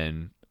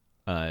then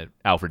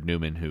Alfred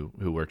Newman, who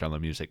worked on the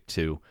music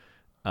too,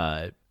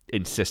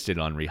 insisted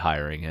on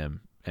rehiring him,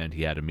 and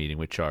he had a meeting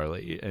with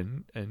Charlie,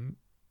 and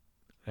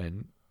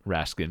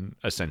Raskin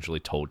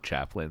essentially told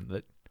Chaplin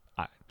that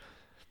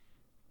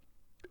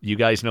you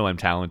guys know I'm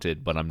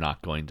talented, but I'm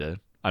not going to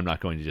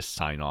just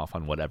sign off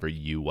on whatever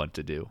you want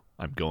to do.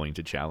 I'm going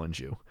to challenge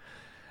you.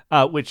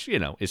 Which,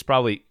 is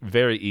probably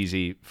very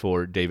easy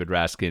for David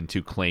Raskin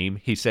to claim,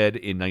 he said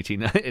in a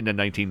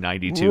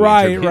 1992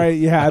 interview. Right,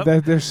 yeah.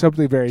 There's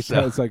something very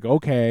it's like,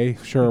 okay,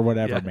 sure,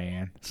 whatever,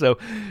 man. So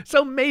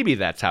maybe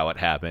that's how it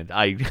happened.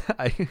 I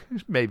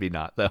maybe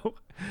not, though.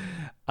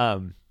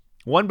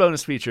 One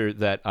bonus feature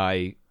that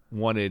I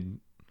wanted,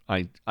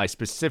 I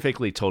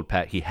specifically told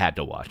Pat he had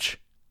to watch.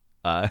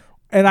 And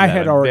I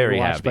had already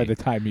watched by the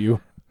time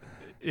you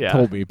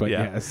told me, but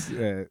yes.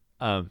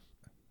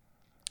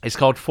 It's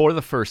called For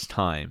the First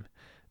Time,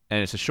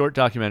 and it's a short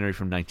documentary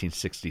from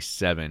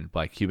 1967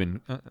 by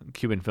Cuban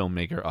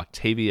filmmaker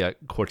Octavia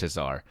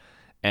Cortázar.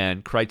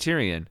 And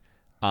Criterion,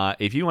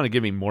 if you want to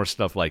give me more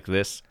stuff like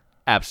this,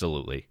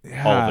 absolutely,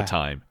 all the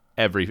time,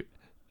 if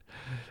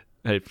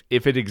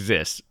it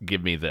exists,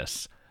 give me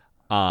this.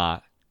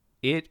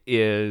 It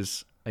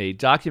is a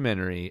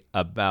documentary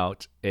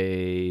about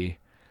a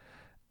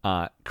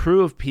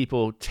crew of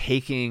people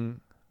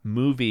taking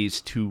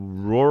movies to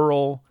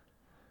rural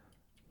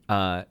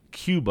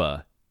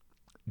Cuba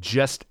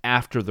just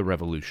after the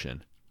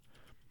revolution,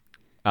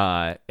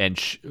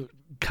 and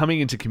coming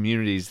into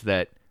communities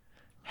that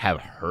have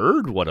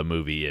heard what a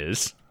movie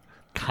is,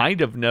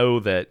 kind of know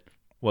that.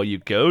 Well, you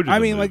go to. I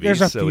mean, movies,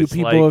 there's a few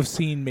people who have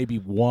seen maybe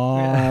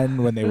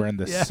one when they were in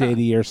the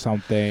city or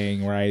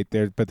something, right?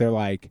 But they're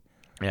like,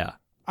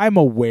 I'm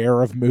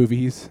aware of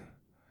movies.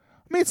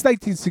 I mean, it's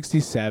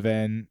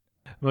 1967.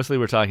 Mostly,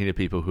 we're talking to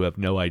people who have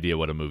no idea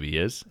what a movie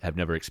is, have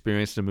never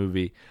experienced a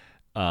movie.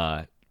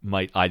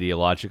 Might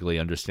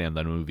ideologically understand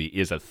that a movie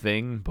is a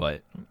thing,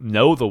 but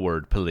know the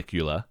word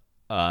película,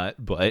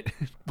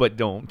 but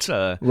don't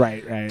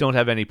don't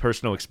have any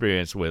personal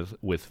experience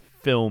with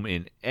film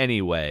in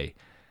any way,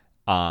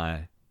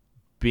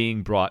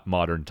 being brought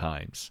modern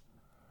times,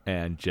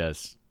 and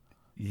just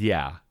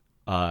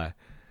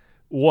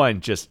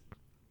one just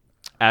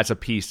as a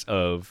piece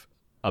of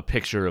a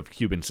picture of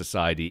Cuban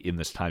society in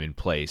this time and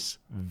place,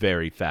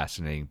 very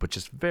fascinating, but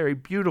just very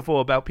beautiful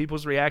about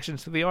people's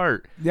reactions to the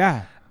art.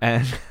 Yeah.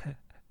 And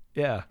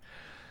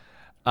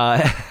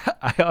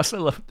I also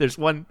love, there's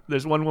one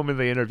woman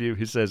they interview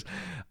who says,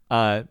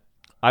 I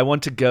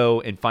want to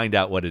go and find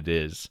out what it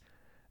is.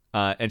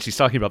 And she's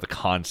talking about the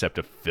concept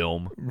of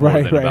film more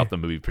than about the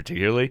movie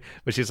particularly.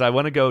 But she says, I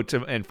want to go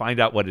and find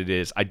out what it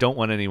is. I don't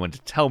want anyone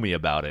to tell me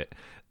about it.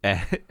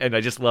 And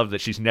I just love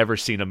that she's never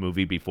seen a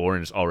movie before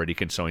and is already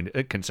concerned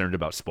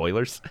about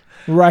spoilers.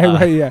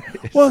 Yeah.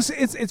 Well,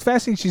 it's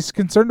fascinating. She's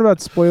concerned about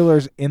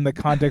spoilers in the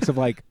context of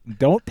like,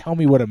 don't tell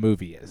me what a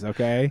movie is,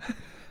 okay?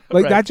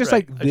 Like not just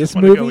like this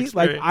movie.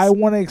 Like I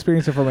want to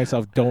experience it for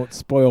myself. Don't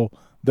spoil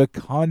the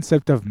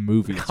concept of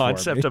movies.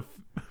 Of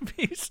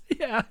movies.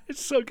 Yeah,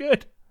 it's so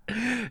good.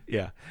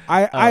 Yeah,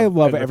 I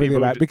love everything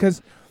about it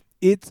because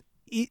it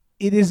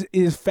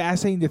is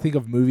fascinating to think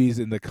of movies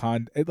in the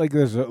like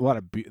there's a lot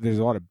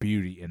of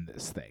beauty in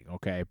this thing,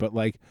 okay, but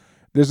like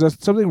there's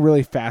something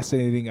really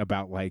fascinating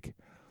about like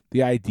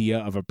the idea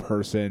of a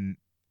person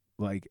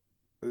like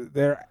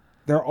they're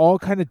all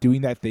kind of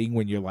doing that thing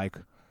when you're like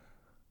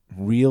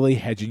really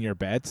hedging your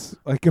bets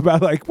like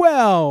about like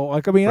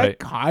I mean I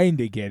kind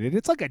of get it,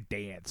 it's like a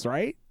dance,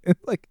 right?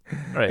 Like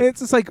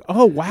it's just like,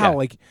 oh wow,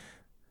 like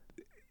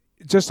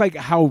just like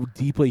how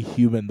deeply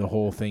human the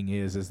whole thing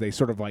is they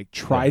sort of like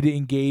try to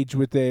engage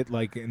with it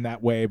like in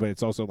that way, but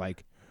it's also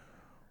like,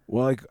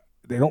 well, like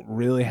they don't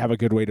really have a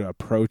good way to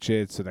approach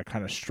it, so they're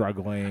kind of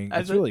struggling.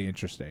 It's really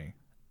interesting.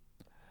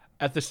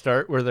 At the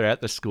start where they're at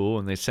the school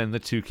and they send the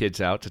two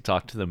kids out to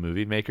talk to the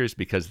movie makers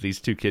because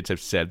these two kids have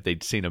said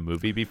they'd seen a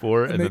movie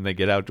before, and then they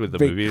get out with the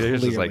movie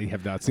makers. They clearly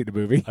have not seen a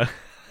movie.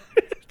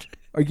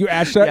 Like you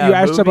asked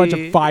a bunch of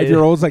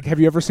 5-year-olds, like, have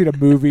you ever seen a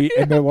movie?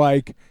 And they're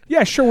like,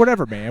 yeah, sure,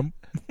 whatever, man.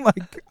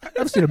 Like,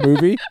 I've seen a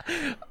movie.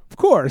 Of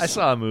course. I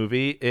saw a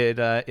movie. It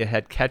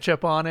had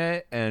ketchup on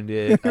it, and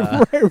it...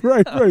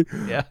 right.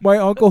 Yeah. My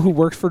uncle who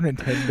works for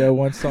Nintendo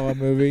once saw a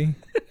movie.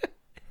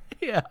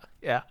 Yeah.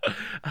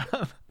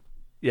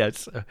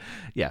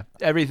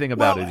 Everything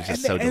about it is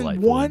just so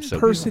delightful. One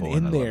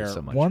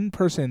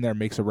person in there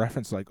makes a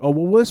reference like, oh,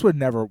 well, this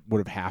would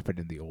have happened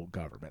in the old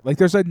government. Like,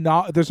 there's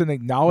an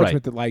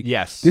acknowledgement that, like,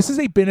 yes, this is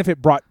a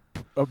benefit brought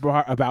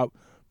about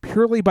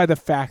purely by the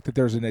fact that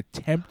there's an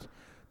attempt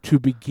to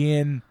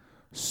begin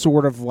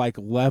sort of like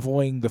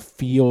leveling the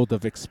field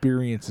of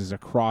experiences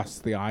across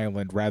the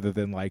island, rather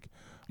than like,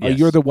 oh,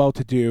 you're the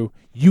well-to-do,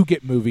 you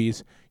get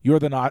movies. You're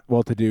the not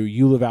well-to-do.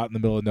 You live out in the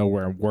middle of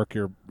nowhere and work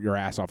your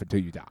ass off until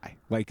you die.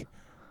 Like,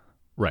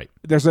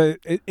 there's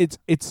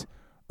it's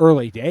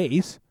early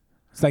days.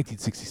 It's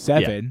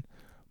 1967,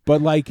 but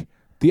like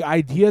the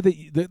idea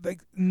that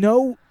like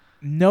no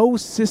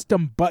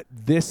system but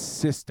this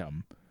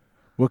system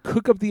will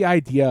cook up the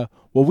idea.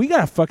 Well, we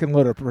gotta fucking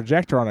load a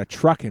projector on a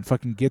truck and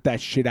fucking get that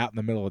shit out in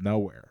the middle of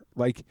nowhere.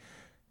 Like,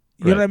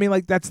 you know what I mean?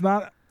 Like that's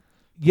not.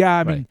 Yeah,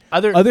 I mean,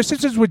 other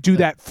systems would do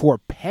that for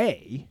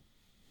pay.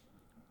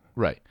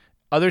 Right.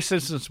 other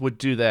systems would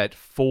do that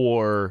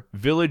for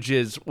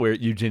villages where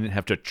you didn't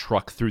have to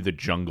truck through the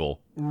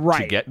jungle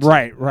to get to.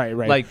 Right.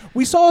 Like,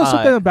 we saw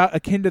something about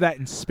akin to that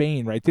in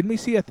Spain, right? Didn't we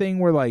see a thing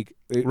where like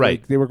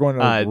they were going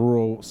to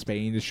rural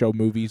Spain to show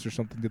movies or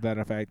something to that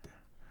effect?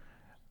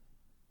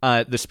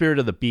 The Spirit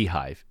of the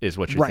Beehive is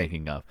what you're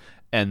thinking of,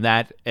 and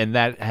that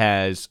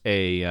has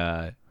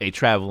a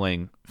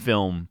traveling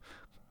film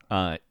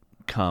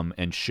come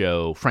and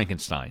show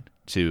Frankenstein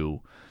to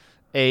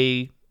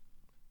a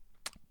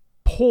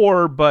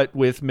poor but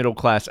with middle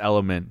class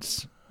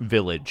elements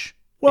village.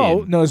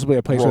 Well, noticeably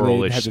a place where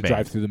they had to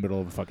drive through the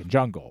middle of a fucking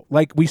jungle.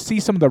 Like we see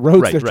some of the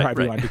roads they're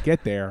driving on to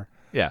get there.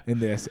 In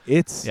this,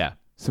 it's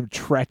some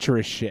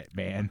treacherous shit,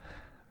 man.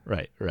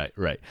 Right.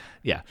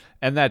 Yeah,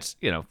 and that's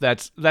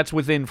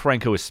within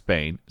Francoist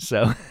Spain.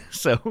 So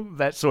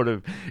that sort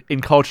of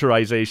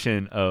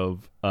enculturization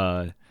of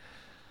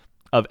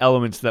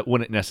elements that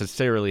wouldn't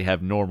necessarily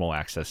have normal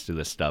access to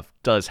this stuff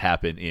does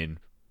happen in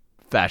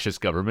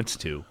fascist governments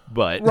too.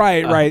 But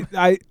right.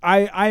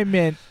 I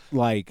meant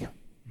like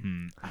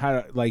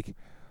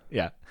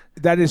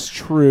that is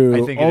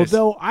true.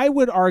 Although I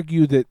would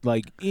argue that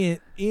like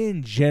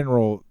in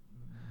general,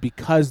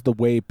 because the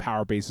way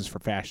power bases for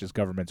fascist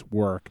governments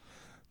work,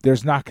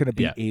 there's not going to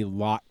be a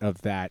lot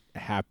of that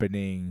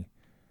happening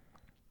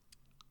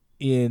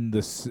in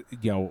this,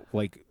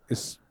 like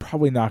it's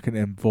probably not going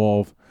to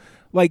involve,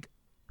 like,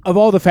 of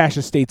all the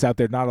fascist states out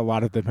there, not a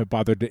lot of them have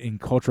bothered to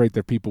enculturate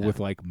their people with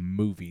like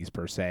movies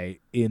per se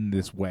in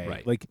this way.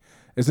 Right. Like,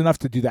 it's enough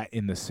to do that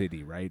in the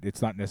city, right?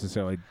 It's not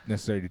necessary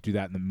to do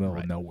that in the middle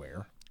of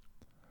nowhere.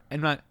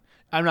 I'm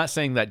not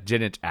saying that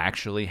didn't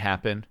actually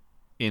happen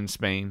in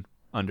Spain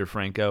under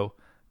Franco,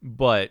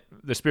 but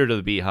the Spirit of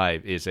the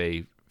Beehive is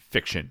a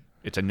fiction.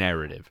 It's a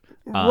narrative.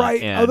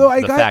 Right. Although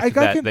I got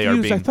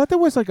confused. I thought there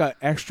was like an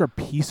extra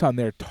piece on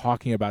there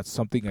talking about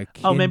something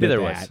akin maybe to there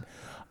that. was.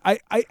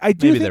 I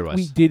do think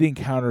we did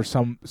encounter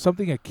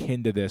something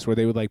akin to this where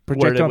they would like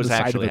project on the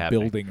side of a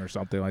building or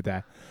something like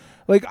that.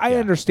 Like I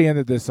understand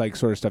that this like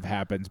sort of stuff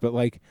happens, but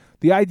like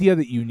the idea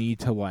that you need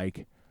to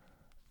like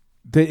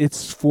that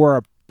it's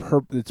for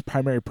its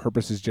primary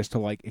purpose is just to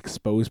like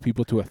expose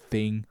people to a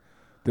thing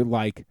that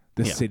like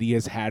the city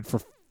has had for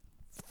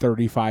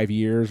 35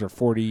 years or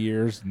 40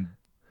 years and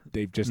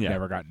they've just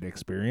never gotten to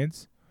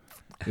experience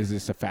is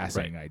this a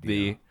fascinating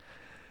idea.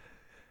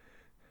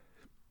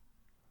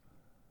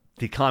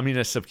 The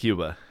communists of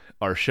Cuba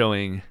are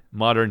showing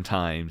modern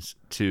times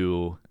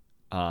to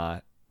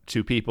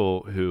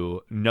people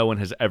who no one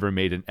has ever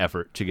made an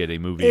effort to get a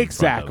movie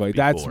exactly in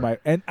front of before.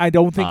 And I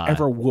don't think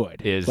ever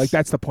would. Like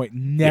that's the point.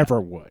 Never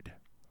would.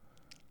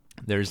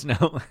 There's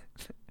no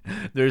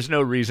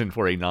reason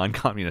for a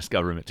non-communist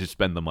government to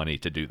spend the money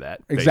to do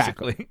that.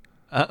 Exactly.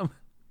 Basically.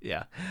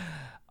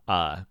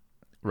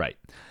 Right.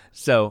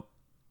 So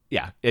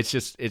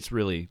it's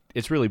really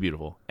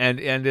beautiful, and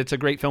it's a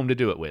great film to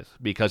do it with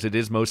because it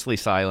is mostly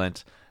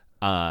silent,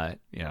 but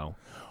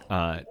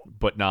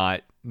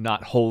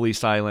not wholly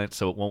silent,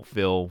 so it won't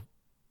feel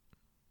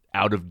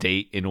out of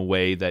date in a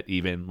way that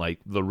even like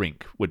The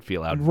Rink would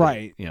feel out of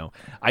date.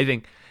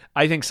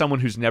 I think someone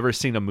who's never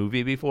seen a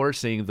movie before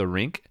seeing The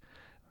Rink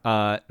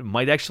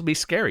might actually be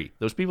scary.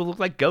 Those people look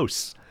like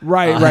ghosts.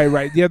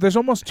 Right. Yeah, there's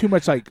almost too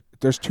much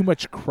there's too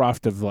much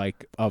cruft of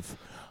like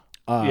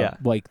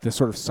the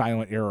sort of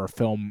silent era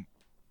film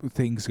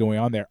things going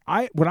on there.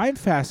 What I'm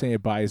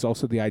fascinated by is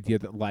also the idea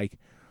that like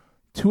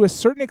to a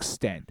certain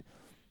extent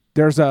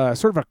there's a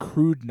sort of a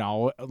crude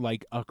knowledge,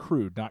 like a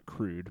crude, not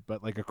crude,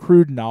 but like a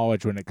crude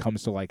knowledge when it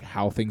comes to like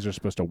how things are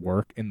supposed to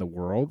work in the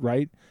world,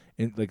 right?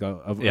 In like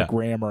a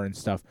grammar and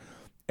stuff.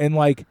 And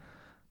like,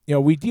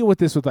 we deal with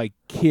this with like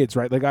kids,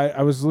 right? Like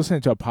I was listening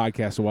to a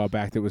podcast a while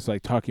back that was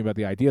like talking about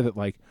the idea that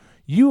like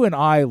you and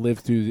I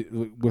lived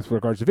through with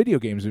regards to video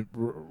games,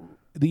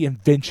 the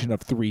invention of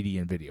 3D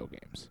in video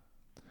games.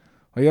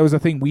 Like that was a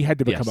thing we had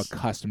to become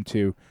accustomed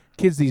to.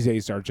 Kids these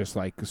days are just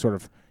like sort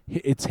of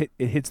it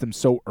hits them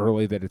so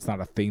early that it's not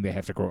a thing they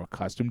have to grow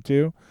accustomed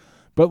to.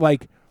 But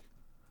like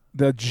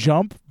the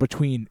jump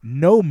between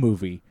no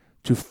movie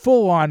to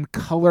full on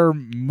color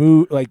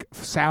like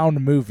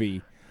sound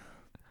movie,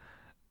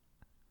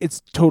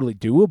 it's totally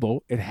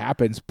doable. It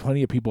happens.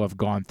 Plenty of people have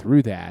gone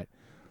through that.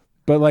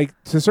 But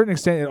like to a certain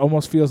extent, it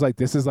almost feels like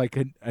this is like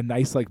a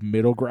nice like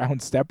middle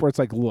ground step where it's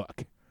like,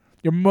 look,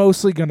 you're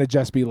mostly gonna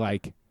just be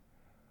like,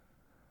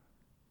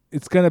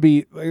 it's gonna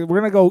be we're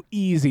gonna go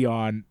easy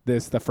on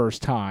this the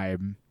first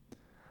time,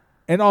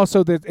 and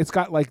also that it's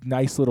got like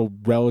nice little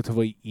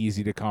relatively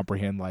easy to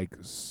comprehend like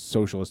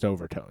socialist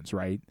overtones,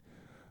 right?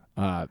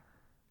 About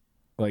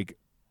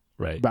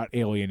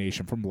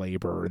alienation from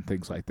labor and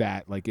things like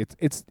that. Like it's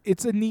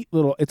a neat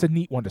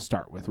one to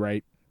start with,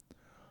 right?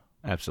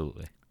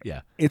 Absolutely.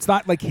 Yeah. It's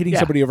not like hitting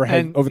somebody over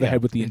the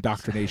head with the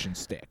indoctrination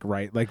stick,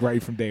 right? Like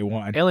right from day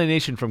one.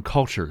 Alienation from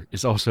culture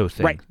is also a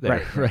thing.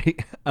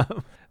 Right.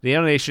 The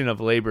alienation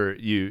of labor,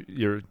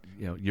 you're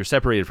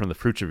separated from the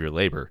fruits of your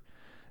labor,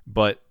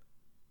 but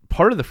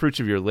part of the fruits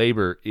of your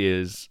labor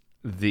is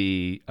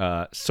the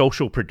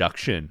social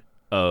production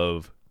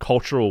of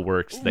cultural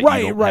works that you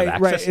don't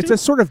have access to. It's a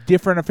sort of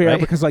different affair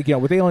because, like,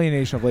 with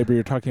alienation of labor,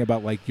 you're talking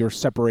about like your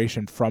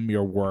separation from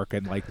your work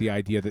and like the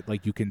idea that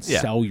like you can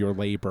sell your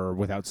labor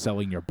without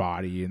selling your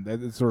body, and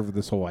that's sort of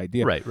this whole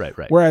idea. Right.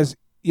 Whereas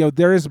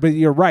there is, but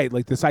you're right,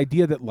 like this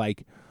idea that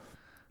like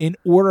in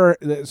order,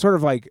 sort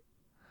of like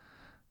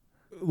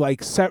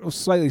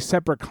slightly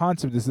separate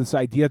concept is this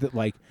idea that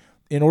like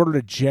in order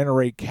to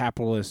generate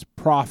capitalist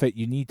profit,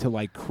 you need to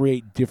like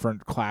create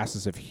different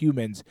classes of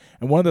humans,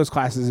 and one of those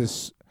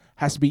classes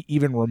has to be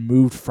even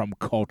removed from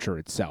culture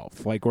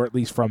itself, like, or at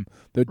least from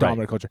the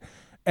dominant culture.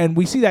 And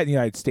we see that in the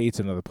United States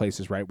and other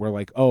places, right? Where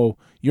like, oh,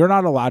 you're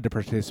not allowed to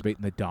participate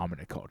in the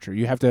dominant culture.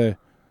 You have to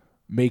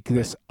make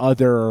this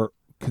other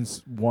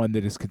one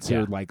that is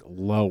considered like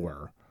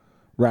lower,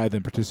 rather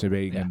than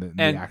participating in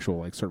the actual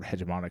like sort of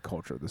hegemonic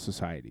culture of the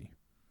society.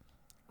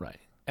 Right.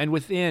 And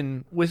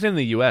within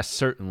the U.S.,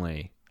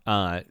 certainly,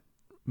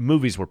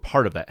 movies were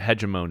part of that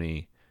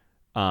hegemony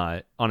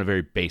on a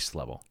very base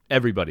level.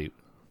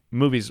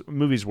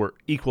 Movies were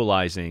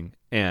equalizing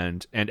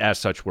and as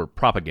such were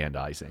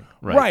propagandizing.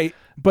 Right.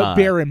 But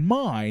bear in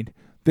mind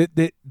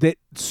that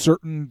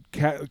certain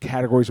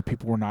categories of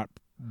people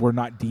were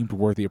not deemed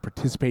worthy of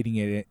participating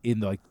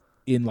in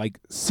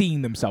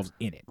seeing themselves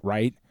in it.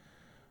 Right.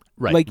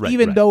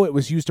 Even though it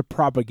was used to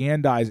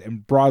propagandize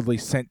and broadly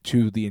sent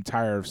to the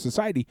entire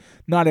society,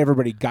 not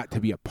everybody got to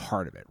be a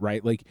part of it,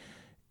 right? Like,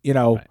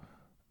 your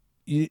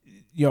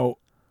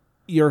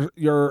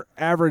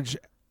average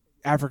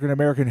African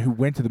American who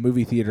went to the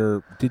movie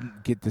theater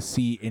didn't get to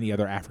see any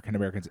other African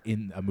Americans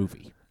in a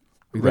movie.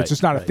 That's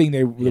just not a thing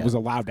that was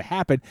allowed to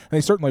happen, and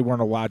they certainly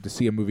weren't allowed to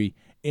see a movie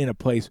in a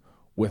place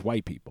with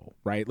white people,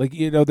 right? Like,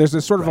 there's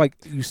this sort of like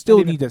you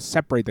still need to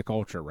separate the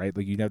culture, right?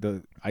 Like you have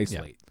to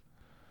isolate. Yeah.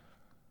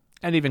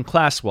 And even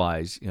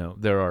class-wise,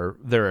 there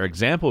are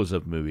examples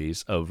of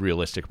movies of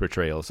realistic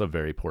portrayals of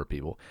very poor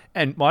people,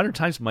 and Modern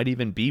Times might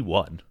even be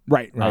one.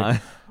 Right.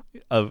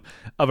 Of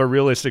a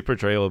realistic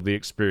portrayal of the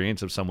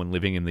experience of someone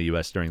living in the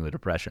U.S. during the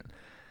Depression.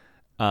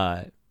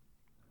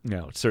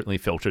 Certainly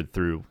filtered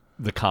through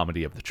the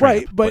comedy of the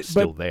Tramp, but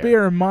still there.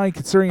 Bear in mind,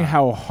 considering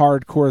how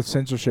hardcore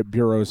censorship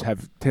bureaus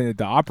have tended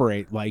to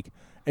operate, like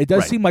it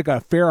does seem like a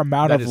fair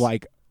amount of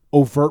like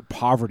overt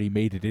poverty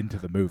made it into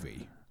the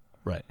movie.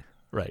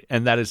 Right,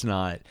 and that is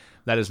not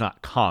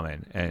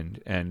common.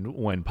 And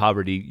when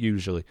poverty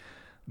usually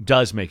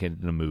does make it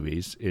into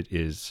movies, it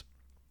is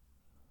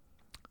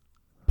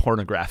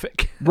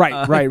pornographic.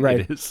 Right.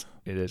 It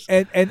is,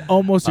 and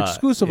almost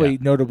exclusively,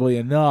 notably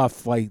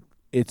enough, like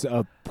it's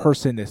a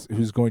person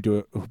who's going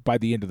to, by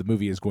the end of the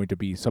movie, is going to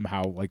be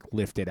somehow like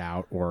lifted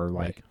out or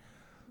like,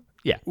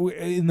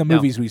 in the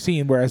movies we've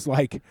seen. Whereas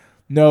like,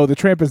 no, the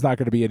Tramp is not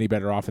going to be any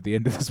better off at the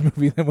end of this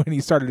movie than when he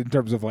started in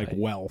terms of like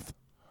wealth.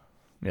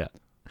 Yeah.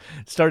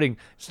 Starting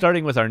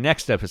with our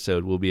next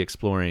episode, we'll be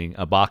exploring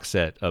a box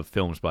set of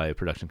films by a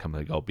production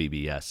company called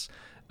BBS,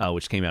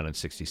 which came out in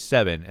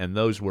 '67, and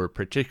those were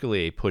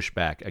particularly a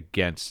pushback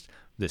against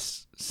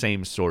this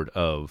same sort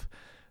of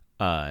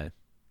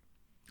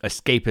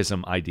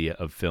escapism idea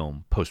of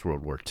film post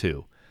World War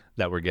II.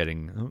 That we're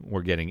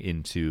getting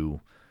into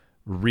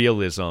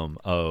realism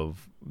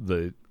of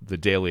the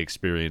daily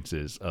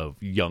experiences of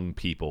young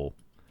people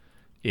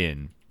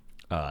in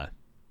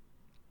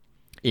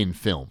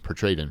film,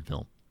 portrayed in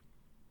film.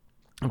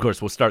 Of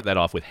course, we'll start that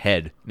off with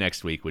Head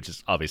next week, which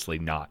is obviously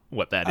not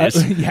what that is.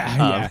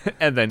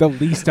 And then the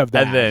least of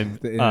that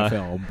in a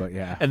film, but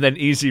yeah. And then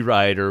Easy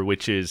Rider,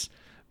 which is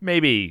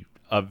maybe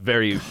a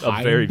very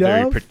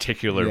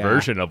particular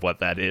version of what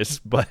that is,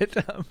 but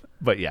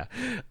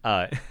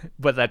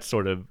that's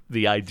sort of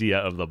the idea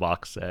of the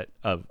box set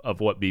of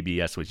what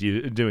BBS was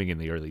doing in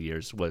the early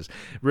years, was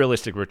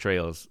realistic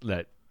portrayals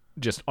that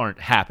just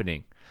aren't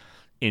happening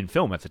in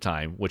film at the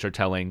time, which are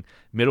telling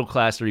middle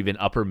class or even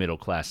upper middle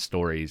class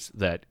stories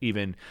that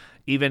even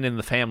in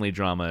the family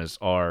dramas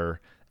are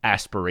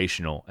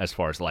aspirational as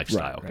far as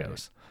lifestyle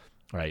goes,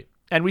 right?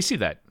 And we see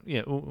that,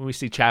 we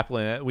see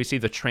Chaplin, we see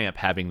the Tramp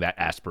having that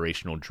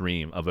aspirational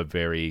dream of a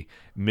very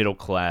middle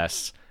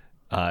class,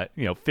 50s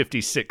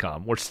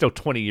sitcom. We're still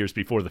 20 years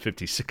before the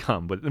 50s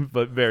sitcom,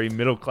 but very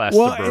middle class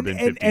suburban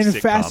 50s sitcom and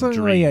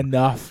fascinatingly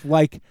enough,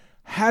 like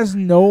has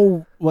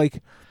no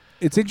like.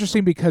 It's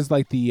interesting because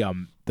like the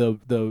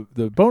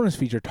bonus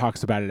feature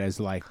talks about it as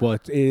like, well,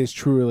 it is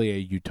truly a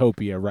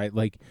utopia, right?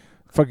 Like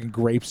fucking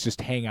grapes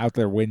just hang out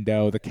their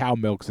window, the cow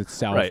milks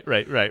itself.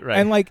 Right.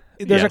 And like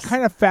there's a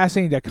kind of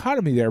fascinating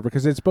dichotomy there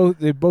because it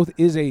both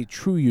is a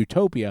true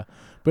utopia,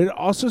 but it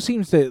also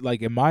seems to,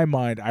 like, in my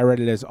mind, I read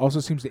it as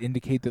also seems to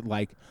indicate that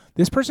like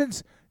this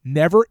person's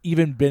never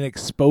even been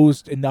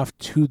exposed enough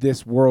to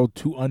this world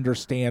to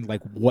understand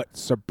like what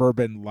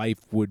suburban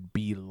life would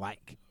be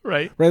like.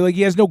 Right. Like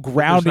he has no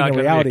grounding in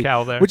reality,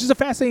 which is a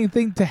fascinating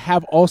thing to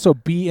have also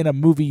be in a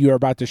movie you're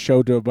about to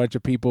show to a bunch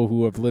of people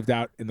who have lived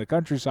out in the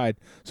countryside,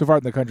 so far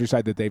in the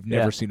countryside that they've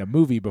never seen a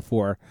movie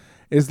before,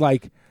 is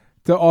like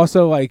to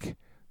also like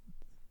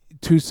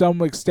to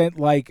some extent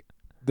like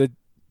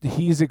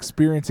he's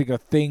experiencing a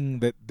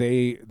thing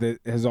that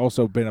has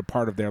also been a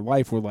part of their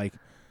life where like,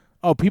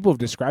 people have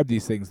described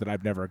these things that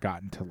I've never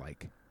gotten to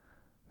like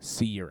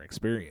see or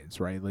experience,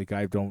 right? Like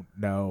I don't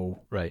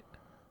know right.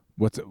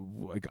 what's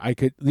like I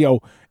could,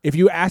 if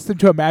you ask them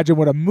to imagine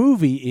what a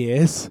movie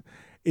is,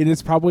 it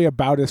is probably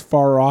about as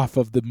far off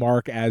of the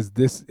mark as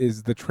this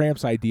is the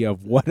Tramp's idea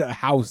of what a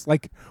house,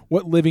 like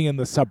what living in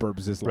the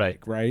suburbs is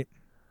like, right?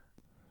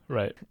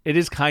 Right. It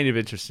is kind of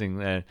interesting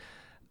that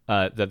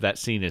that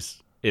scene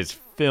is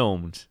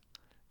filmed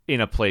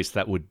in a place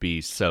that would be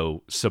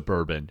so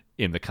suburban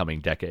in the coming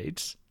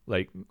decades.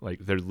 Like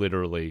they're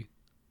literally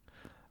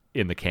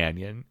in the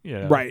canyon,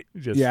 right?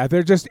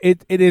 They're just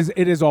it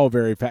is all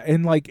very fast,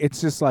 and like it's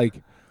just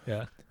like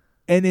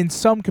and in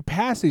some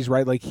capacities,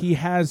 right? Like he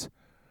has.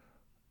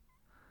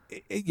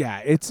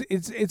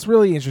 It's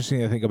really interesting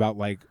to think about.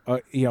 Like,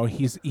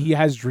 he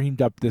has dreamed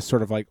up this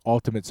sort of like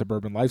ultimate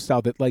suburban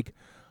lifestyle that like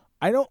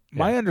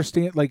my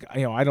understand, like,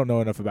 I don't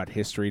know enough about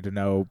history to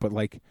know, but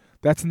like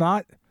that's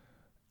not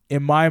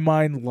in my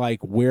mind like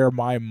where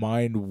my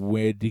mind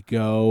would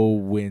go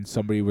when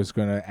somebody was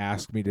going to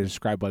ask me to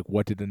describe like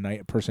what did a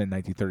person in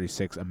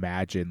 1936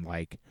 imagine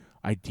like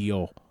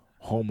ideal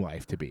home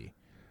life to be.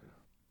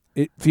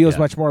 It feels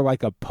much more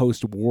like a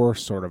post-war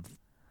sort of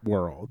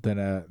world than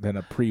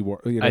a pre-war,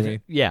 what I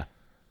mean? Yeah.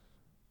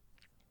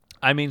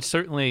 I mean,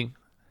 certainly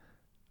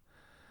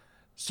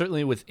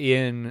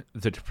within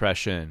the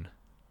Depression,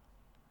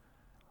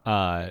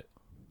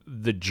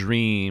 the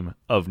dream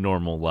of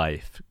normal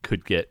life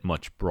could get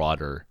much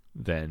broader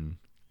than,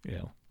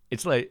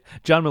 it's like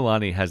John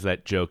Mulaney has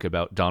that joke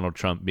about Donald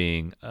Trump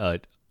being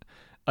a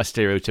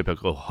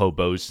stereotypical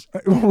hobo's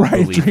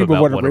belief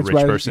about what a rich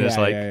person is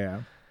like.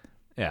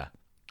 Yeah.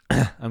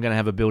 I'm going to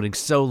have a building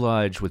so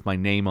large with my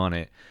name on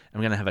it.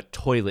 I'm going to have a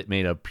toilet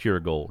made of pure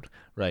gold,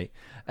 right?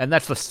 And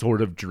that's the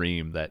sort of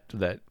dream that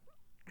the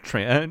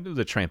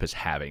Tramp is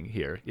having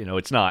here.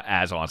 It's not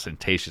as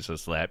ostentatious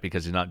as that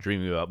because he's not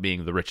dreaming about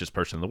being the richest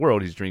person in the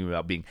world. He's dreaming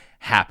about being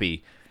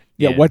happy.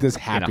 What does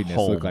happiness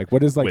look like?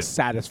 What does like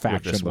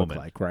satisfaction look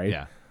like, right?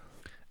 Yeah.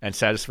 And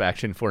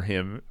satisfaction for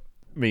him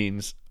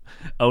means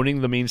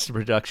owning the means to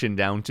production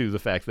down to the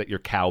fact that your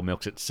cow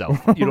milks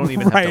itself. You don't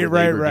even have to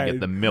labor to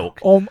get the milk.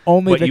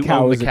 Only the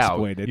cow is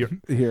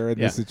exploited here in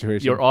this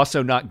situation. You're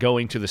also not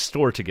going to the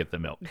store to get the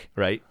milk,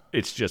 right?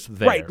 It's just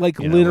there. Right, like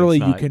literally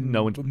you can,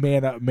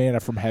 manna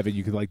from heaven,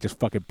 you can like just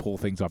fucking pull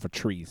things off of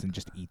trees and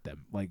just eat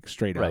them, like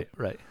straight up.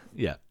 Right,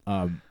 yeah.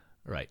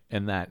 Right,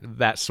 and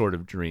that sort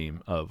of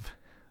dream of,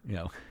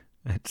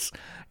 it's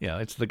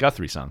the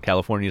Guthrie song,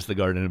 California's the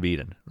Garden of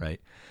Eden,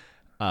 right?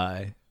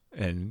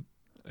 And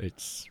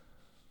it's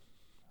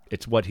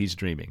what he's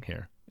dreaming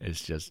here.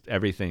 It's just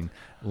everything,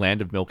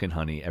 land of milk and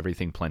honey,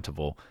 everything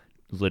plentiful.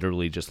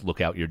 Literally just look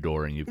out your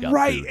door and you've got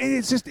food. And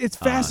it's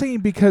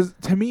fascinating because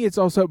to me it's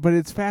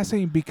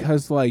fascinating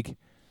because like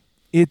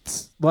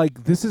it's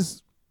like this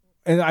is,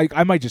 and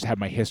I might just have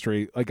my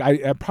history, like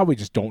I probably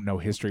just don't know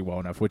history well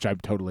enough, which I'm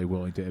totally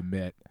willing to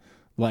admit.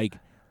 Like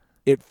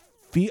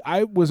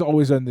I was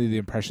always under the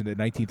impression that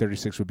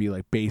 1936 would be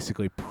like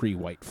basically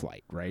pre-white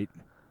flight, right?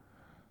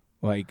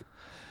 Like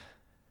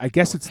I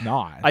guess it's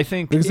not. I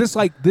think because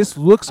this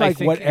looks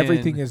like what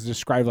everything is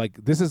described.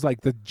 Like this is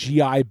like the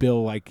GI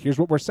Bill. Like here's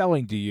what we're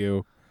selling to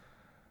you.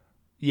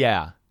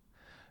 Yeah.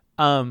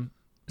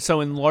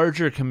 So in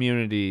larger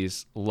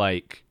communities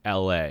like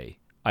LA,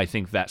 I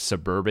think that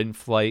suburban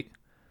flight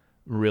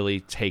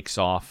really takes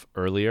off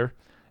earlier,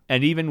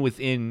 and even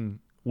within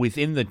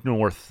the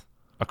North,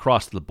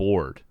 across the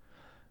board,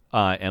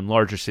 and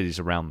larger cities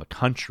around the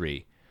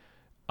country,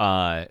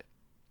 the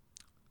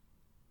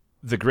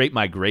Great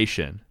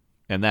Migration.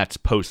 And that's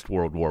post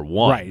World War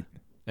I, right?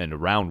 And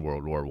around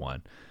World War I,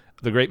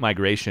 the Great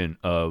Migration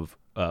of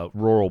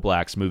rural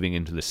blacks moving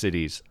into the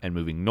cities and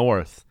moving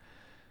north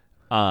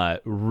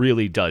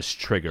really does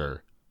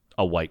trigger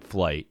a white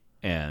flight,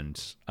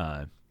 and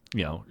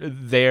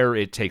there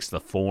it takes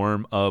the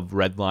form of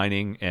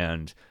redlining,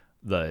 and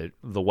the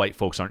white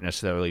folks aren't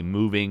necessarily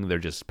moving; they're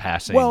just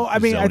passing. Well, I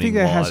mean, I think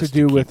that has to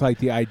do with like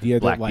the idea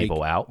that like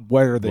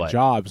what are the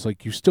jobs?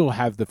 Like you still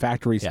have the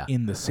factories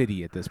in the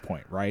city at this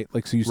point, right?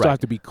 Like so you still have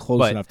to be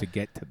close enough to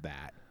get to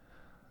that.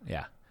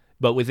 Yeah,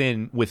 but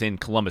within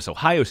Columbus,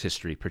 Ohio's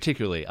history,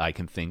 particularly, I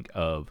can think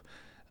of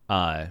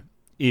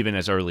even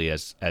as early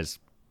as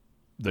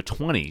the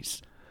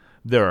 1920s,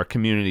 there are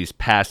communities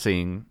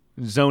passing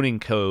zoning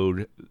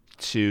code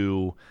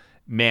to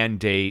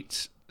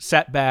mandate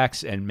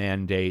setbacks and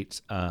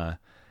mandate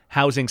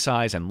housing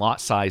size and lot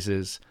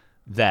sizes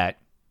that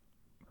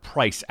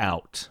price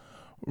out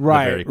the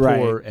very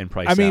poor and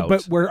price out. I mean,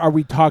 but are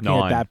we talking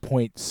at that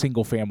point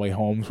single family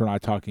homes? We're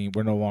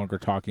no longer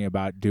talking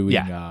about doing.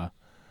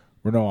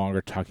 We're no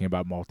longer talking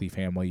about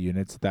multifamily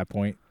units at that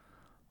point.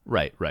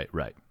 Right.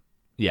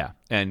 Yeah,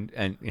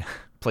 and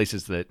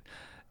places that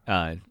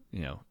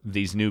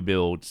these new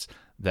builds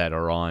that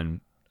are on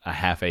a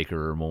half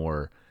acre or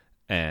more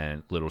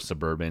and little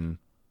suburban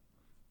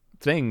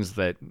things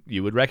that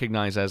you would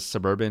recognize as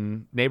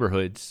suburban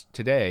neighborhoods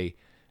today,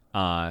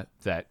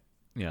 that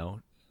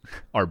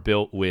are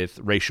built with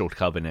racial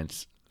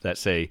covenants that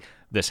say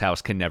this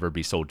house can never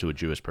be sold to a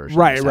Jewish person.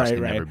 Right, this house right,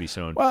 can right. never be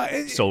sold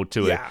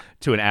to yeah.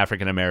 to an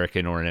African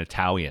American or an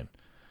Italian.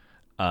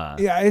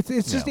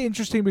 It's just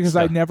interesting because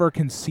I never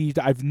conceived.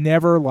 I've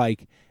never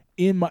like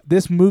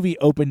this movie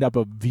opened up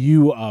a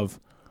view of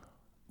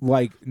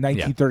like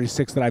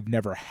 1936 that I've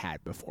never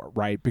had before,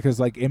 right? Because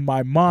like in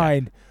my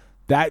mind,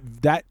 that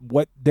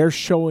what they're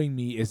showing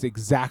me is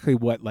exactly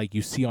what like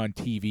you see on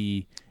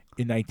TV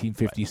in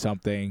 1950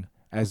 something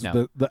as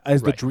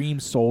the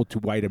dream sold to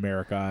white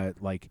America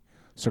like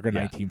circa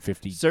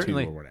 1952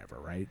 or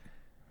whatever, right?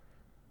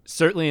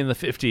 Certainly in the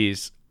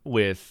 50s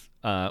with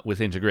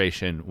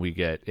integration, we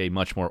get a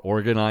much more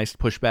organized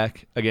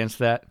pushback against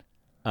that.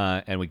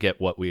 And we get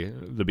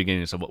the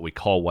beginnings of what we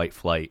call white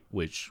flight,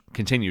 which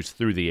continues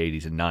through the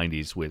 80s and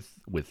 90s with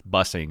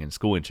busing and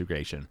school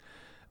integration,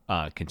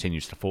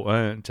 continues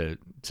to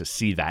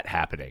see that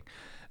happening.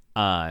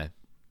 But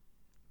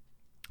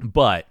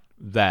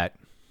that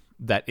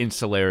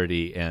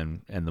insularity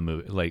and the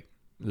movie, like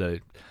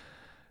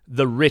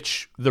the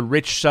rich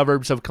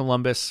suburbs of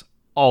Columbus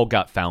all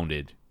got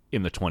founded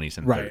in the 20s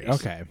and 30s. Right.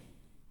 Okay.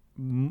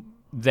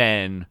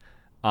 Then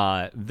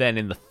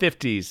in the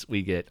 50s,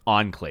 we get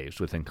enclaves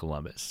within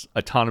Columbus,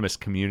 autonomous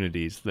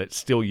communities that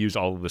still use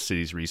all of the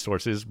city's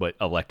resources, but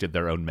elected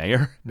their own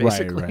mayor.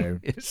 Basically, right.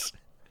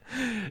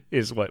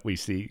 is what we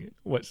see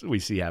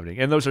happening,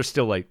 and those are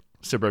still like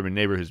suburban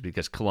neighborhoods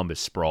because Columbus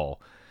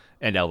sprawl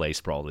and LA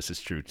sprawl. This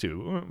is true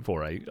too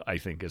for I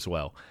think as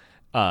well.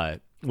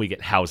 We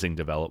get housing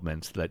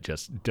developments that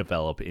just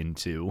develop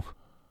into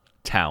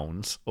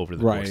towns over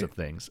the course of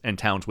things, and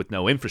towns with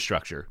no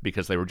infrastructure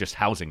because they were just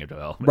housing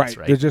developments.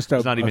 Right, they're just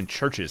there's not even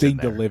churches thing in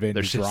there. To live in.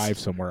 There's to drive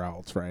somewhere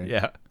else. Right.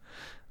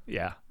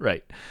 Yeah.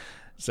 Right.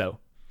 So,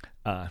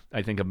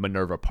 I think of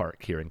Minerva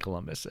Park here in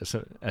Columbus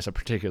as a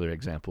particular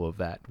example of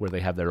that, where they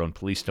have their own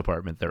police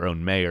department, their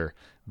own mayor,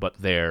 but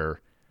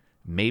they're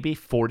maybe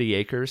 40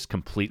 acres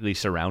completely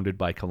surrounded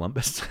by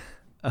Columbus.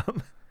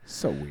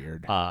 So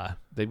weird.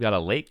 They've got a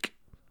lake.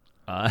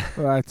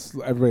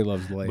 Everybody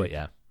loves the lake. But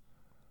yeah.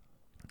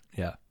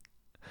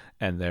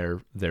 And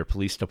their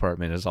police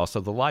department is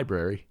also the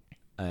library.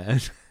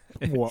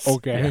 Well,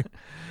 okay. Yeah.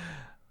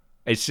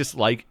 It's just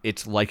like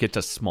it's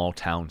a small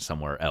town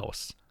somewhere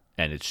else,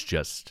 and it's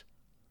just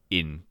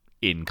in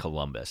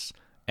Columbus,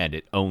 and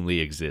it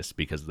only exists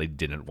because they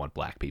didn't want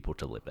black people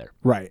to live there.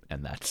 Right.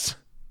 And that's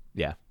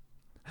yeah.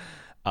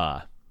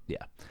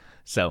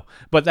 So,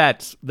 but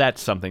that's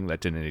something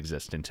that didn't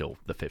exist until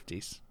the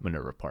 50s,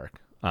 Minerva Park.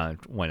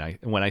 When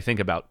I think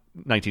about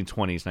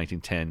 1920s,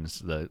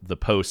 1910s, the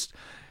post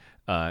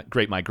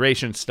Great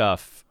Migration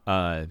stuff,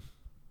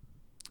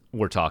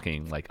 we're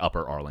talking like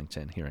Upper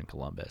Arlington here in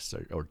Columbus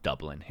or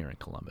Dublin here in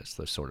Columbus.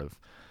 Those sort of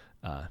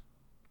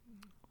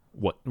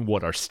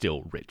what are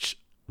still rich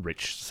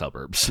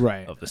suburbs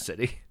of the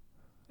city,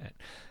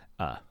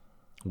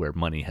 where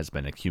money has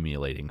been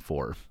accumulating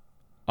for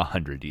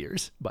 100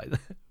 years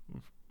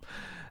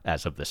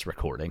as of this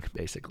recording,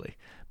 basically.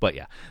 But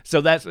yeah,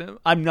 so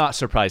I'm not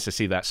surprised to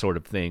see that sort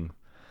of thing.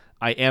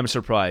 I am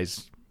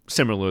surprised,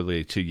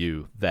 similarly to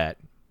you, that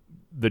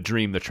the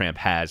dream the Tramp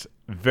has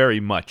very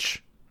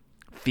much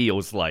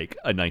feels like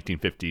a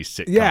 1950s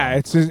sitcom. Yeah,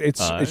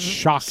 it's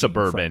shocking,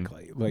 suburban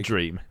like,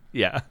 dream.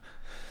 Yeah.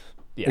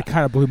 It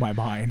kind of blew my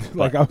mind.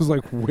 Like, I was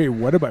like, wait,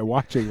 what am I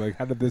watching? Like,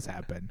 how did this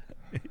happen?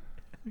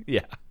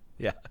 Yeah.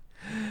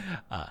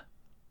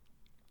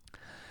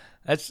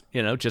 That's,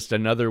 just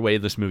another way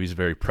this movie's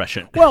very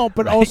prescient. Well,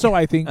 but also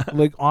I think,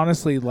 like,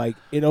 honestly, like,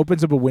 it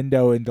opens up a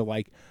window into,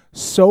 like,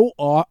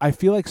 I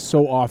feel like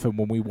so often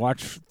when we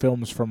watch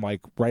films from, like,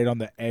 right on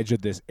the edge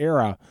of this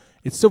era,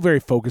 it's still very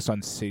focused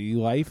on city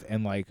life,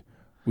 and, like,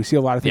 we see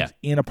a lot of things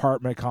in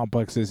apartment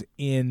complexes,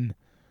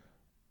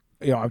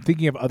 I'm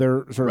thinking of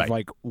other sort of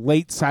like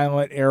late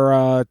silent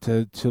era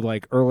to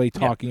like early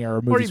talking era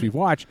movies we've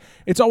watched.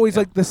 It's always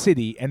like the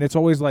city, and it's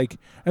always like,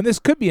 and this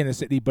could be in a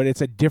city, but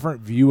it's a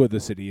different view of the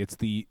city. It's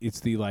the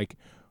like,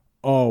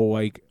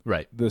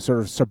 the sort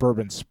of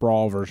suburban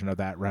sprawl version of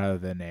that rather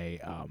than a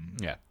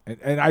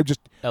And I just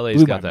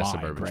LA's got that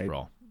suburban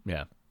sprawl.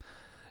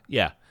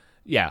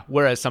 Yeah.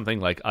 Whereas something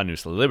like A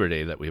Nous la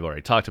Liberte that we've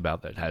already talked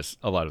about that has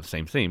a lot of the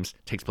same themes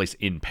takes place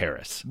in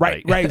Paris.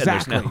 Right,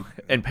 exactly.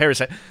 And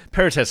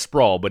Paris has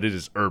sprawl, but it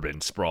is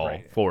urban sprawl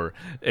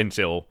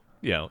until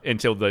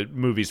the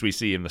movies we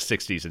see in the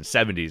 60s and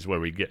 70s where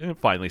we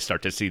finally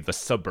start to see the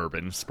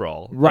suburban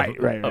sprawl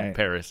of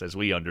Paris as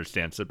we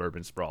understand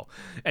suburban sprawl.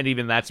 And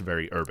even that's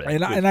very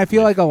urban. And I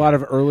feel like a lot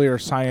of earlier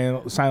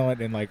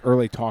silent and like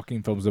early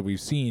talking films that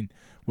we've seen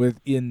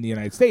within the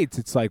United States,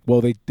 it's like, well,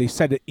 they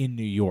said it in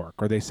New York,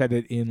 or they said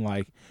it in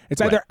like,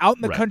 it's either out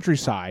in the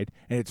countryside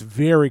and it's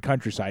very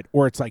countryside,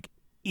 or it's like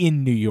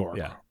in New York.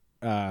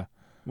 Yeah.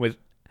 With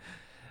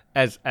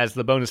as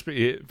the bonus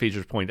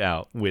features point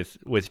out,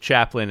 with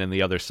Chaplin and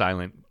the other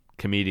silent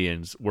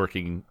comedians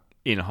working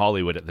in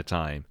Hollywood at the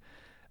time,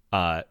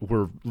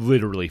 we're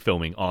literally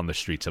filming on the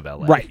streets of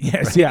LA. Right.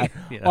 Yes. Right?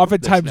 Yeah.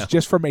 Oftentimes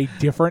just from a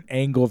different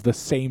angle of the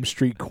same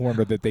street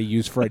corner that they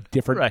use for a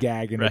different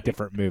gag in a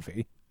different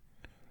movie.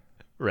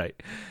 Right.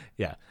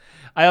 Yeah.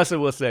 I also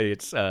will say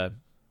it's. I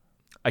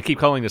keep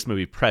calling this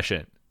movie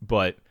prescient,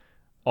 but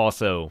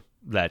also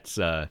that's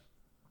the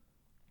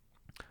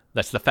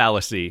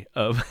fallacy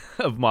of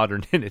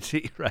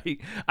modernity,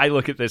 right? I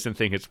look at this and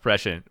think it's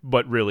prescient,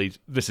 but really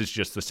this is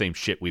just the same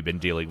shit we've been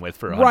dealing with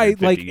for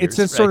 150 like years. It's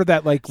just sort of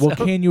that like, well,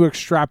 can you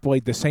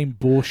extrapolate the same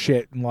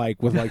bullshit and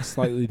like with like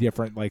slightly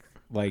different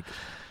like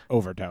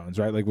overtones,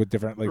 right? Like with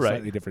different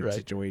slightly different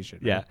situation.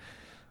 Yeah. Right?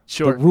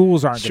 Sure. The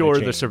rules aren't sure.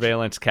 Change. The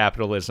surveillance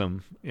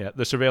capitalism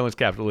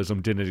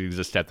didn't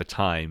exist at the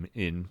time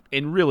in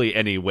really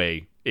any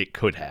way it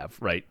could have,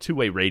 right?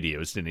 Two-way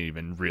radios didn't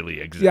even really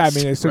exist. Yeah, I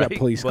mean, they still right? got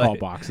police call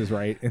boxes,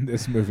 right, in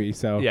this movie.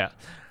 So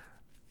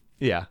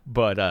yeah,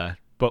 but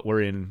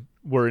we're in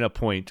a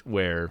point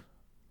where,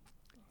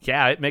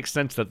 it makes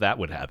sense that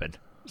would happen.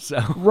 So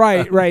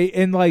right,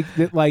 and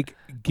like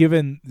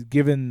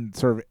given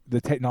sort of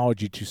the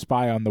technology to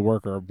spy on the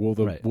worker, will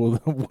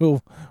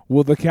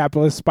the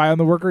capitalist spy on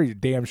the worker? You're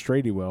damn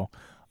straight he will.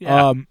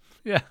 Yeah,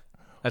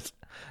 that's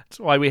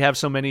why we have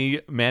so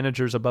many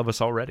managers above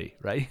us already,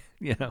 right?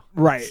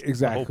 Right,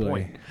 exactly. The whole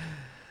point.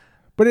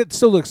 But it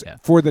still looks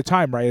for the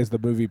time, right? As the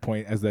movie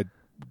point, as the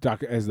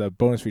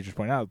bonus features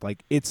point out,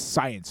 like it's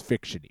science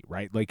fiction-y,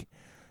 right? Like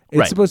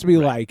it's supposed to be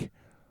like.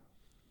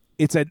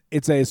 It's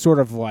a sort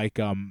of like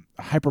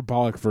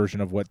hyperbolic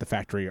version of what the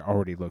factory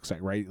already looks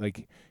like, right?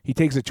 Like he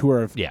takes a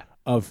tour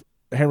of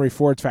Henry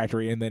Ford's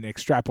factory and then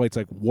extrapolates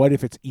like, what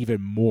if it's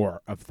even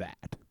more of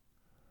that?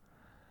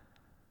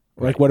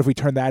 Right. Like what if we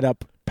turn that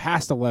up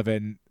past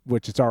 11,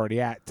 which it's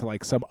already at, to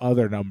like some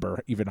other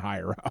number even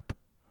higher up?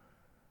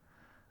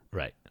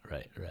 Right.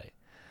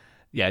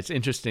 Yeah, it's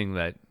interesting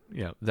that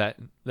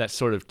that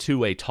sort of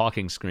two-way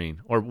talking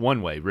screen, or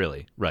one-way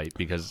really, right?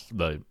 Because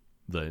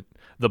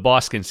the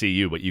boss can see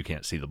you, but you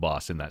can't see the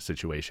boss in that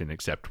situation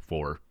except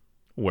for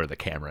where the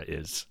camera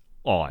is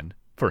on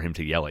for him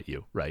to yell at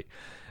you, right?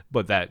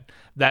 But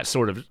that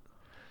sort of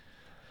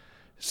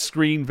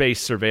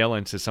screen-based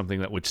surveillance is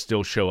something that would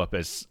still show up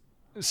as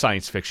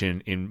science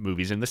fiction in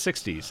movies in the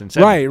 60s and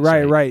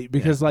 70s. Right.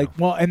 Because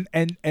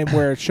and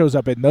where it shows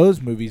up in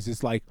those movies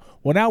is like,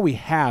 well, now we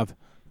have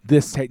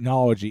this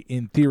technology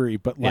in theory,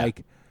 but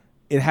like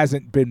it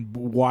hasn't been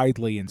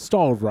widely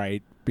installed,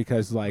 right?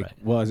 Because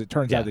as it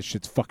turns out, this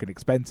shit's fucking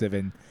expensive,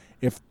 and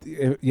if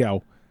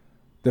the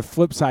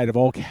flip side of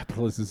all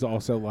capitalism is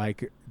also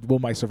like, will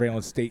my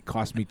surveillance state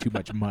cost me too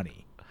much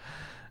money?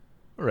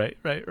 Right.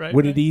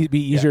 Would it be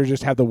easier to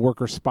just have the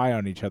workers spy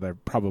on each other?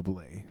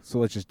 Probably. So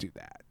let's just do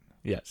that.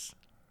 Yes.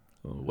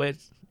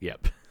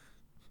 Yep.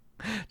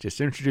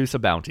 Just introduce a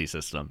bounty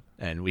system,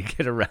 and we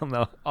get around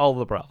all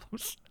the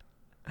problems.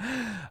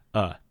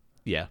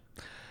 Yeah.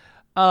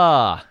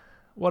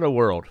 What a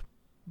world.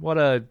 What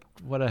a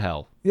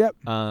hell. Yep.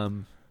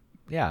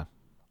 Yeah.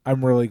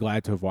 I'm really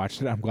glad to have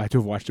watched it. I'm glad to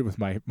have watched it with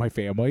my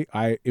family.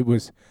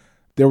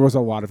 There was a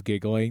lot of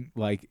giggling.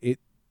 Like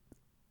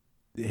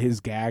his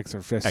gags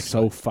are just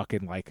so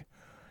fucking like,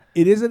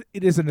 it is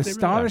an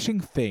astonishing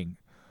thing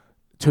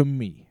to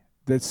me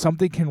that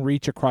something can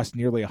reach across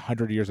nearly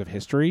 100 years of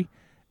history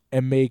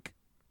and make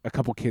a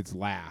couple kids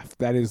laugh.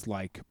 That is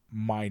like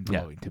mind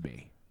blowing to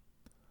me.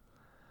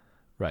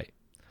 Right.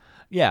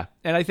 Yeah.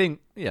 And I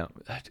think,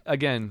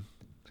 again,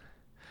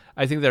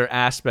 I think there are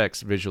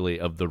aspects visually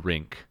of The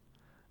Rink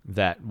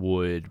that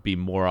would be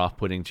more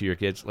off-putting to your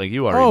kids. Like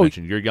you already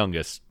mentioned, your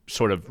youngest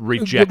sort of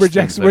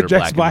rejects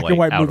black and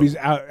white movies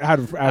out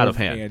of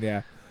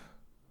hand.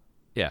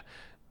 Yeah.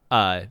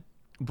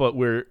 But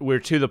we're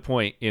to the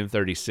point in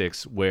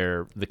 36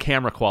 where the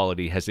camera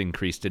quality has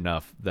increased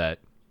enough that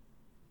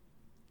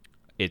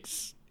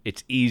it's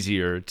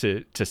easier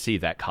to see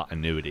that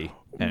continuity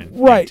and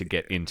to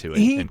get into it.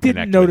 He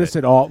didn't notice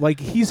at all. Like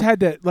he's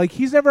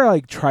never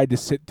like tried to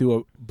sit through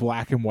a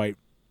black and white,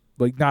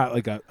 like not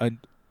like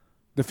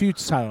the few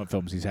silent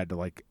films he's had to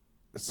like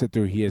sit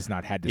through. He has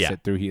not had to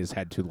sit through. He has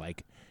had to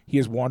he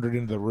has wandered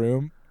into the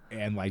room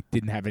and like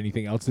didn't have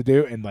anything else to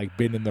do and like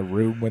been in the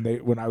room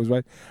when I was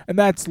with, and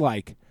that's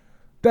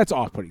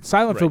off-putting.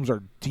 Silent films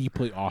are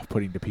deeply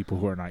off-putting to people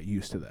who are not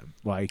used to them.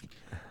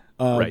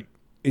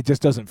 It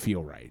just doesn't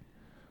feel right.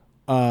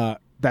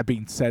 That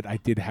being said, I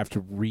did have to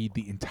read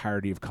the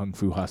entirety of Kung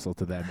Fu Hustle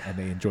to them, and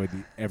they enjoyed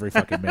every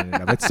fucking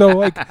minute of it.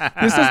 So,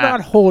 this does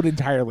not hold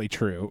entirely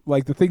true.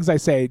 Like, the things I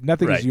say,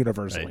 nothing is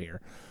universal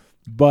here.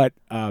 But,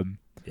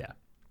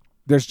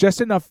 there's just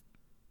enough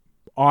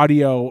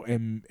audio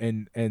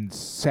and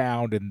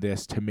sound in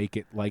this to make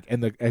it,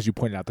 as you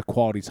pointed out, the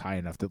quality's high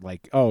enough that,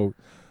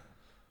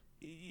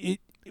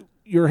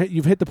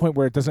 you've hit the point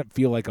where it doesn't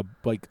feel like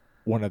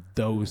one of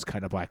those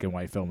kind of black and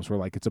white films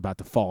where it's about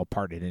to fall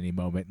apart at any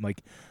moment.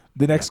 And,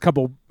 the next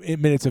couple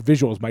minutes of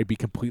visuals might be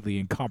completely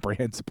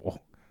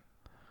incomprehensible.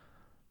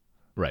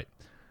 Right.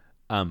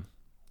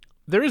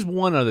 There is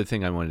one other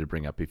thing I wanted to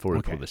bring up before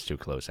we pull this too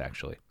close,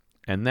 actually.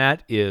 And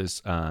that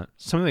is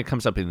something that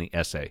comes up in the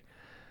essay,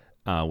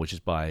 which is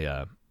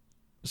by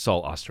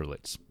Saul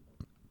Austerlitz.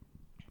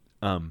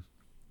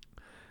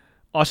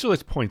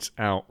 Austerlitz points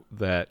out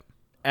that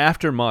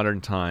after modern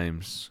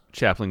times,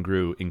 Chaplin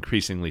grew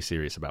increasingly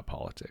serious about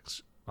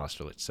politics,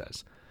 Austerlitz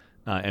says.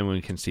 And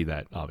we can see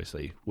that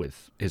obviously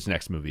with his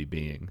next movie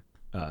being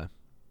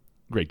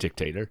Great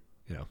Dictator.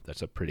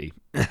 That's a pretty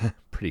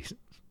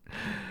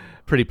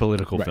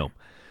political film.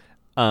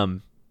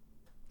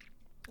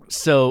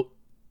 So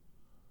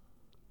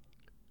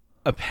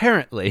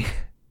apparently,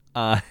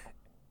 in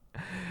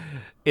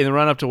the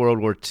run-up to World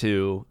War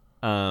II,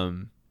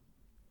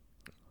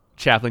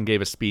 Chaplin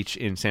gave a speech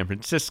in San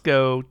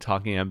Francisco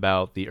talking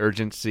about the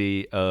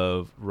urgency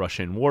of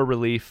Russian war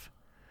relief,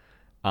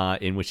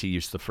 in which he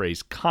used the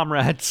phrase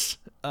 "comrades,"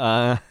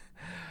 and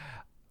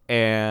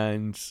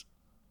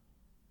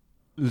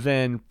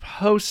then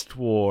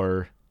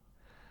post-war,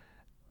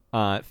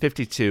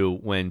 1952,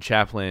 when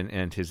Chaplin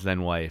and his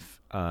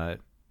then-wife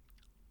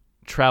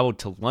traveled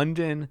to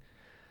London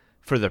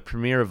for the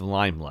premiere of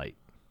Limelight.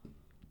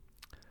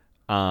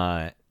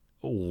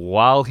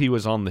 While he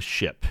was on the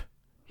ship,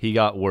 he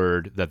got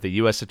word that the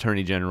U.S.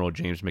 Attorney General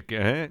James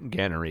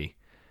McGannery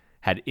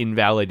had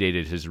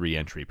invalidated his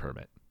re-entry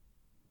permit.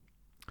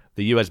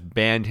 The U.S.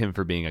 banned him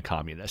for being a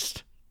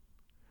communist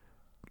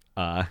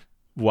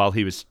while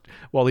he was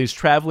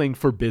traveling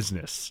for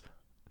business.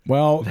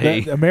 Well,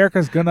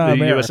 America's gonna. The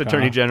America. U.S.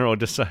 Attorney General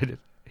decided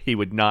he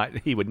would not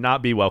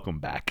be welcome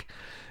back.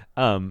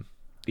 And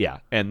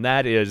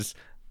that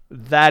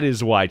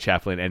is why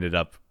Chaplin ended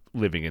up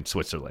living in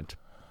Switzerland.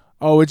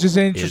 Oh, it's just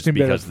interesting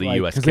because the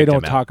U.S. because they don't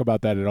kicked him talk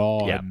about that at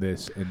all Yeah. in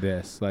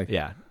this. Like,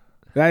 Yeah,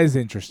 that is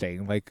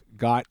interesting. Like,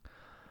 Yeah.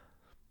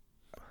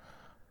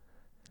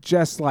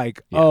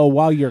 oh,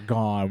 while you're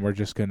gone, we're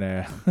just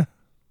gonna.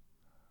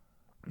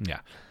 yeah,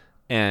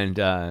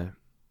 and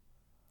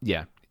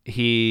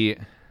he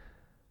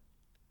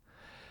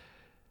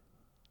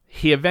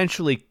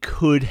eventually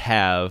could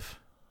have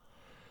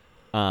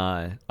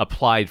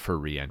applied for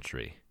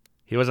re-entry.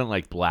 He wasn't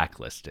like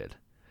blacklisted,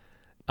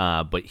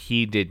 but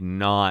he did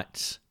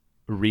not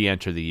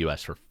re-enter the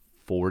U.S. for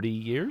 40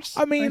 years.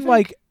 I mean,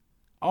 like,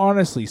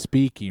 honestly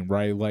speaking,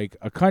 right? Like,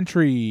 a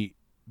country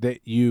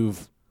that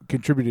you've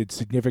contributed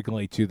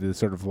significantly to the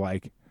sort of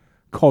like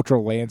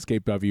cultural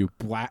landscape of you,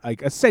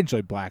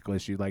 essentially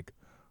blacklist you. Like,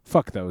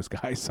 fuck those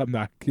guys. I'm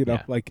not,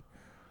 like.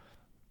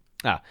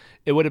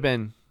 It would have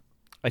been,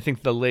 I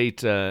think, the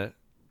late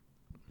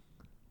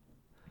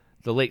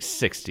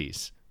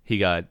 60s. He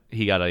got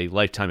a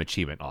Lifetime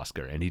Achievement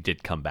Oscar, and he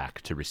did come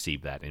back to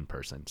receive that in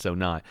person. So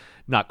not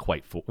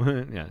quite full.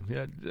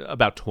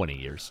 About 20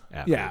 years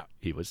after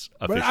he was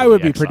officially But I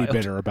would be exiled. pretty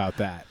bitter about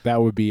that.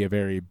 That would be a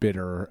very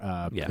bitter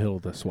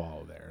pill to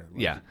swallow there.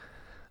 Like, Yeah.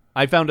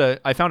 I found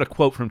a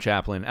quote from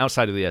Chaplin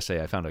outside of the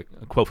essay. I found a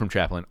quote from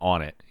Chaplin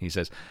on it. He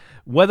says,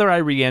 "Whether I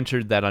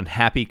re-entered that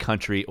unhappy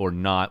country or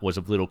not was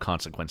of little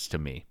consequence to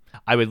me.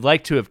 I would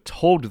like to have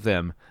told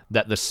them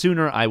that the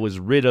sooner I was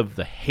rid of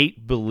the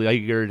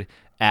hate-beleaguered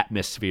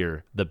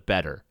atmosphere, the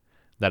better.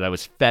 That I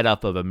was fed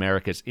up of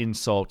America's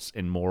insults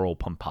and moral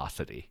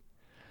pomposity."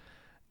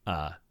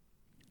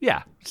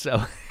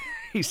 So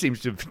he seems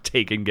to have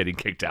taken getting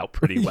kicked out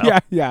pretty well.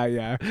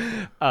 Yeah.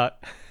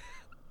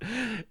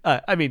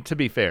 I mean, to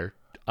be fair,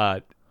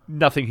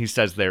 nothing he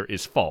says there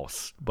is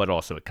false, but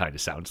also it kind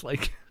of sounds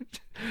like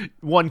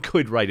one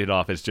could write it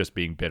off as just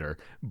being bitter,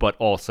 but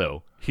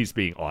also he's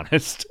being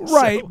honest.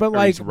 Right, but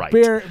like, right.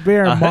 bear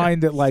in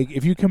mind that like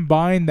if you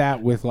combine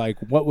that with like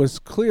what was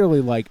clearly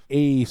like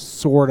a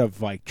sort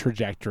of like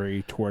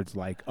trajectory towards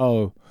like,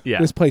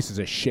 this place is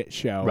a shit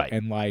show, Right.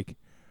 and like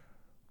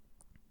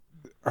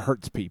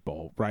hurts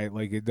people, right?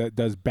 Like it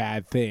does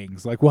bad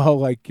things. Like, well,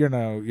 like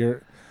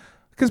you're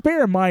because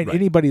bear in mind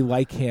anybody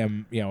like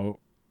him,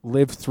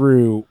 lived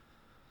through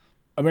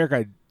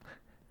America,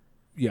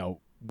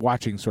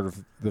 watching sort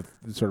of the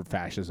sort of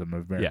fascism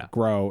of America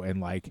grow, and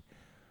like,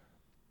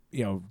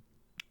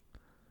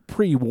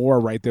 pre-war,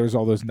 right? There was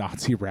all those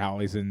Nazi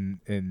rallies in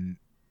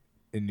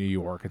New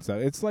York and stuff.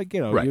 It's like,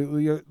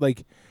 you're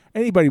like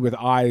anybody with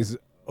eyes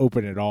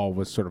open at all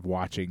was sort of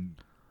watching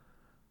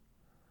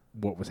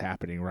what was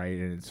happening, right?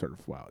 And it's sort of,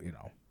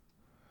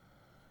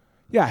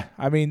 yeah.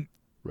 I mean,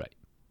 Right.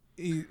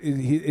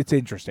 It's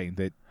interesting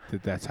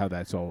that's how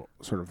that's all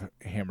sort of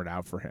hammered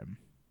out for him.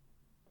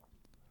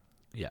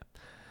 Yeah.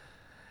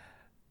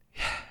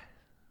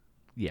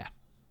 Yeah.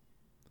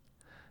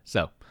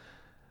 So,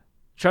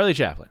 Charlie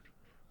Chaplin,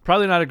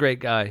 probably not a great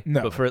guy,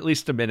 but for at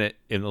least a minute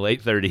in the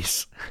late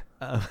 30s,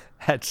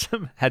 had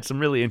some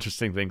really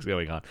interesting things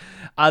going on.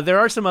 There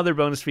are some other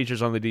bonus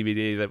features on the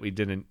DVD that we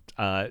didn't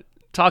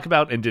talk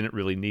about and didn't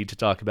really need to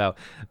talk about.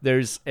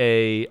 There's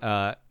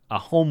a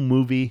home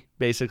movie,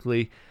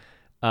 basically,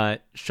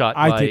 shot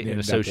by an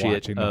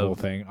associate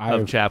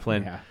of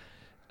Chaplin. Yeah.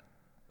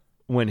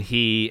 When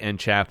he and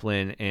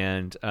Chaplin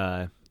and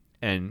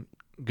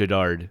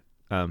Godard,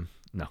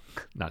 no,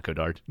 not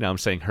Godard. Now I'm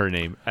saying her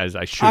name as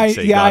I should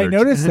say. Yeah, Goddard. I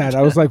noticed that.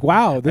 I was like,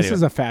 wow, this Anyway,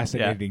 is a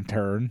fascinating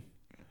turn.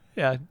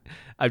 Yeah,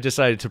 I've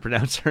decided to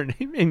pronounce her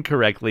name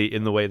incorrectly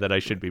in the way that I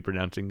should be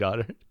pronouncing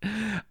Goddard.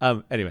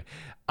 Anyway,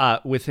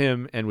 with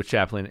him and with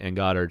Chaplin and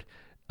Goddard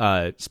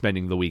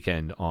spending the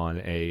weekend on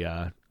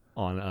a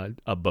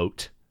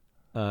boat,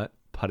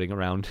 putting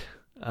around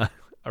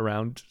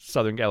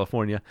Southern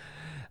California.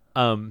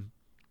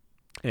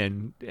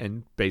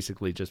 and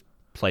basically just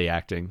play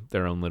acting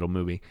their own little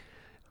movie.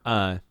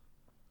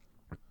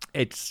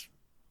 It's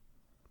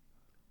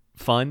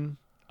fun,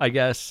 I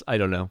guess. I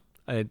don't know.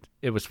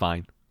 It was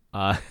fine.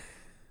 And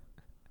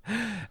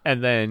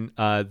then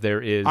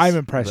there is... I'm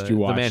impressed you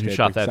watched the man who it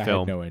shot that I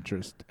film. had no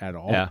interest at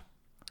all. Yeah.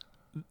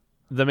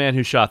 The man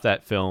who shot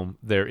that film,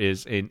 there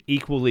is an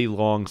equally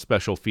long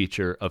special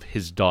feature of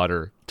his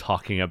daughter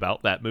talking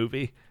about that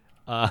movie,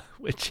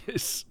 which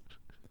is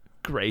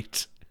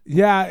great.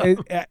 Yeah,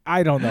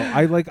 I don't know.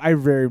 I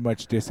very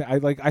much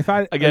I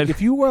thought again,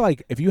 if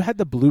you had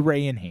the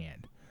Blu-ray in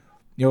hand,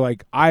 you're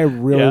like, I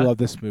really love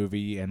this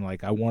movie, and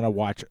like I want to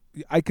watch.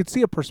 I could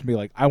see a person be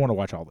like, I want to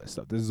watch all this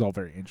stuff. This is all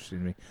very interesting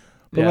to me.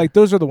 But like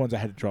those are the ones I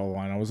had to draw the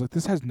line. I was like,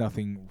 this has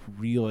nothing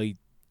really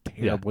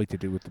terribly to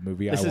do with the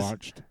movie I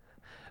watched.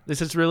 This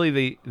is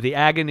really the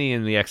agony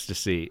and the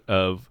ecstasy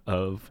of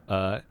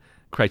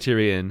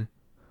Criterion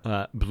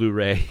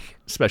Blu-ray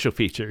special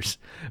features.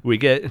 We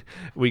get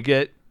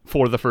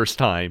for the first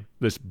time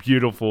this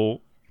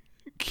beautiful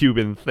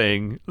Cuban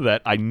thing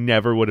that I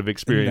never would have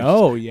experienced.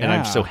 Oh yeah, and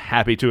I'm so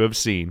happy to have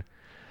seen.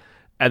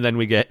 And then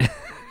we get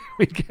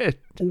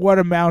what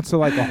amounts to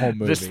like a whole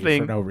movie this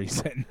thing, for no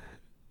reason.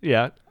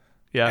 Yeah.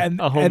 And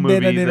a whole movie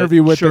then an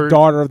interview with the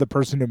daughter of the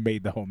person who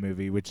made the whole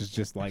movie, which is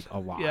just like a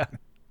lot.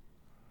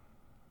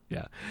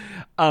 Yeah.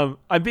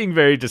 I'm being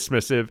very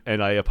dismissive,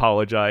 and I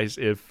apologize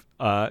if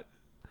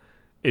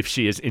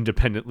she is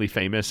independently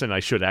famous, and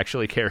I should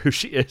actually care who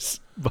she is.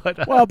 But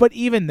but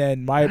even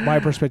then, my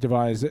perspective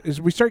on it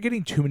is we start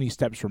getting too many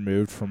steps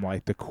removed from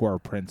like the core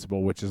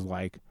principle, which is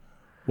like,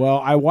 well,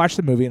 I watched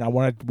the movie and I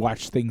want to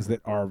watch things that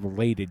are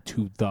related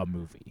to the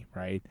movie,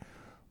 right?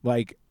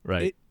 Like,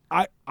 right.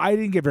 I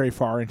didn't get very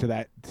far into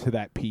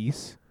that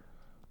piece,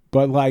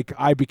 but like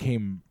I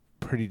became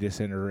pretty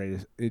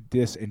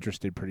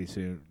disinterested pretty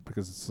soon,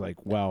 because it's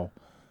like, well,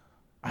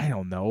 I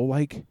don't know,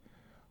 like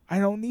I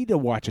don't need to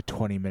watch a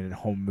 20-minute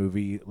home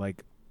movie.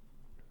 Like,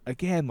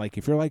 again, like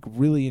if you're like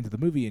really into the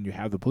movie and you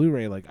have the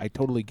Blu-ray, like I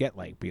totally get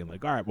like being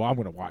like, all right, well, I'm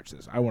going to watch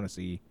this. I want to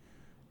see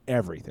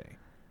everything.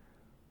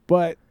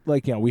 But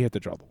like, you know, we have to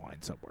draw the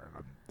line somewhere.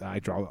 I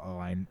draw the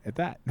line at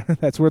that.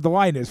 That's where the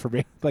line is for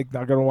me. Like,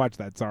 not going to watch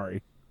that.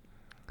 Sorry.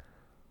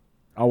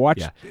 I'll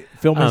watch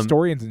film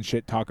historians and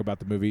shit talk about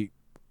the movie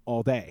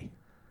all day.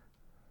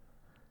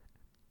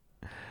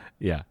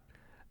 Yeah.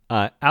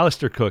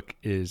 Alistair Cook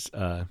is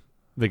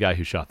the guy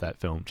who shot that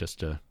film, just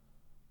to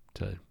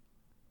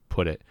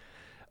put it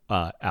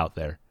out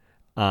there.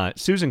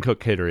 Susan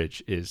Cook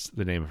Kitteridge is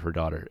the name of her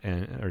daughter,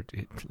 or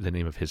the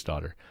name of his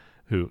daughter,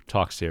 who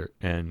talks here,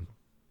 and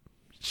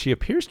she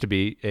appears to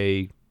be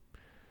a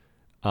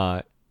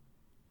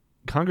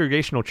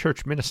congregational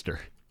church minister.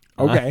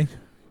 Okay.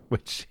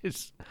 Which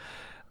is,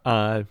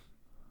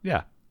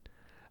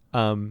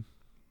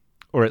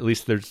 or at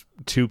least there's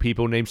two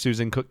people named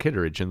Susan Cook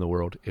Kitteridge in the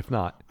world, if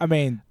not. I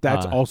mean,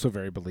 that's also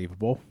very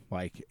believable.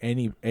 Like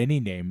any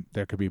name,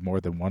 there could be more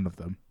than one of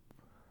them.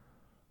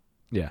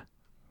 Yeah.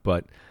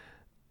 But,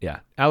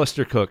 yeah,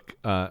 Alistair Cook,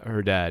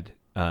 her dad,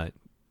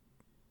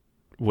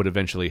 would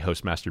eventually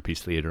host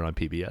Masterpiece Theater on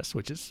PBS,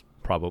 which is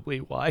probably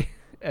why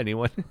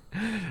anyone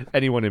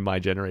in my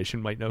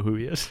generation might know who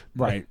he is.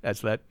 Right.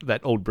 That's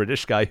that old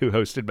British guy who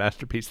hosted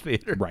Masterpiece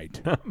Theater.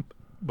 Right.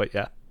 But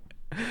yeah.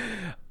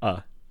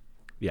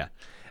 Yeah.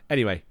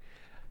 Anyway,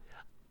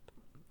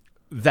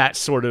 that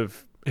sort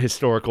of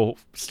historical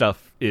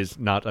stuff is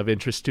not of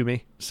interest to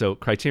me. So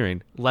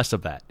Criterion, less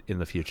of that in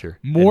the future.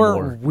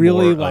 More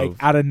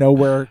out of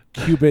nowhere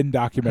Cuban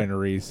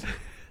documentaries.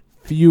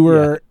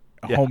 Fewer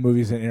home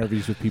movies and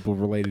interviews with people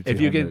related to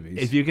movies.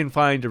 If you can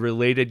find a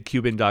related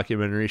Cuban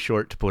documentary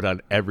short to put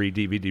on every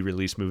DVD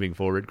release moving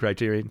forward,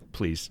 Criterion,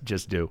 please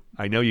just do.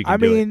 I know you can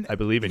do it. I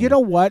believe in you. You know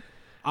what?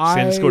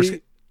 Send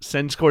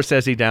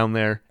Scorsese down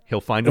there. He'll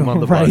find them on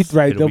the bus.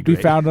 Right. They'll be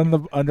found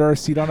under a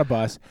seat on a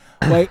bus.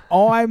 Like,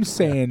 all I'm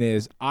saying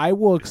is I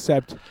will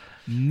accept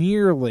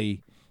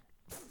documentaries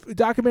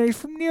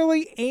from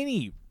nearly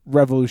any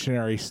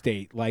revolutionary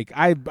state. Like,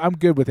 I'm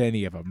good with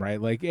any of them,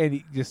 right? Like,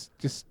 any just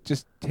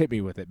hit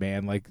me with it,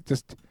 man. Like,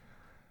 just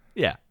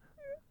you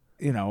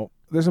know,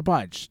 there's a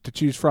bunch to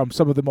choose from.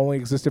 Some of them only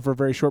existed for a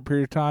very short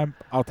period of time.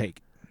 I'll take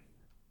it.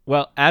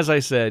 Well, as I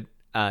said,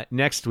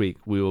 next week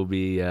we will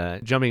be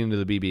jumping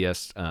into the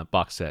BBS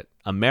box set,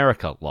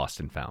 America Lost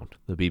and Found,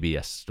 the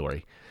BBS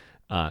story,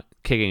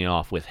 kicking it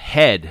off with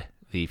Head,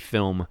 the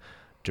film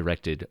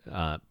directed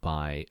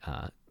by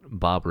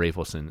Bob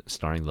Rafelson,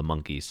 starring the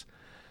Monkees.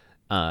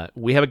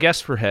 We have a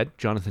guest for Head.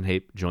 Jonathan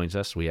Hape joins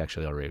us. We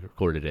actually already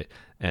recorded it,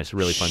 and it's a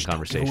really fun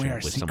conversation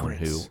with someone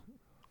who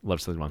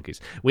loves the Monkees.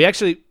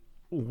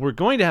 We're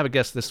going to have a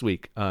guest this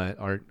week.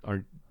 Our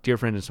dear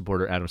friend and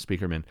supporter, Adam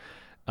Speakerman,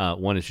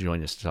 wanted to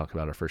join us to talk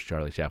about our first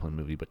Charlie Chaplin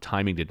movie, but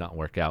timing did not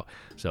work out.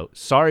 So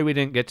sorry we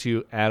didn't get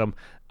to Adam.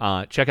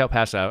 Check out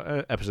past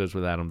episodes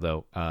with Adam,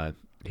 though.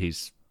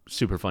 He's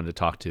super fun to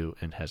talk to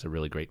and has a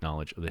really great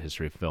knowledge of the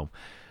history of film.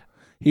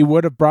 He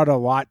would have brought a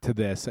lot to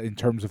this in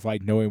terms of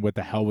like knowing what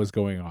the hell was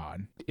going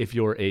on. If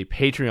you're a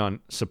Patreon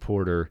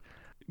supporter,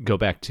 go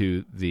back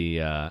to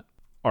the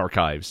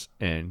archives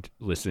and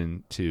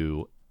listen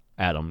to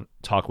Adam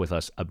talk with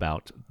us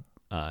about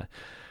a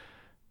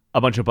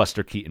bunch of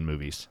Buster Keaton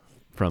movies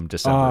from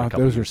December.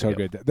 Those were so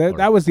good.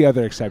 That was the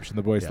other exception.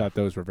 The boys thought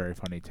those were very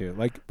funny too.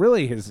 Like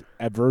really, his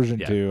aversion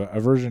to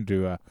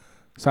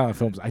silent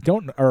films.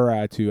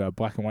 To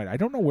black and white. I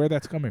don't know where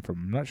that's coming from.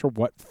 I'm not sure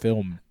what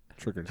film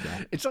triggers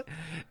that.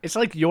 It's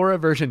like your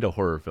aversion to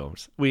horror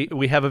films.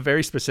 We have a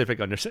very specific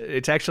understanding.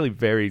 It's actually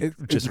very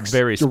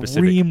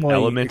specific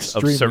elements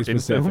of certain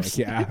films.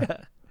 Yeah.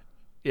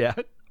 Yeah.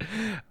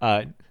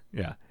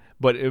 Yeah.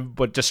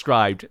 But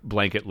described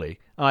blanketly.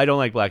 I don't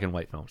like black and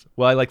white films.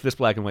 Well, I like this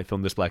black and white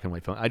film, this black and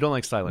white film. I don't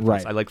like silent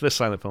films. I like this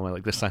silent film, I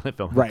like this silent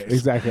film. Right,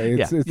 exactly.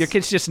 It's, your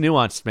kid's just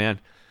nuanced, man.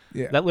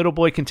 Yeah. That little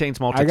boy contains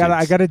multitudes.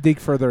 I gotta dig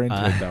further into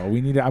it though.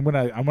 I'm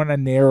gonna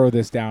narrow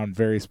this down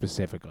very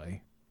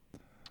specifically.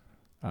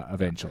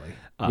 Eventually.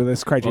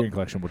 This Criterion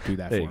Collection will do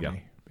that for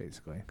me,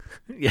 basically.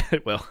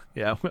 Well,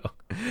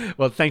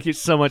 thank you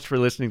so much for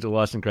listening to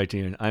Lost in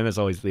Criterion. I'm, as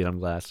always, Adam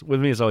Glass. With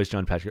me, as always,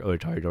 John Patrick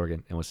Otari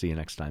Dorgan, and we'll see you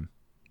next time.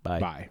 Bye.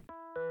 Bye.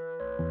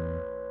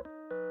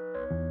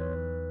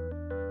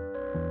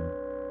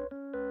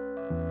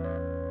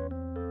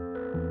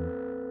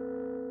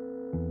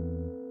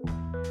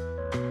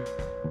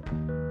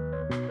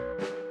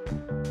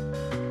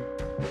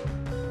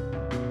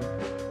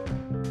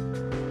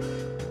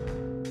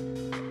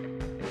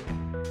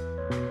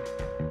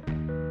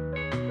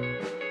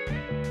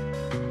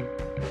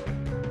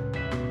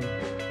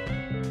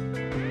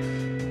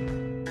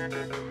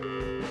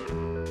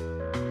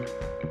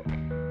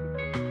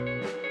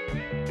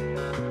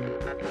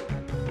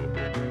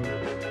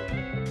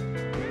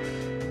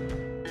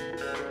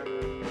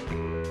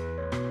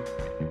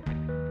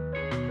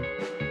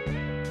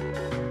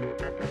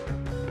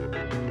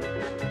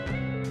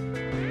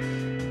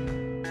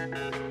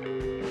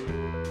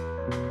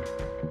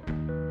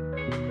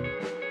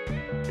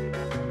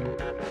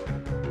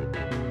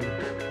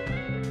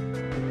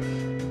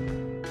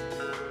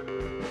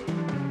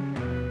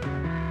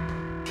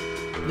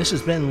 This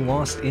has been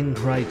Lost in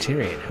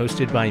Criterion,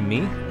 hosted by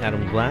me,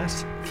 Adam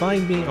Glass.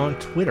 Find me on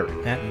Twitter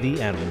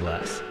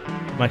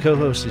 @TheAdamGlass. My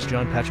co-host is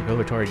John Patrick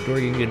Overtari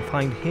Dorgan. You can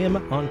find him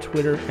on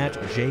Twitter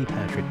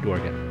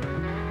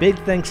 @JPatrickDorgan. Big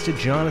thanks to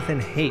Jonathan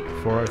Hape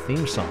for our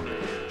theme song.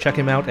 Check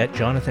him out at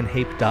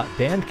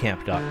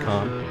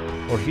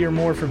jonathanhape.bandcamp.com or hear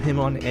more from him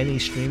on any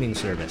streaming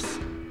service.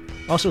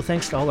 Also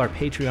thanks to all our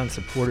Patreon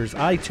supporters,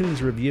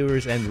 iTunes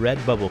reviewers, and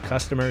Redbubble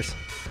customers.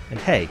 And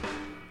hey,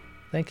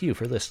 thank you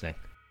for listening.